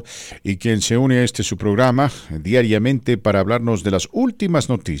Colorado y quien se une a su programa diariamente para hablarnos de las últimas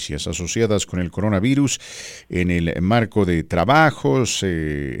noticias asociadas con el coronavirus en el marco de trabajos,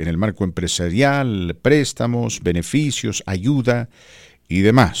 en el marco empresarial, préstamos, beneficios, ayuda y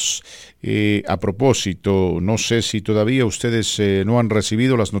demás. A propósito, no sé si todavía ustedes no han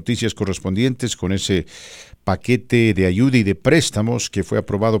recibido las noticias correspondientes con ese paquete de ayuda y de préstamos que fue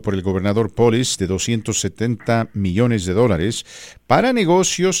aprobado por el gobernador Polis de $270 millones para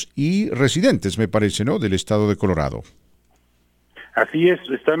negocios y residentes, me parece, ¿no?, del estado de Colorado. Así es,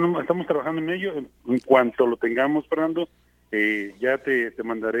 estamos trabajando en ello. En cuanto lo tengamos, Fernando, ya te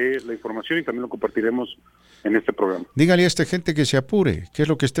mandaré la información y también lo compartiremos en este programa. Dígale a esta gente que se apure. ¿Qué es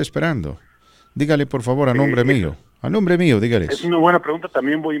lo que está esperando? Dígale, por favor, a nombre mío. A nombre mío, dígales. Es una buena pregunta.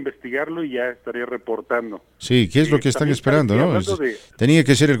 También voy a investigarlo y ya estaré reportando. Sí, ¿qué es lo que están esperando, no? Tenía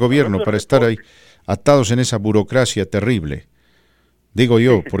que ser el gobierno para estar ahí atados en esa burocracia terrible. Digo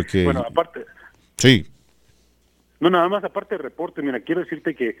yo, porque... Bueno, aparte... Sí. No, nada más aparte del reporte. Mira, quiero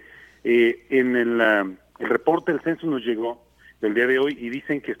decirte que en el reporte del censo nos llegó el día de hoy y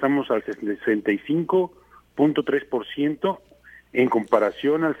dicen que estamos al 65.3% en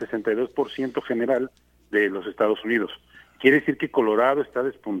comparación al 62% general de los Estados Unidos. Quiere decir que Colorado está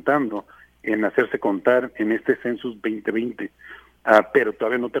despuntando en hacerse contar en este census 2020, pero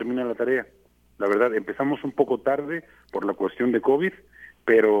todavía no termina la tarea. La verdad, empezamos un poco tarde por la cuestión de COVID,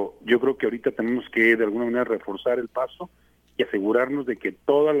 pero yo creo que ahorita tenemos que de alguna manera reforzar el paso y asegurarnos de que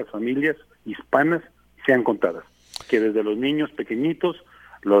todas las familias hispanas sean contadas, que desde los niños pequeñitos,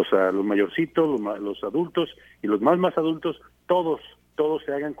 los mayorcitos, los adultos y los más adultos, todos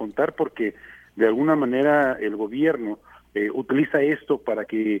se hagan contar, porque de alguna manera el gobierno utiliza esto para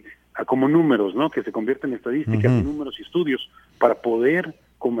que, como números, ¿no?, que se convierten en estadísticas, números y estudios, para poder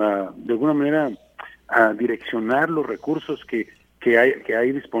de alguna manera direccionar los recursos que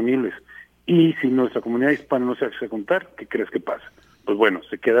hay disponibles. Y si nuestra comunidad hispana no se hace contar, ¿qué crees que pasa? Pues bueno,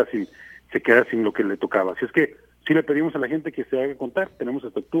 se queda sin lo que le tocaba. Así es que sí le pedimos a la gente que se haga contar. Tenemos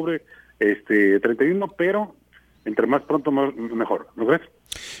hasta octubre 31, pero entre más pronto mejor, ¿no crees?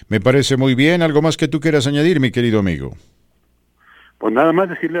 Me parece muy bien. ¿Algo más que tú quieras añadir, mi querido amigo? Pues nada más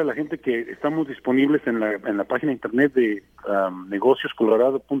decirle a la gente que estamos disponibles en la página internet de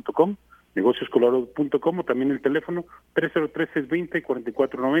negocioscolorado.com, o también el teléfono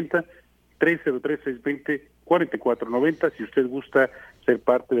 303-620-4490, 303-620-4490. Si usted gusta ser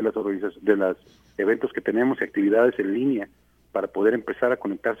parte de las eventos que tenemos y actividades en línea para poder empezar a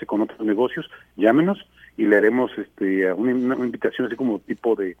conectarse con otros negocios, llámenos y le haremos una invitación así como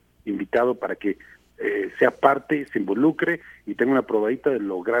tipo de invitado para que sea parte, se involucre y tenga una probadita de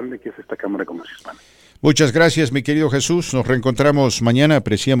lo grande que es esta Cámara de Comercio Hispana. Muchas gracias, mi querido Jesús. Nos reencontramos mañana.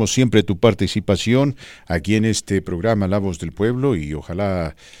 Apreciamos siempre tu participación aquí en este programa La Voz del Pueblo y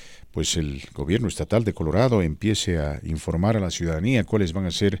ojalá pues el gobierno estatal de Colorado empiece a informar a la ciudadanía cuáles van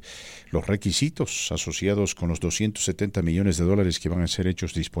a ser los requisitos asociados con los $270 millones que van a ser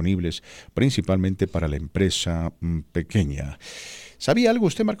hechos disponibles principalmente para la empresa pequeña. ¿Sabía algo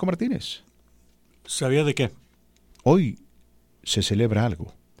usted, Marco Martínez? ¿Sabía de qué? Hoy se celebra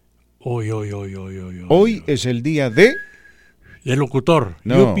algo. Hoy es el día de... del locutor.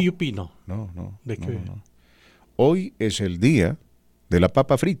 No. Yupi, no. No. ¿De qué? No. Hoy es el día de la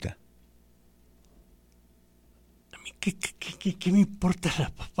papa frita. ¿Qué me importa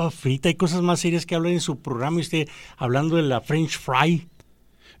la papa frita? Hay cosas más serias que hablar en su programa y usted hablando de la French fry.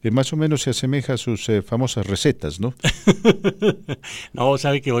 Más o menos se asemeja a sus famosas recetas, ¿no? No,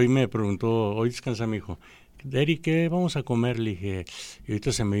 sabe que hoy me preguntó, hoy descansa mi hijo, Daddy, ¿qué vamos a comer? Le dije, y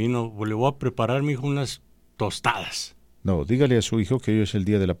ahorita se me vino, le voy a preparar, mi hijo, unas tostadas. No, dígale a su hijo que hoy es el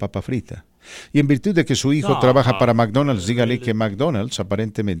día de la papa frita. Y en virtud de que su hijo trabaja para McDonald's, dígale que McDonald's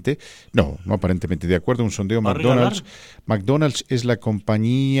aparentemente, no aparentemente, de acuerdo a un sondeo, McDonald's es la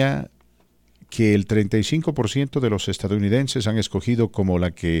compañía que el 35% de los estadounidenses han escogido como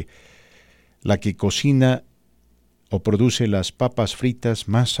la que cocina o produce las papas fritas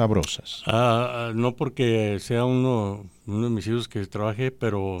más sabrosas. No porque sea uno de mis hijos que trabaje,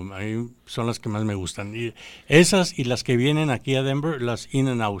 pero a mí son las que más me gustan. Y y las que vienen aquí a Denver, las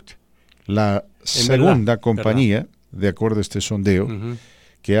In-N-Out. La segunda compañía de acuerdo a este sondeo,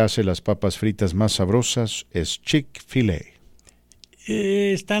 que hace las papas fritas más sabrosas es Chick-fil-A.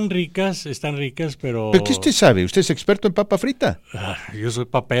 Están ricas, pero... ¿Pero qué usted sabe? ¿Usted es experto en papa frita? Yo soy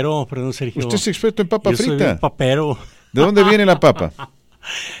papero, Fernando Sergio. ¿Usted es experto en papa frita? Yo soy un papero. ¿De dónde viene la papa?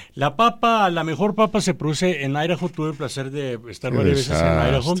 La mejor papa se produce en Idaho. Tuve el placer de estar varias veces en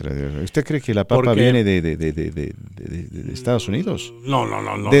Idaho. ¿Usted cree que la papa viene de Estados Unidos? No.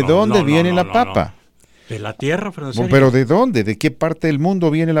 ¿De dónde viene la papa? De la tierra, Fernando. ¿Pero de dónde? ¿De qué parte del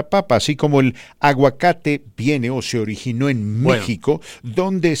mundo viene la papa? Así como el aguacate viene o se originó en México,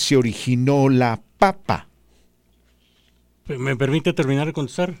 ¿dónde se originó la papa? ¿Me permite terminar de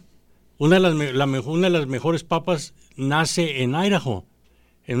contestar? Una de las mejores papas nace en Idaho,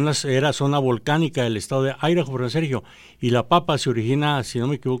 en una zona volcánica del estado de Idaho, Fernando Sergio, y la papa se origina, si no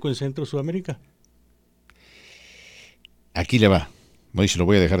me equivoco, en Centro Sudamérica. Aquí le va. Hoy se lo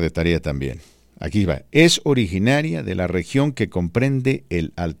voy a dejar de tarea también. Aquí va. Es originaria de la región que comprende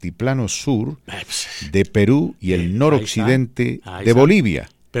el altiplano sur de Perú y el noroccidente de Bolivia.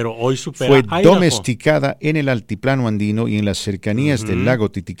 Pero hoy supera Fue Idaho. domesticada en el altiplano andino y en las cercanías del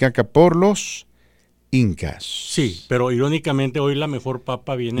lago Titicaca por los incas. Sí, pero irónicamente hoy la mejor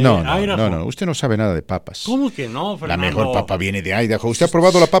papa viene de Idaho. No, usted no sabe nada de papas. ¿Cómo que no, Fernando? La mejor papa viene de Idaho. ¿Usted ha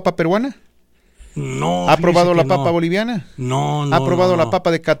probado la papa peruana? No. ¿Ha probado la papa boliviana? No. ¿Ha probado la papa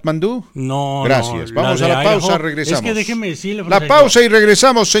de Katmandú? No. Gracias. Vamos a la pausa, regresamos. Es que déjeme decirle, la pausa y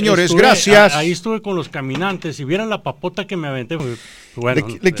regresamos, señores. Gracias. Ahí estuve con los caminantes. Si vieran la papota que me aventé, bueno.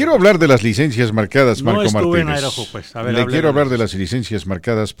 Le quiero hablar de las licencias marcadas, Marco Martínez. No estuve en Idaho, pues. A ver, le quiero hablar de las licencias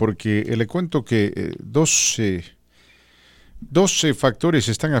marcadas porque le cuento que dos factores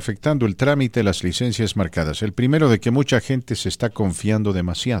están afectando el trámite de las licencias marcadas. El primero, de que mucha gente se está confiando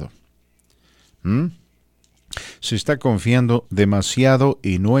demasiado. Se está confiando demasiado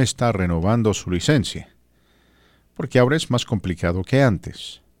y no está renovando su licencia, porque ahora es más complicado que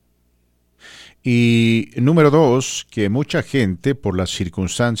antes. Y número dos, que mucha gente por las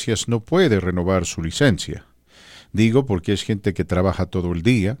circunstancias no puede renovar su licencia. Digo porque es gente que trabaja todo el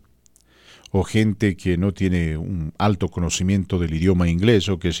día, o gente que no tiene un alto conocimiento del idioma inglés,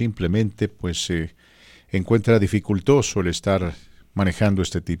 o que simplemente pues encuentra dificultoso el estar manejando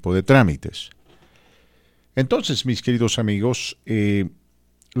este tipo de trámites. Entonces, mis queridos amigos,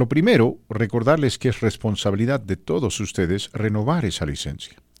 lo primero, recordarles que es responsabilidad de todos ustedes renovar esa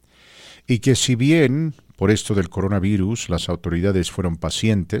licencia. Y que si bien, por esto del coronavirus, las autoridades fueron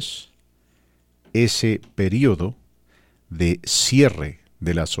pacientes, ese periodo de cierre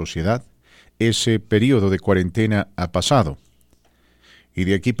de la sociedad, ese periodo de cuarentena ha pasado. Y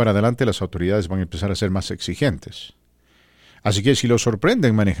de aquí para adelante las autoridades van a empezar a ser más exigentes. Así que si lo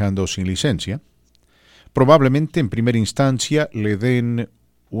sorprenden manejando sin licencia, probablemente en primera instancia le den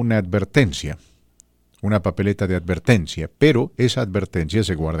una advertencia, una papeleta de advertencia, pero esa advertencia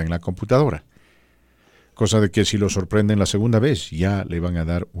se guarda en la computadora. Cosa de que si lo sorprenden la segunda vez, ya le van a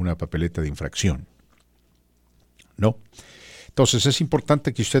dar una papeleta de infracción. ¿No? Entonces es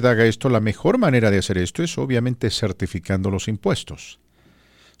importante que usted haga esto. La mejor manera de hacer esto es obviamente certificando los impuestos.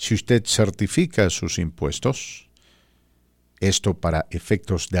 Si usted certifica sus impuestos, esto para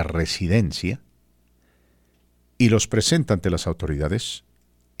efectos de residencia, y los presenta ante las autoridades,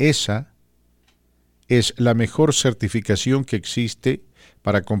 esa es la mejor certificación que existe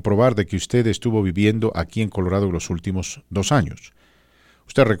para comprobar de que usted estuvo viviendo aquí en Colorado los últimos 2 años.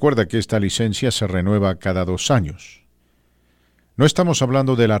 Usted recuerda que esta licencia se renueva cada 2 años. No estamos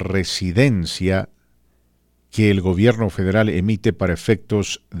hablando de la residencia que el gobierno federal emite para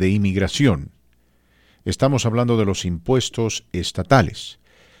efectos de inmigración. Estamos hablando de los impuestos estatales.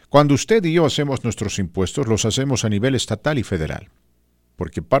 Cuando usted y yo hacemos nuestros impuestos, los hacemos a nivel estatal y federal,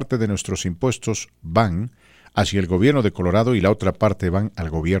 porque parte de nuestros impuestos van hacia el gobierno de Colorado y la otra parte van al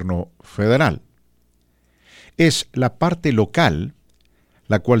gobierno federal. Es la parte local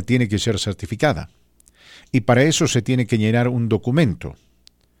la cual tiene que ser certificada, y para eso se tiene que llenar un documento,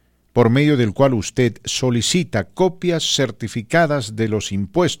 por medio del cual usted solicita copias certificadas de los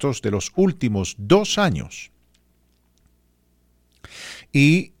impuestos de los últimos 2 años.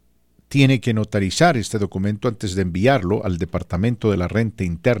 Y tiene que notarizar este documento antes de enviarlo al Departamento de la Renta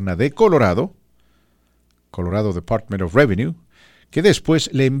Interna de Colorado, Colorado Department of Revenue, que después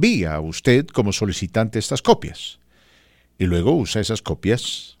le envía a usted como solicitante estas copias. Y luego usa esas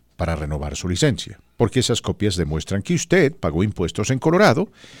copias para renovar su licencia, porque esas copias demuestran que usted pagó impuestos en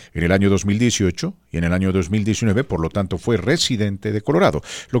Colorado en el año 2018 y en el año 2019, por lo tanto fue residente de Colorado.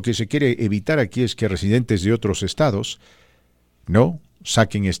 Lo que se quiere evitar aquí es que residentes de otros estados no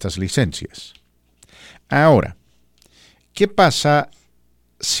saquen estas licencias. Ahora, ¿qué pasa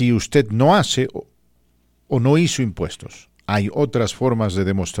si usted no hace o no hizo impuestos. Hay otras formas de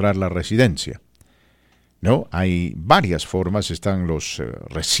demostrar la residencia, ¿no? Hay varias formas, están los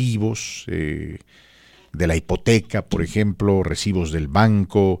recibos de la hipoteca, por ejemplo, recibos del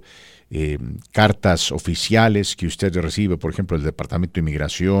banco, cartas oficiales que usted recibe, por ejemplo, del Departamento de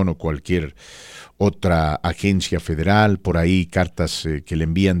Inmigración o cualquier otra agencia federal, por ahí cartas que le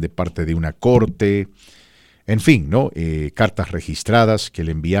envían de parte de una corte, en fin, ¿no? Cartas registradas que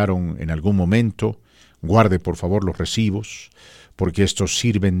le enviaron en algún momento. Guarde por favor los recibos, porque estos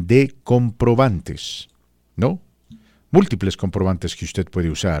sirven de comprobantes, ¿no? Múltiples comprobantes que usted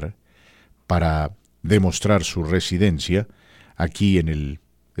puede usar para demostrar su residencia. Aquí en el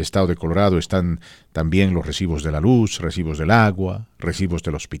estado de Colorado están también los recibos de la luz, recibos del agua, recibos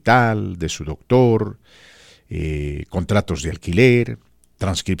del hospital, de su doctor, contratos de alquiler,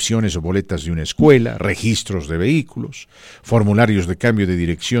 transcripciones o boletas de una escuela, registros de vehículos, formularios de cambio de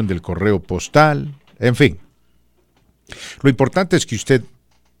dirección del correo postal, en fin. Lo importante es que usted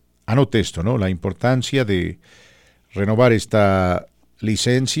anote esto, ¿no? La importancia de renovar esta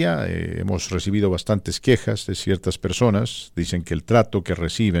licencia. Hemos recibido bastantes quejas de ciertas personas. Dicen que el trato que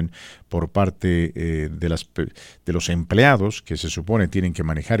reciben por parte de los empleados que se supone tienen que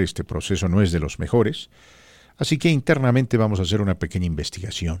manejar este proceso no es de los mejores. Así que internamente vamos a hacer una pequeña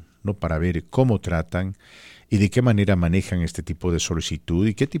investigación, ¿no? Para ver cómo tratan y de qué manera manejan este tipo de solicitud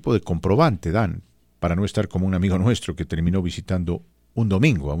y qué tipo de comprobante dan, para no estar como un amigo nuestro que terminó visitando un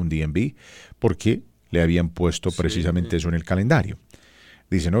domingo a un DMV porque le habían puesto precisamente eso en el calendario.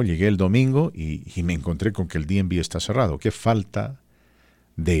 Dice, no, llegué el domingo y me encontré con que el DMV está cerrado. Qué falta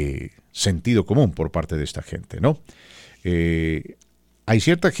de sentido común por parte de esta gente, ¿no? Hay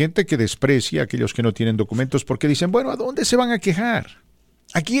cierta gente que desprecia a aquellos que no tienen documentos porque dicen, bueno, ¿a dónde se van a quejar?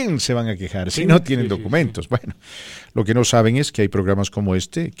 ¿A quién se van a quejar si no tienen documentos? Bueno, lo que no saben es que hay programas como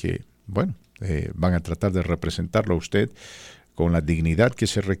este que, bueno, van a tratar de representarlo a usted con la dignidad que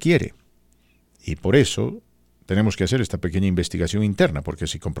se requiere. Y por eso tenemos que hacer esta pequeña investigación interna, porque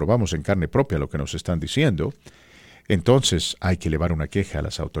si comprobamos en carne propia lo que nos están diciendo, entonces hay que elevar una queja a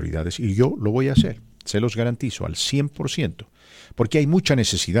las autoridades, y yo lo voy a hacer, se los garantizo al 100%, porque hay mucha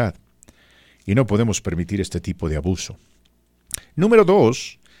necesidad y no podemos permitir este tipo de abuso. Número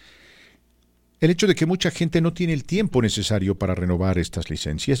 2, el hecho de que mucha gente no tiene el tiempo necesario para renovar estas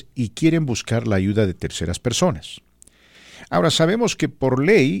licencias y quieren buscar la ayuda de terceras personas. Ahora, sabemos que por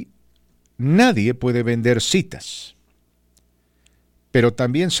ley nadie puede vender citas, pero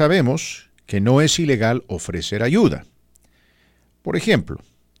también sabemos que no es ilegal ofrecer ayuda. Por ejemplo,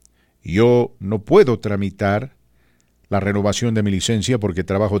 yo no puedo tramitar la renovación de mi licencia porque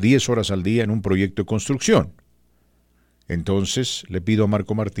trabajo 10 horas al día en un proyecto de construcción. Entonces le pido a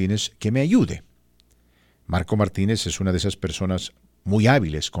Marco Martínez que me ayude. Marco Martínez es una de esas personas muy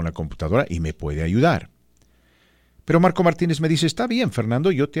hábiles con la computadora y me puede ayudar. Pero Marco Martínez me dice, está bien,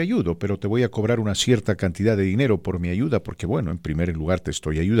 Fernando, yo te ayudo, pero te voy a cobrar una cierta cantidad de dinero por mi ayuda, porque bueno, en primer lugar te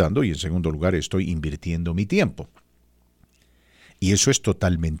estoy ayudando y en segundo lugar estoy invirtiendo mi tiempo. Y eso es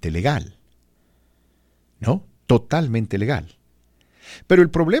totalmente legal, ¿no? Totalmente legal. Pero el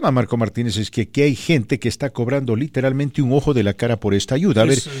problema, Marco Martínez, es que aquí hay gente que está cobrando literalmente un ojo de la cara por esta ayuda. A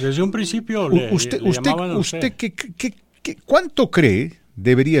ver, desde un principio usted ¿cuánto cree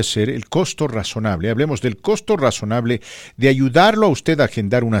debería ser el costo razonable? Hablemos del costo razonable de ayudarlo a usted a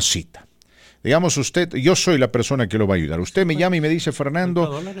agendar una cita. Digamos usted, yo soy la persona que lo va a ayudar. Usted me llama y me dice,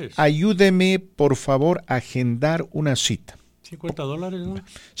 Fernando, ayúdeme por favor a agendar una cita. $50, ¿no?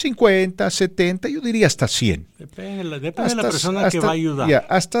 50, 70, yo diría hasta 100. Depende de la persona que va a ayudar. Ya,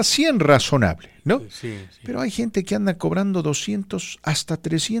 hasta 100 razonable, ¿no? Sí. Pero hay gente que anda cobrando 200 hasta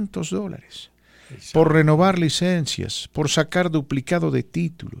 $300 por renovar licencias, por sacar duplicado de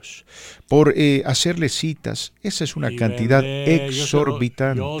títulos, por hacerle citas. Esa es una cantidad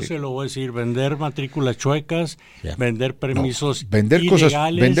exorbitante. Yo se lo voy a decir, vender matrículas chuecas, vender permisos vender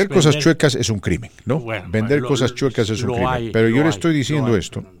cosas chuecas es un crimen, ¿no? Bueno, vender cosas chuecas es un crimen. Pero yo le estoy diciendo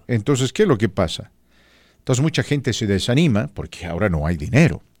esto. Entonces, ¿qué es lo que pasa? Entonces mucha gente se desanima porque ahora no hay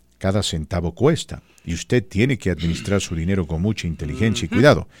dinero. Cada centavo cuesta. Y usted tiene que administrar su dinero con mucha inteligencia y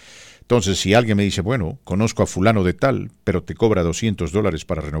cuidado. Entonces, si alguien me dice, bueno, conozco a fulano de tal, pero te cobra $200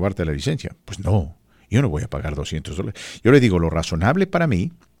 para renovarte la licencia, pues no, yo no voy a pagar $200. Yo le digo, lo razonable para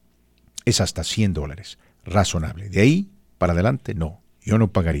mí es hasta $100, razonable. De ahí para adelante, no, yo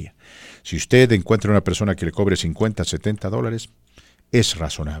no pagaría. Si usted encuentra una persona que le cobre $50, $70, es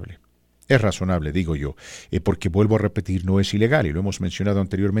razonable. Es razonable, digo yo, porque vuelvo a repetir, no es ilegal, y lo hemos mencionado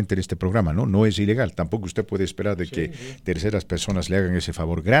anteriormente en este programa, no es ilegal. Tampoco usted puede esperar de que terceras personas le hagan ese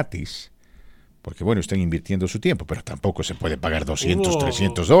favor gratis, Porque bueno, están invirtiendo su tiempo, pero tampoco se puede pagar $200,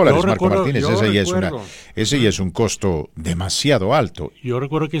 $300, Marco Martínez. Ese ya es un costo demasiado alto. Yo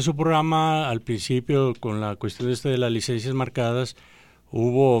recuerdo que en su programa, al principio, con la cuestión de las licencias marcadas,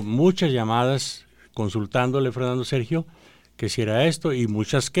 hubo muchas llamadas consultándole, Fernando, Sergio, que si era esto, y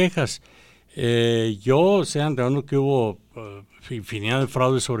muchas quejas. Yo sé, Andreano, que hubo infinidad de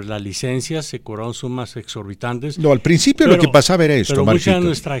fraudes sobre las licencias, se cobraron sumas exorbitantes. No, al principio lo que pasaba era esto, pero Marquito. mucha de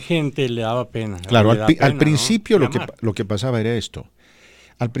nuestra gente le daba pena. Claro, al principio, ¿no? lo que pasaba era esto.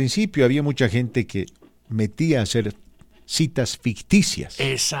 Al principio había mucha gente que metía a hacer citas ficticias.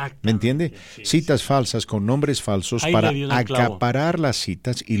 Exacto. ¿Me entiende? Sí, citas falsas con nombres falsos para acaparar las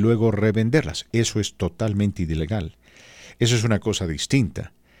citas y luego revenderlas. Eso es totalmente ilegal. Eso es una cosa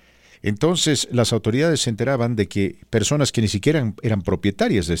distinta. Entonces, las autoridades se enteraban de que personas que ni siquiera eran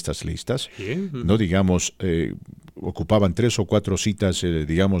propietarias de estas listas, no digamos, ocupaban 3 o 4 citas,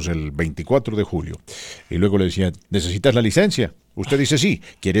 digamos, el 24 de julio, y luego le decían, ¿necesitas la licencia? Usted dice, sí.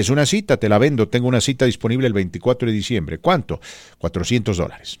 ¿Quieres una cita? Te la vendo. Tengo una cita disponible el 24 de diciembre. ¿Cuánto?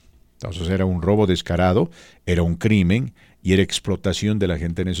 $400. Entonces, era un robo descarado, era un crimen, y era explotación de la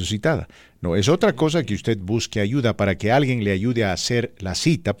gente necesitada. No, es otra cosa que usted busque ayuda para que alguien le ayude a hacer la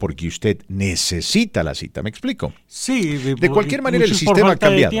cita porque usted necesita la cita. ¿Me explico? Sí. De cualquier manera el sistema ha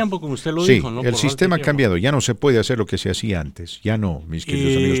cambiado. Tiempo, como usted lo sí, dijo, ¿no? El sistema ha cambiado. Ya no se puede hacer lo que se hacía antes. Ya no, mis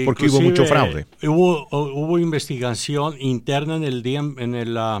queridos amigos, porque hubo mucho fraude. Hubo investigación interna en el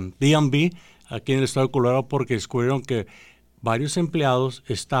DMV, aquí en el estado de Colorado, porque descubrieron que varios empleados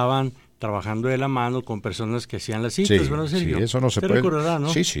estaban trabajando de la mano con personas que hacían las citas, ¿verdad, Sergio? Sí, eso no se puede. Recordará, ¿no?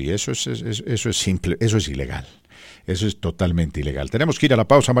 Sí, eso es simple, eso es ilegal. Eso es totalmente ilegal. Tenemos que ir a la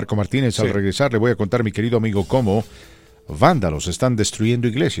pausa, Marco Martínez. Al regresar le voy a contar, mi querido amigo, cómo vándalos están destruyendo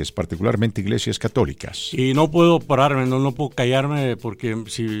iglesias, particularmente iglesias católicas. Y no puedo pararme, no puedo callarme, porque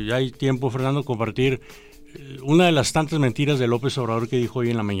si hay tiempo, Fernando, compartir una de las tantas mentiras de López Obrador que dijo hoy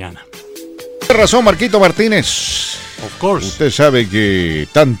en la mañana. Tiene razón, Marquito Martínez. Of course. Usted sabe que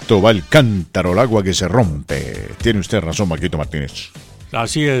tanto va el cántaro al agua que se rompe. Tiene usted razón, Marquito Martínez.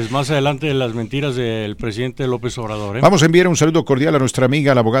 Así es, más adelante las mentiras del presidente López Obrador. Vamos a enviar un saludo cordial a nuestra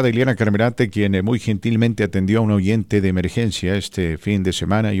amiga, la abogada Ileana Carmenate, quien muy gentilmente atendió a un oyente de emergencia este fin de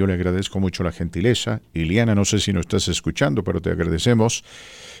semana. Yo le agradezco mucho la gentileza. Ileana, no sé si nos estás escuchando, pero te agradecemos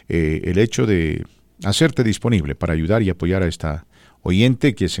el hecho de hacerte disponible para ayudar y apoyar a esta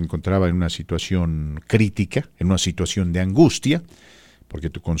oyente que se encontraba en una situación crítica, en una situación de angustia,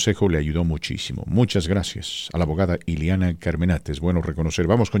 porque tu consejo le ayudó muchísimo. Muchas gracias a la abogada Ileana Carmenate. Es bueno reconocer.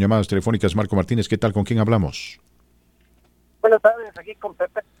 Vamos con llamadas telefónicas. Marco Martínez, ¿qué tal? ¿Con quién hablamos? Buenas tardes, aquí con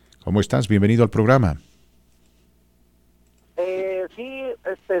Pepe. ¿Cómo estás? Bienvenido al programa. Sí,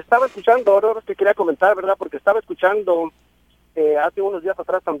 estaba escuchando, ahora que quería comentar, ¿verdad? Porque estaba escuchando hace unos días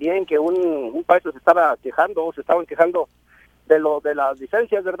atrás también que un país se estaban quejando de las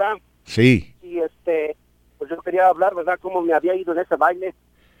licencias, ¿verdad? Sí. Y pues yo quería hablar, ¿verdad? Cómo me había ido en ese baile.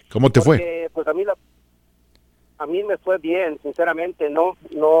 ¿Cómo te fue? Pues a mí me fue bien, sinceramente. No,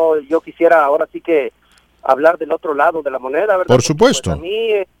 yo quisiera ahora sí que hablar del otro lado de la moneda, ¿verdad? Por supuesto.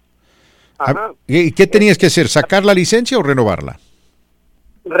 Pues a mí, ¿Y qué tenías que hacer? ¿Sacar la licencia o renovarla?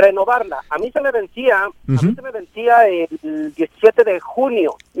 Renovarla. A mí se me vencía, el 17 de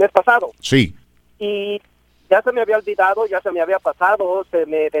junio, mes pasado. Sí. Y ya se me había olvidado, ya se me había pasado, se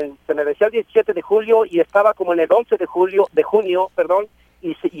me vencía el 17 de julio y estaba como en el 11 de junio,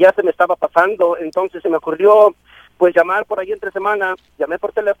 y ya se me estaba pasando. Entonces se me ocurrió pues llamar por ahí entre semana, llamé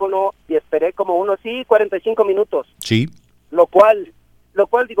por teléfono y esperé como unos 45 minutos. Sí. Lo cual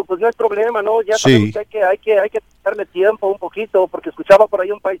digo, pues no es problema, ¿no? Ya sabemos que hay que darle tiempo un poquito, porque escuchaba por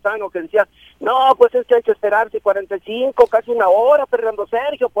ahí un paisano que decía, no, pues es que hay que esperarse 45, casi una hora, Fernando,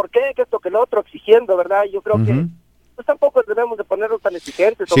 Sergio, ¿por qué? Que esto, que lo otro, exigiendo, ¿verdad? Yo creo que pues tampoco debemos de ponernos tan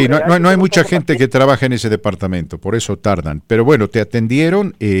exigentes. Sí, no hay mucha gente que trabaja en ese departamento, por eso tardan. Pero bueno, te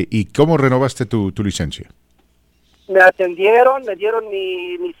atendieron y ¿cómo renovaste tu licencia? Me atendieron, me dieron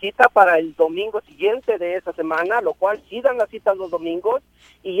mi cita para el domingo siguiente de esa semana, lo cual sí dan las citas los domingos,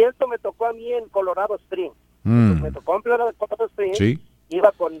 y esto me tocó a mí en Colorado Springs. Me tocó en Colorado Springs, sí.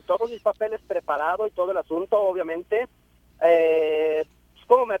 Iba con todos mis papeles preparados y todo el asunto, obviamente.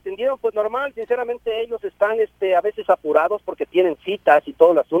 ¿Cómo me atendieron? Pues normal, sinceramente ellos están a veces apurados porque tienen citas y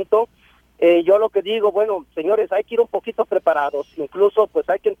todo el asunto. Yo lo que digo, bueno, señores, hay que ir un poquito preparados, incluso pues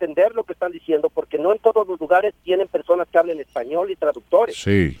hay que entender lo que están diciendo, porque no en todos los lugares tienen personas que hablen español y traductores.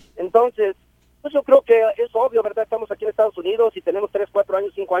 Sí. Entonces, pues yo creo que es obvio, ¿verdad? Estamos aquí en Estados Unidos y tenemos 3, 4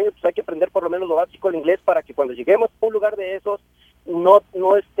 años, 5 años, pues hay que aprender por lo menos lo básico, el inglés, para que cuando lleguemos a un lugar de esos, no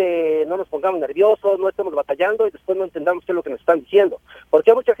nos pongamos nerviosos, no estemos batallando y después no entendamos qué es lo que nos están diciendo.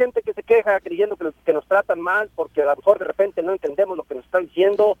 Porque hay mucha gente que se queja creyendo que nos tratan mal, porque a lo mejor de repente no entendemos lo que nos están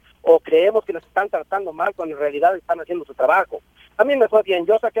diciendo o creemos que nos están tratando mal cuando en realidad están haciendo su trabajo. A mí me fue bien,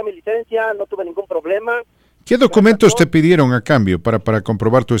 yo saqué mi licencia, no tuve ningún problema. ¿Qué documentos te pidieron a cambio para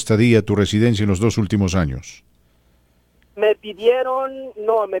comprobar tu estadía, tu residencia en los 2 últimos años? Me pidieron,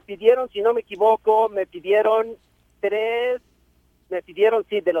 si no me equivoco, me pidieron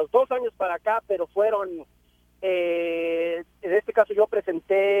sí, de los 2 años para acá, pero fueron, en este caso yo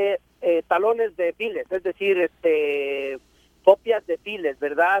presenté talones de biles, es decir, copias de biles,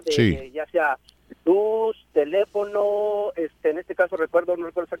 ¿verdad? Sí. Ya sea luz, teléfono, en este caso no recuerdo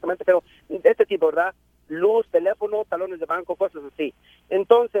exactamente, pero de este tipo, ¿verdad? Luz, teléfono, talones de banco, cosas así.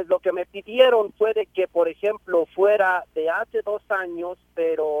 Entonces, lo que me pidieron fue de que, por ejemplo, fuera de hace 2 años,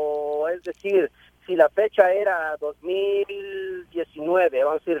 pero es decir, si la fecha era 2019,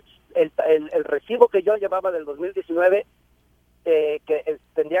 vamos a decir, el recibo que yo llevaba del 2019,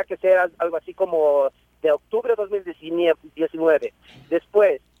 tendría que ser algo así como de octubre de 2019.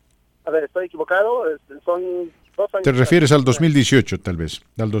 Después, a ver, ¿estoy equivocado? Son 2 años. Te refieres al 2018, tal vez,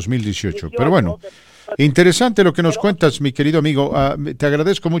 al 2018. Pero bueno, interesante lo que nos cuentas, mi querido amigo. Te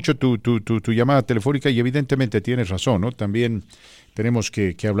agradezco mucho tu llamada telefónica y evidentemente tienes razón, ¿no? También tenemos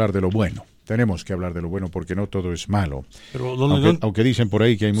que hablar de lo bueno. Tenemos que hablar de lo bueno porque no todo es malo. Pero aunque dicen por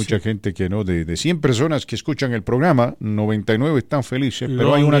ahí que hay mucha gente que no, de 100 personas que escuchan el programa, 99 están felices,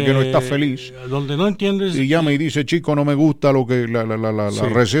 pero hay una que no está feliz. Donde no entiendes. Y llama y dice, chico, no me gusta lo que la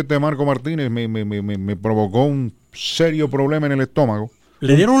receta de Marco Martínez me provocó un serio problema en el estómago.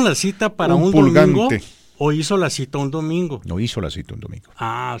 ¿Le dieron la cita para un pulgante domingo o hizo la cita un domingo? No hizo la cita un domingo. Sí,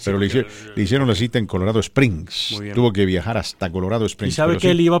 pero le hicieron la cita en Colorado Springs. Tuvo que viajar hasta Colorado Springs. ¿Y sabe que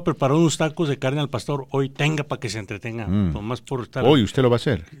él iba a preparar unos tacos de carne al pastor? Hoy tenga para que se entretenga. Nomás por estar. Hoy usted lo va a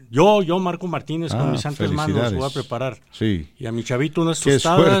hacer. Yo Marco Martínez, con mis santas manos, voy a preparar. Sí. Y a mi chavito unas Qué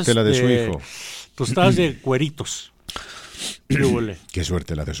tostadas. Suerte la de su hijo. Tostadas de cueritos. Qué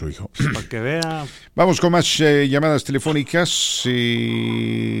suerte la de su hijo. Para que vea. Vamos con más llamadas telefónicas.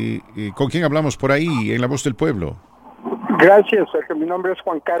 ¿Con quién hablamos por ahí en La Voz del Pueblo? Gracias, Sergio. Mi nombre es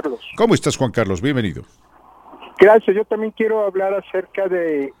Juan Carlos. ¿Cómo estás, Juan Carlos? Bienvenido. Gracias. Yo también quiero hablar acerca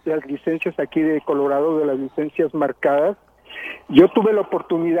de las licencias aquí de Colorado, de las licencias marcadas. Yo tuve la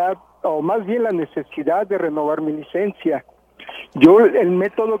oportunidad, o más bien la necesidad de renovar mi licencia. El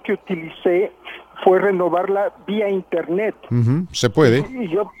método que utilicé fue renovarla vía internet. Se puede.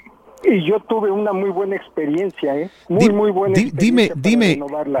 Y yo tuve una muy buena experiencia, muy buena experiencia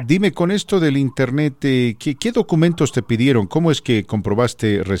Dime con esto del internet, ¿qué documentos te pidieron? ¿Cómo es que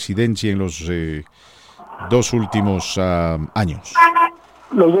comprobaste residencia en los 2 últimos años?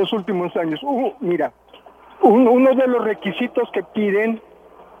 Los 2 últimos años. Mira, uno de los requisitos que piden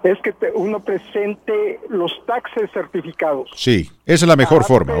es que uno presente los taxes certificados. Sí, esa es la mejor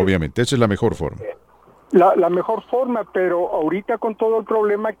forma, obviamente, esa es la mejor forma. La mejor forma, pero ahorita con todo el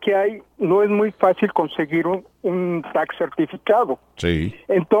problema que hay, no es muy fácil conseguir un tax certificado. Sí.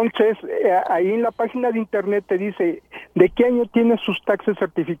 Entonces, ahí en la página de internet te dice, ¿de qué año tienes sus taxes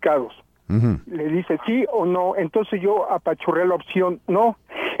certificados? Le dice sí o no. Entonces yo apachurré la opción no.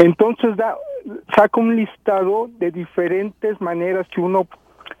 Entonces saca un listado de diferentes maneras que uno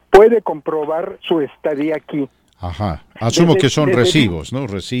puede comprobar su estadía aquí. Ajá. Asumo que son recibos, ¿no?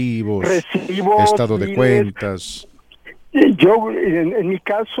 Recibos, estado de cuentas. Yo, en mi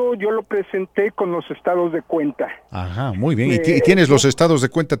caso, yo lo presenté con los estados de cuenta. Ajá, muy bien. ¿Y tienes los estados de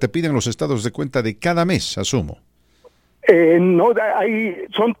cuenta? ¿Te piden los estados de cuenta de cada mes, asumo? No,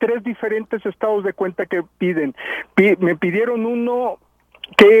 son 3 diferentes estados de cuenta que piden. Me pidieron uno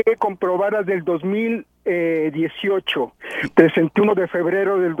que comprobara del 2018. Presenté uno de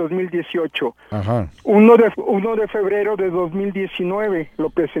febrero del 2018. Ajá. Uno de febrero de 2019 lo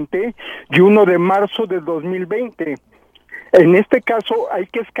presenté y uno de marzo de 2020. En este caso hay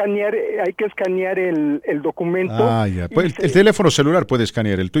que escanear el documento. Ya. Pues el teléfono celular puede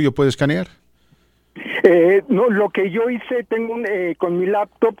escanear. ¿El tuyo puede escanear? No, lo que yo hice, con mi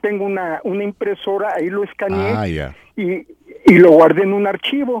laptop tengo una impresora, ahí lo escaneé y lo guardé en un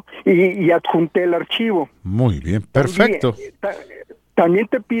archivo y adjunté el archivo. Muy bien, perfecto. También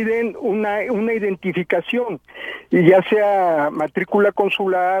te piden una identificación, ya sea matrícula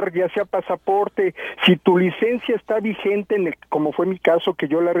consular, ya sea pasaporte. Si tu licencia está vigente, como fue mi caso, que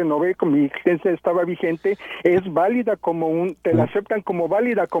yo la renové, con mi licencia estaba vigente, es válida te la aceptan como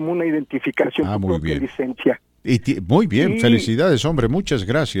válida como una identificación, tu muy propia bien. licencia. Muy bien, felicidades, hombre, muchas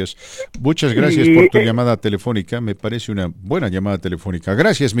gracias. Muchas gracias por tu llamada telefónica, me parece una buena llamada telefónica.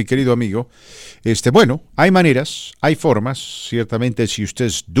 Gracias, mi querido amigo. Bueno, hay maneras, hay formas, ciertamente si usted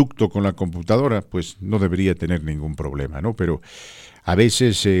es ducto con la computadora, pues no debería tener ningún problema, ¿no? Pero a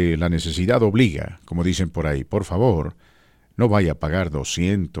veces la necesidad obliga, como dicen por ahí. Por favor, no vaya a pagar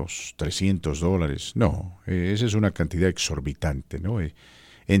 $200, $300, no, esa es una cantidad exorbitante, ¿no?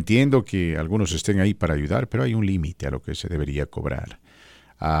 Entiendo que algunos estén ahí para ayudar, pero hay un límite a lo que se debería cobrar.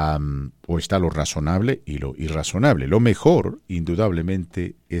 O está lo razonable y lo irrazonable. Lo mejor,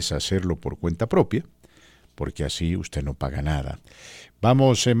 indudablemente, es hacerlo por cuenta propia, porque así usted no paga nada.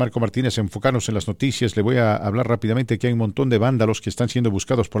 Vamos, Marco Martínez, a enfocarnos en las noticias. Le voy a hablar rápidamente que hay un montón de vándalos que están siendo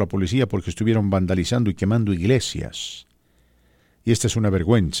buscados por la policía porque estuvieron vandalizando y quemando iglesias. Y esta es una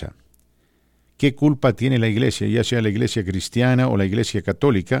vergüenza. ¿Qué culpa tiene la iglesia, ya sea la iglesia cristiana o la iglesia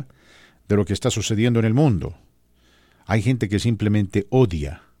católica, de lo que está sucediendo en el mundo? Hay gente que simplemente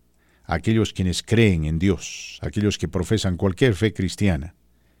odia a aquellos quienes creen en Dios, aquellos que profesan cualquier fe cristiana.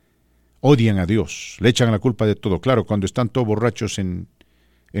 Odian a Dios, le echan la culpa de todo. Claro, cuando están todos borrachos en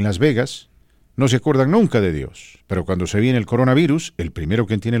Las Vegas, no se acuerdan nunca de Dios. Pero cuando se viene el coronavirus, el primero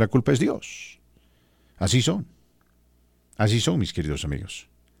que tiene la culpa es Dios. Así son, mis queridos amigos.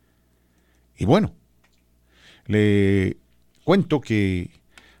 Y bueno, le cuento que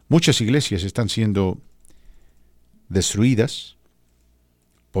muchas iglesias están siendo destruidas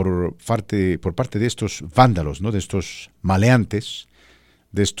por parte de estos vándalos, ¿no? De estos maleantes,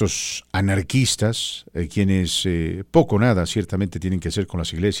 de estos anarquistas, quienes poco o nada ciertamente tienen que hacer con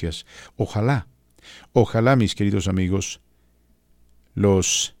las iglesias. Ojalá, mis queridos amigos,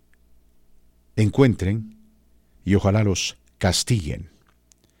 los encuentren y ojalá los castiguen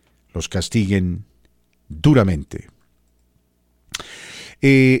duramente.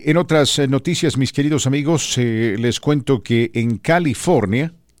 En otras noticias, mis queridos amigos, les cuento que en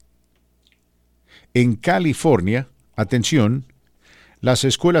California, atención, las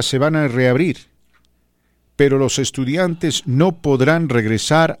escuelas se van a reabrir, pero los estudiantes no podrán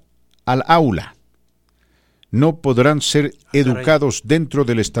regresar al aula, no podrán ser educados dentro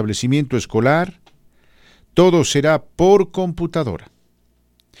del establecimiento escolar, todo será por computadora.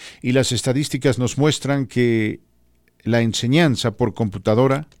 Y las estadísticas nos muestran que la enseñanza por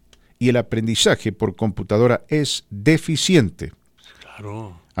computadora y el aprendizaje por computadora es deficiente.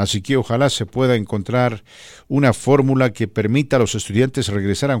 Claro. Así que ojalá se pueda encontrar una fórmula que permita a los estudiantes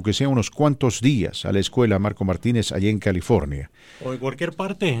regresar, aunque sea unos cuantos días, a la escuela Marco Martínez, allá en California. O en cualquier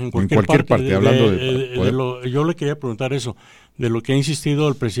parte. En cualquier parte, hablando de yo le quería preguntar eso, de lo que ha insistido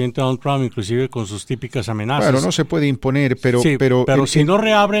el presidente Donald Trump, inclusive con sus típicas amenazas. Bueno, no se puede imponer, pero si no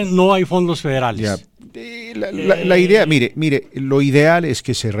reabren, no hay fondos federales. Ya, la idea, mire, lo ideal es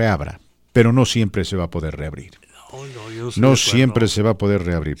que se reabra, pero no siempre se va a poder reabrir. No siempre se va a poder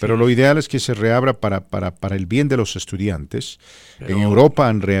reabrir, pero lo ideal es que se reabra para el bien de los estudiantes. En Europa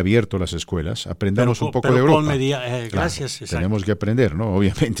han reabierto las escuelas, aprendamos un poco de Europa. Gracias. Tenemos que aprender, ¿no?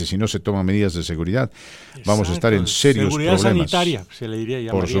 Obviamente, si no se toman medidas de seguridad, vamos a estar en serios seguridad problemas. Sanitaria, se le diría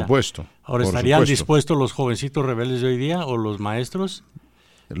ya. Por supuesto. Ahora, ¿estarían dispuestos los jovencitos rebeldes de hoy día o los maestros?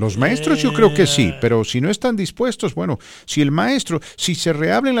 Los maestros yo creo que sí, pero si no están dispuestos, bueno, si se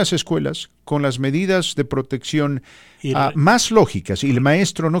reabren las escuelas con las medidas de protección más lógicas y el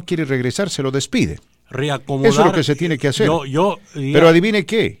maestro no quiere regresar, se lo despide. Reacomodar. Eso es lo que se tiene que hacer. Pero adivine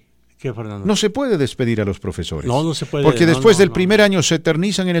qué. ¿Qué, Fernando? No se puede despedir a los profesores. No se puede. Porque después del primer año se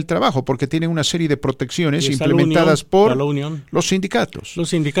eternizan en el trabajo porque tienen una serie de protecciones implementadas por los sindicatos.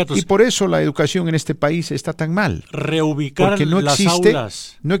 Y por eso la educación en este país está tan mal. Reubicar porque las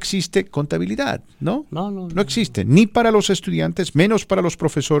aulas. No existe contabilidad, ¿no? No existe. Ni para los estudiantes, menos para los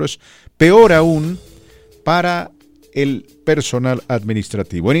profesores, peor aún para el personal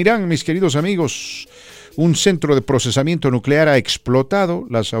administrativo. En Irán, mis queridos amigos, un centro de procesamiento nuclear ha explotado.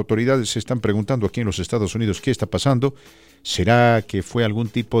 Las autoridades se están preguntando aquí en los Estados Unidos qué está pasando. ¿Será que fue algún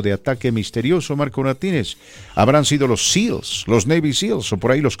tipo de ataque misterioso, Marco Martínez? ¿Habrán sido los SEALs, los Navy SEALs o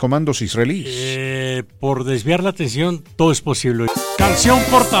por ahí los comandos israelíes? Por desviar la atención, todo es posible. Canción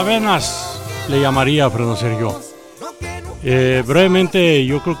cortavenas, le llamaría a Fernando Sergio. Brevemente,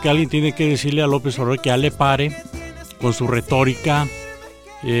 yo creo que alguien tiene que decirle a López Obrador que ya le pare con su retórica.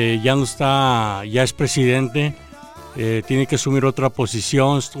 Ya no está, ya es presidente, tiene que asumir otra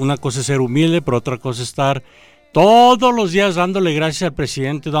posición. Una cosa es ser humilde, pero otra cosa es estar todos los días dándole gracias al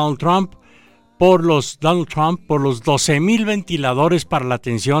presidente Donald Trump por los 12,000 ventiladores para la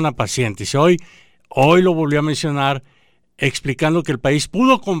atención a pacientes. Hoy lo volvió a mencionar explicando que el país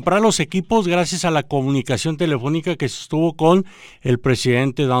pudo comprar los equipos gracias a la comunicación telefónica que sostuvo con el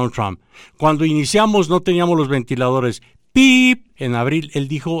presidente Donald Trump. Cuando iniciamos no teníamos los ventiladores. ¡Pip! En abril él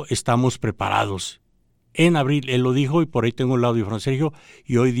dijo, estamos preparados. En abril él lo dijo y por ahí tengo el audio de Sergio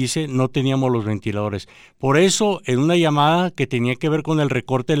y hoy dice no teníamos los ventiladores. Por eso en una llamada que tenía que ver con el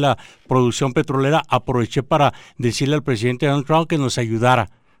recorte de la producción petrolera aproveché para decirle al presidente Donald Trump que nos ayudara a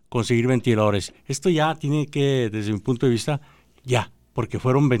conseguir ventiladores. Esto ya tiene que, desde mi punto de vista, ya, porque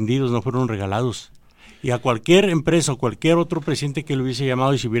fueron vendidos, no fueron regalados. Y a cualquier empresa o cualquier otro presidente que lo hubiese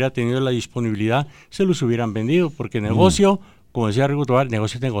llamado y si hubiera tenido la disponibilidad, se los hubieran vendido, porque negocio... Como decía Rigo Tobar,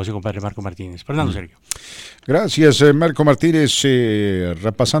 negocio es negocio, compadre Marco Martínez. Fernando, Sergio. Gracias, Marco Martínez.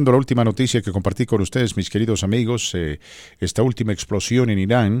 Repasando la última noticia que compartí con ustedes, mis queridos amigos, esta última explosión en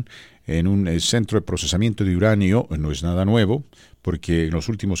Irán, en un centro de procesamiento de uranio, no es nada nuevo, porque en los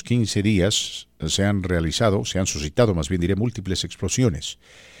últimos 15 días se han suscitado, más bien diré, múltiples explosiones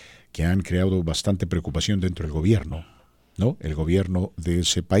que han creado bastante preocupación dentro del gobierno, ¿no? El gobierno de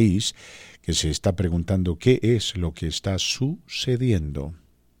ese país, que se está preguntando qué es lo que está sucediendo.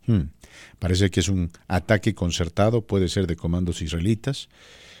 Parece que es un ataque concertado, puede ser de comandos israelitas,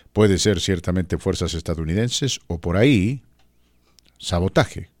 puede ser ciertamente fuerzas estadounidenses o por ahí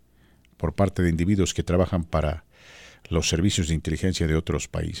sabotaje por parte de individuos que trabajan para los servicios de inteligencia de otros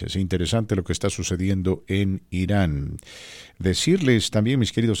países. Interesante lo que está sucediendo en Irán. Decirles también,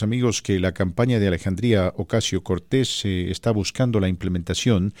 mis queridos amigos, que la campaña de Alejandría Ocasio-Cortez está buscando la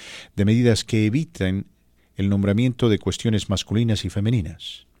implementación de medidas que eviten el nombramiento de cuestiones masculinas y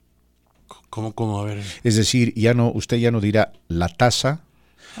femeninas. ¿Cómo? A ver. Es decir, usted ya no dirá la taza,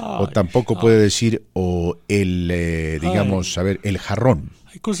 o tampoco puede decir o el, el jarrón.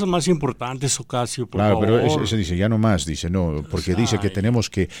 Hay cosas más importantes, Ocasio, por favor. Claro, pero ese dice, ya no más, dice, no, porque dice que tenemos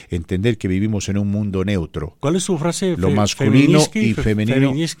que entender que vivimos en un mundo neutro. ¿Cuál es su frase? Lo masculino y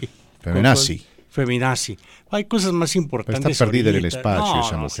femenino. Feminazi. Hay cosas más importantes. Está perdida en el espacio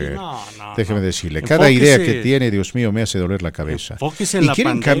esa mujer. Déjeme decirle, cada idea que tiene, Dios mío, me hace doler la cabeza. Y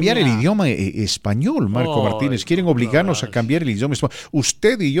quieren cambiar el idioma español, Marco Martínez. Quieren obligarnos a cambiar el idioma español.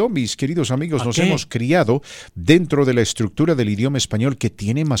 Usted y yo, mis queridos amigos, nos hemos criado dentro de la estructura del idioma español que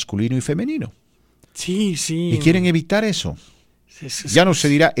tiene masculino y femenino. Sí. Y quieren evitar eso. Ya no se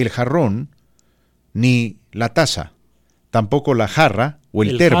dirá el jarrón, ni la taza, tampoco la jarra o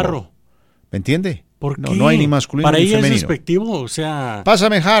el termo. Jarro. ¿Me entiende? ¿Por qué? No hay ni masculino ni femenino. Para ella es despectivo, o sea...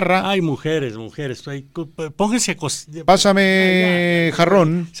 Pásame jarra. Ay, mujeres. Pónganse a... Pásame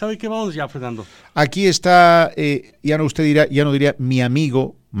jarrón. ¿Sabe qué? Vamos ya, Fernando. Aquí está, ya no diría mi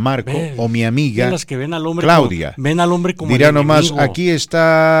amigo Marco o mi amiga las que ven al hombre Claudia. Ven al hombre como dirá nomás, aquí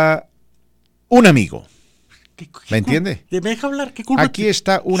está un amigo. ¿Me entiende? ¿Me deja hablar? ¿Qué culpa? Aquí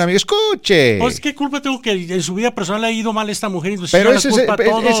está un amigo. ¡Escuche! Pues, ¿qué culpa tengo que en su vida personal le ha ido mal a esta mujer? Pero esa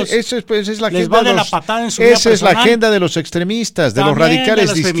es la agenda de los extremistas, de los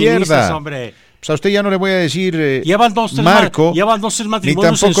radicales de izquierda. Hombre. Pues a usted ya no le voy a decir Marco, ni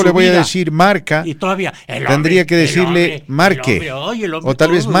tampoco le voy a decir Marca. Y todavía tendría que decirle Marque, o tal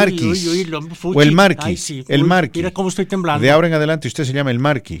vez Marquis, o el Marqui, el Marqui. Mira cómo estoy temblando. De ahora en adelante usted se llama el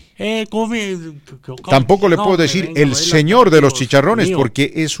Marqui. Tampoco le puedo decir el señor de los chicharrones,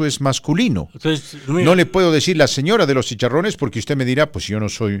 porque eso es masculino. No le puedo decir la señora de los chicharrones, porque usted me dirá, pues yo no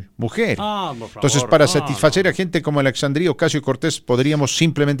soy mujer. Entonces, para satisfacer a gente como Alejandría Ocasio-Cortez, podríamos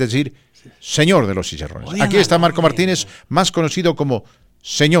simplemente decir señor de los chicharrones. Aquí está Marco Martínez, más conocido como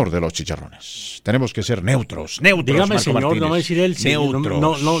señor de los chicharrones. Tenemos que ser neutros. Dígame Marco señor, Martínez. no me decir él.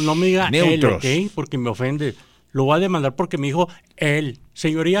 Neutros. No me diga neutros. él, ¿ok? Porque me ofende. Lo voy a demandar porque me dijo él.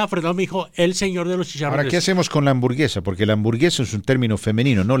 Señoría Fernando me dijo el señor de los chicharrones. Ahora, ¿qué hacemos con la hamburguesa? Porque la hamburguesa es un término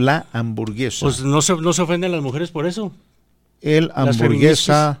femenino, no la hamburguesa. Pues no se ofenden las mujeres por eso. El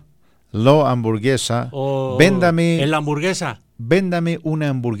hamburguesa, lo hamburguesa, véndame. El hamburguesa. Véndame una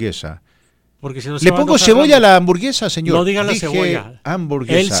hamburguesa. Porque si no ¿Le pongo cebolla a la hamburguesa, señor? No diga la cebolla.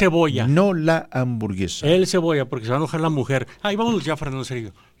 Hamburguesa. El cebolla. No la hamburguesa. El cebolla, porque se va a enojar la mujer. Ay, vámonos ya, Fernando,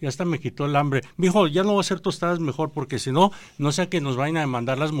 Sergio. Ya hasta me quitó el hambre. Mijo, ya no voy a hacer tostadas mejor, porque si no, no sea que nos vayan a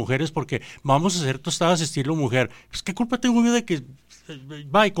demandar las mujeres, porque vamos a hacer tostadas estilo mujer. Pues, ¿qué culpa tengo yo de que...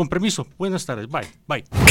 Bye, con permiso. Buenas tardes. Bye.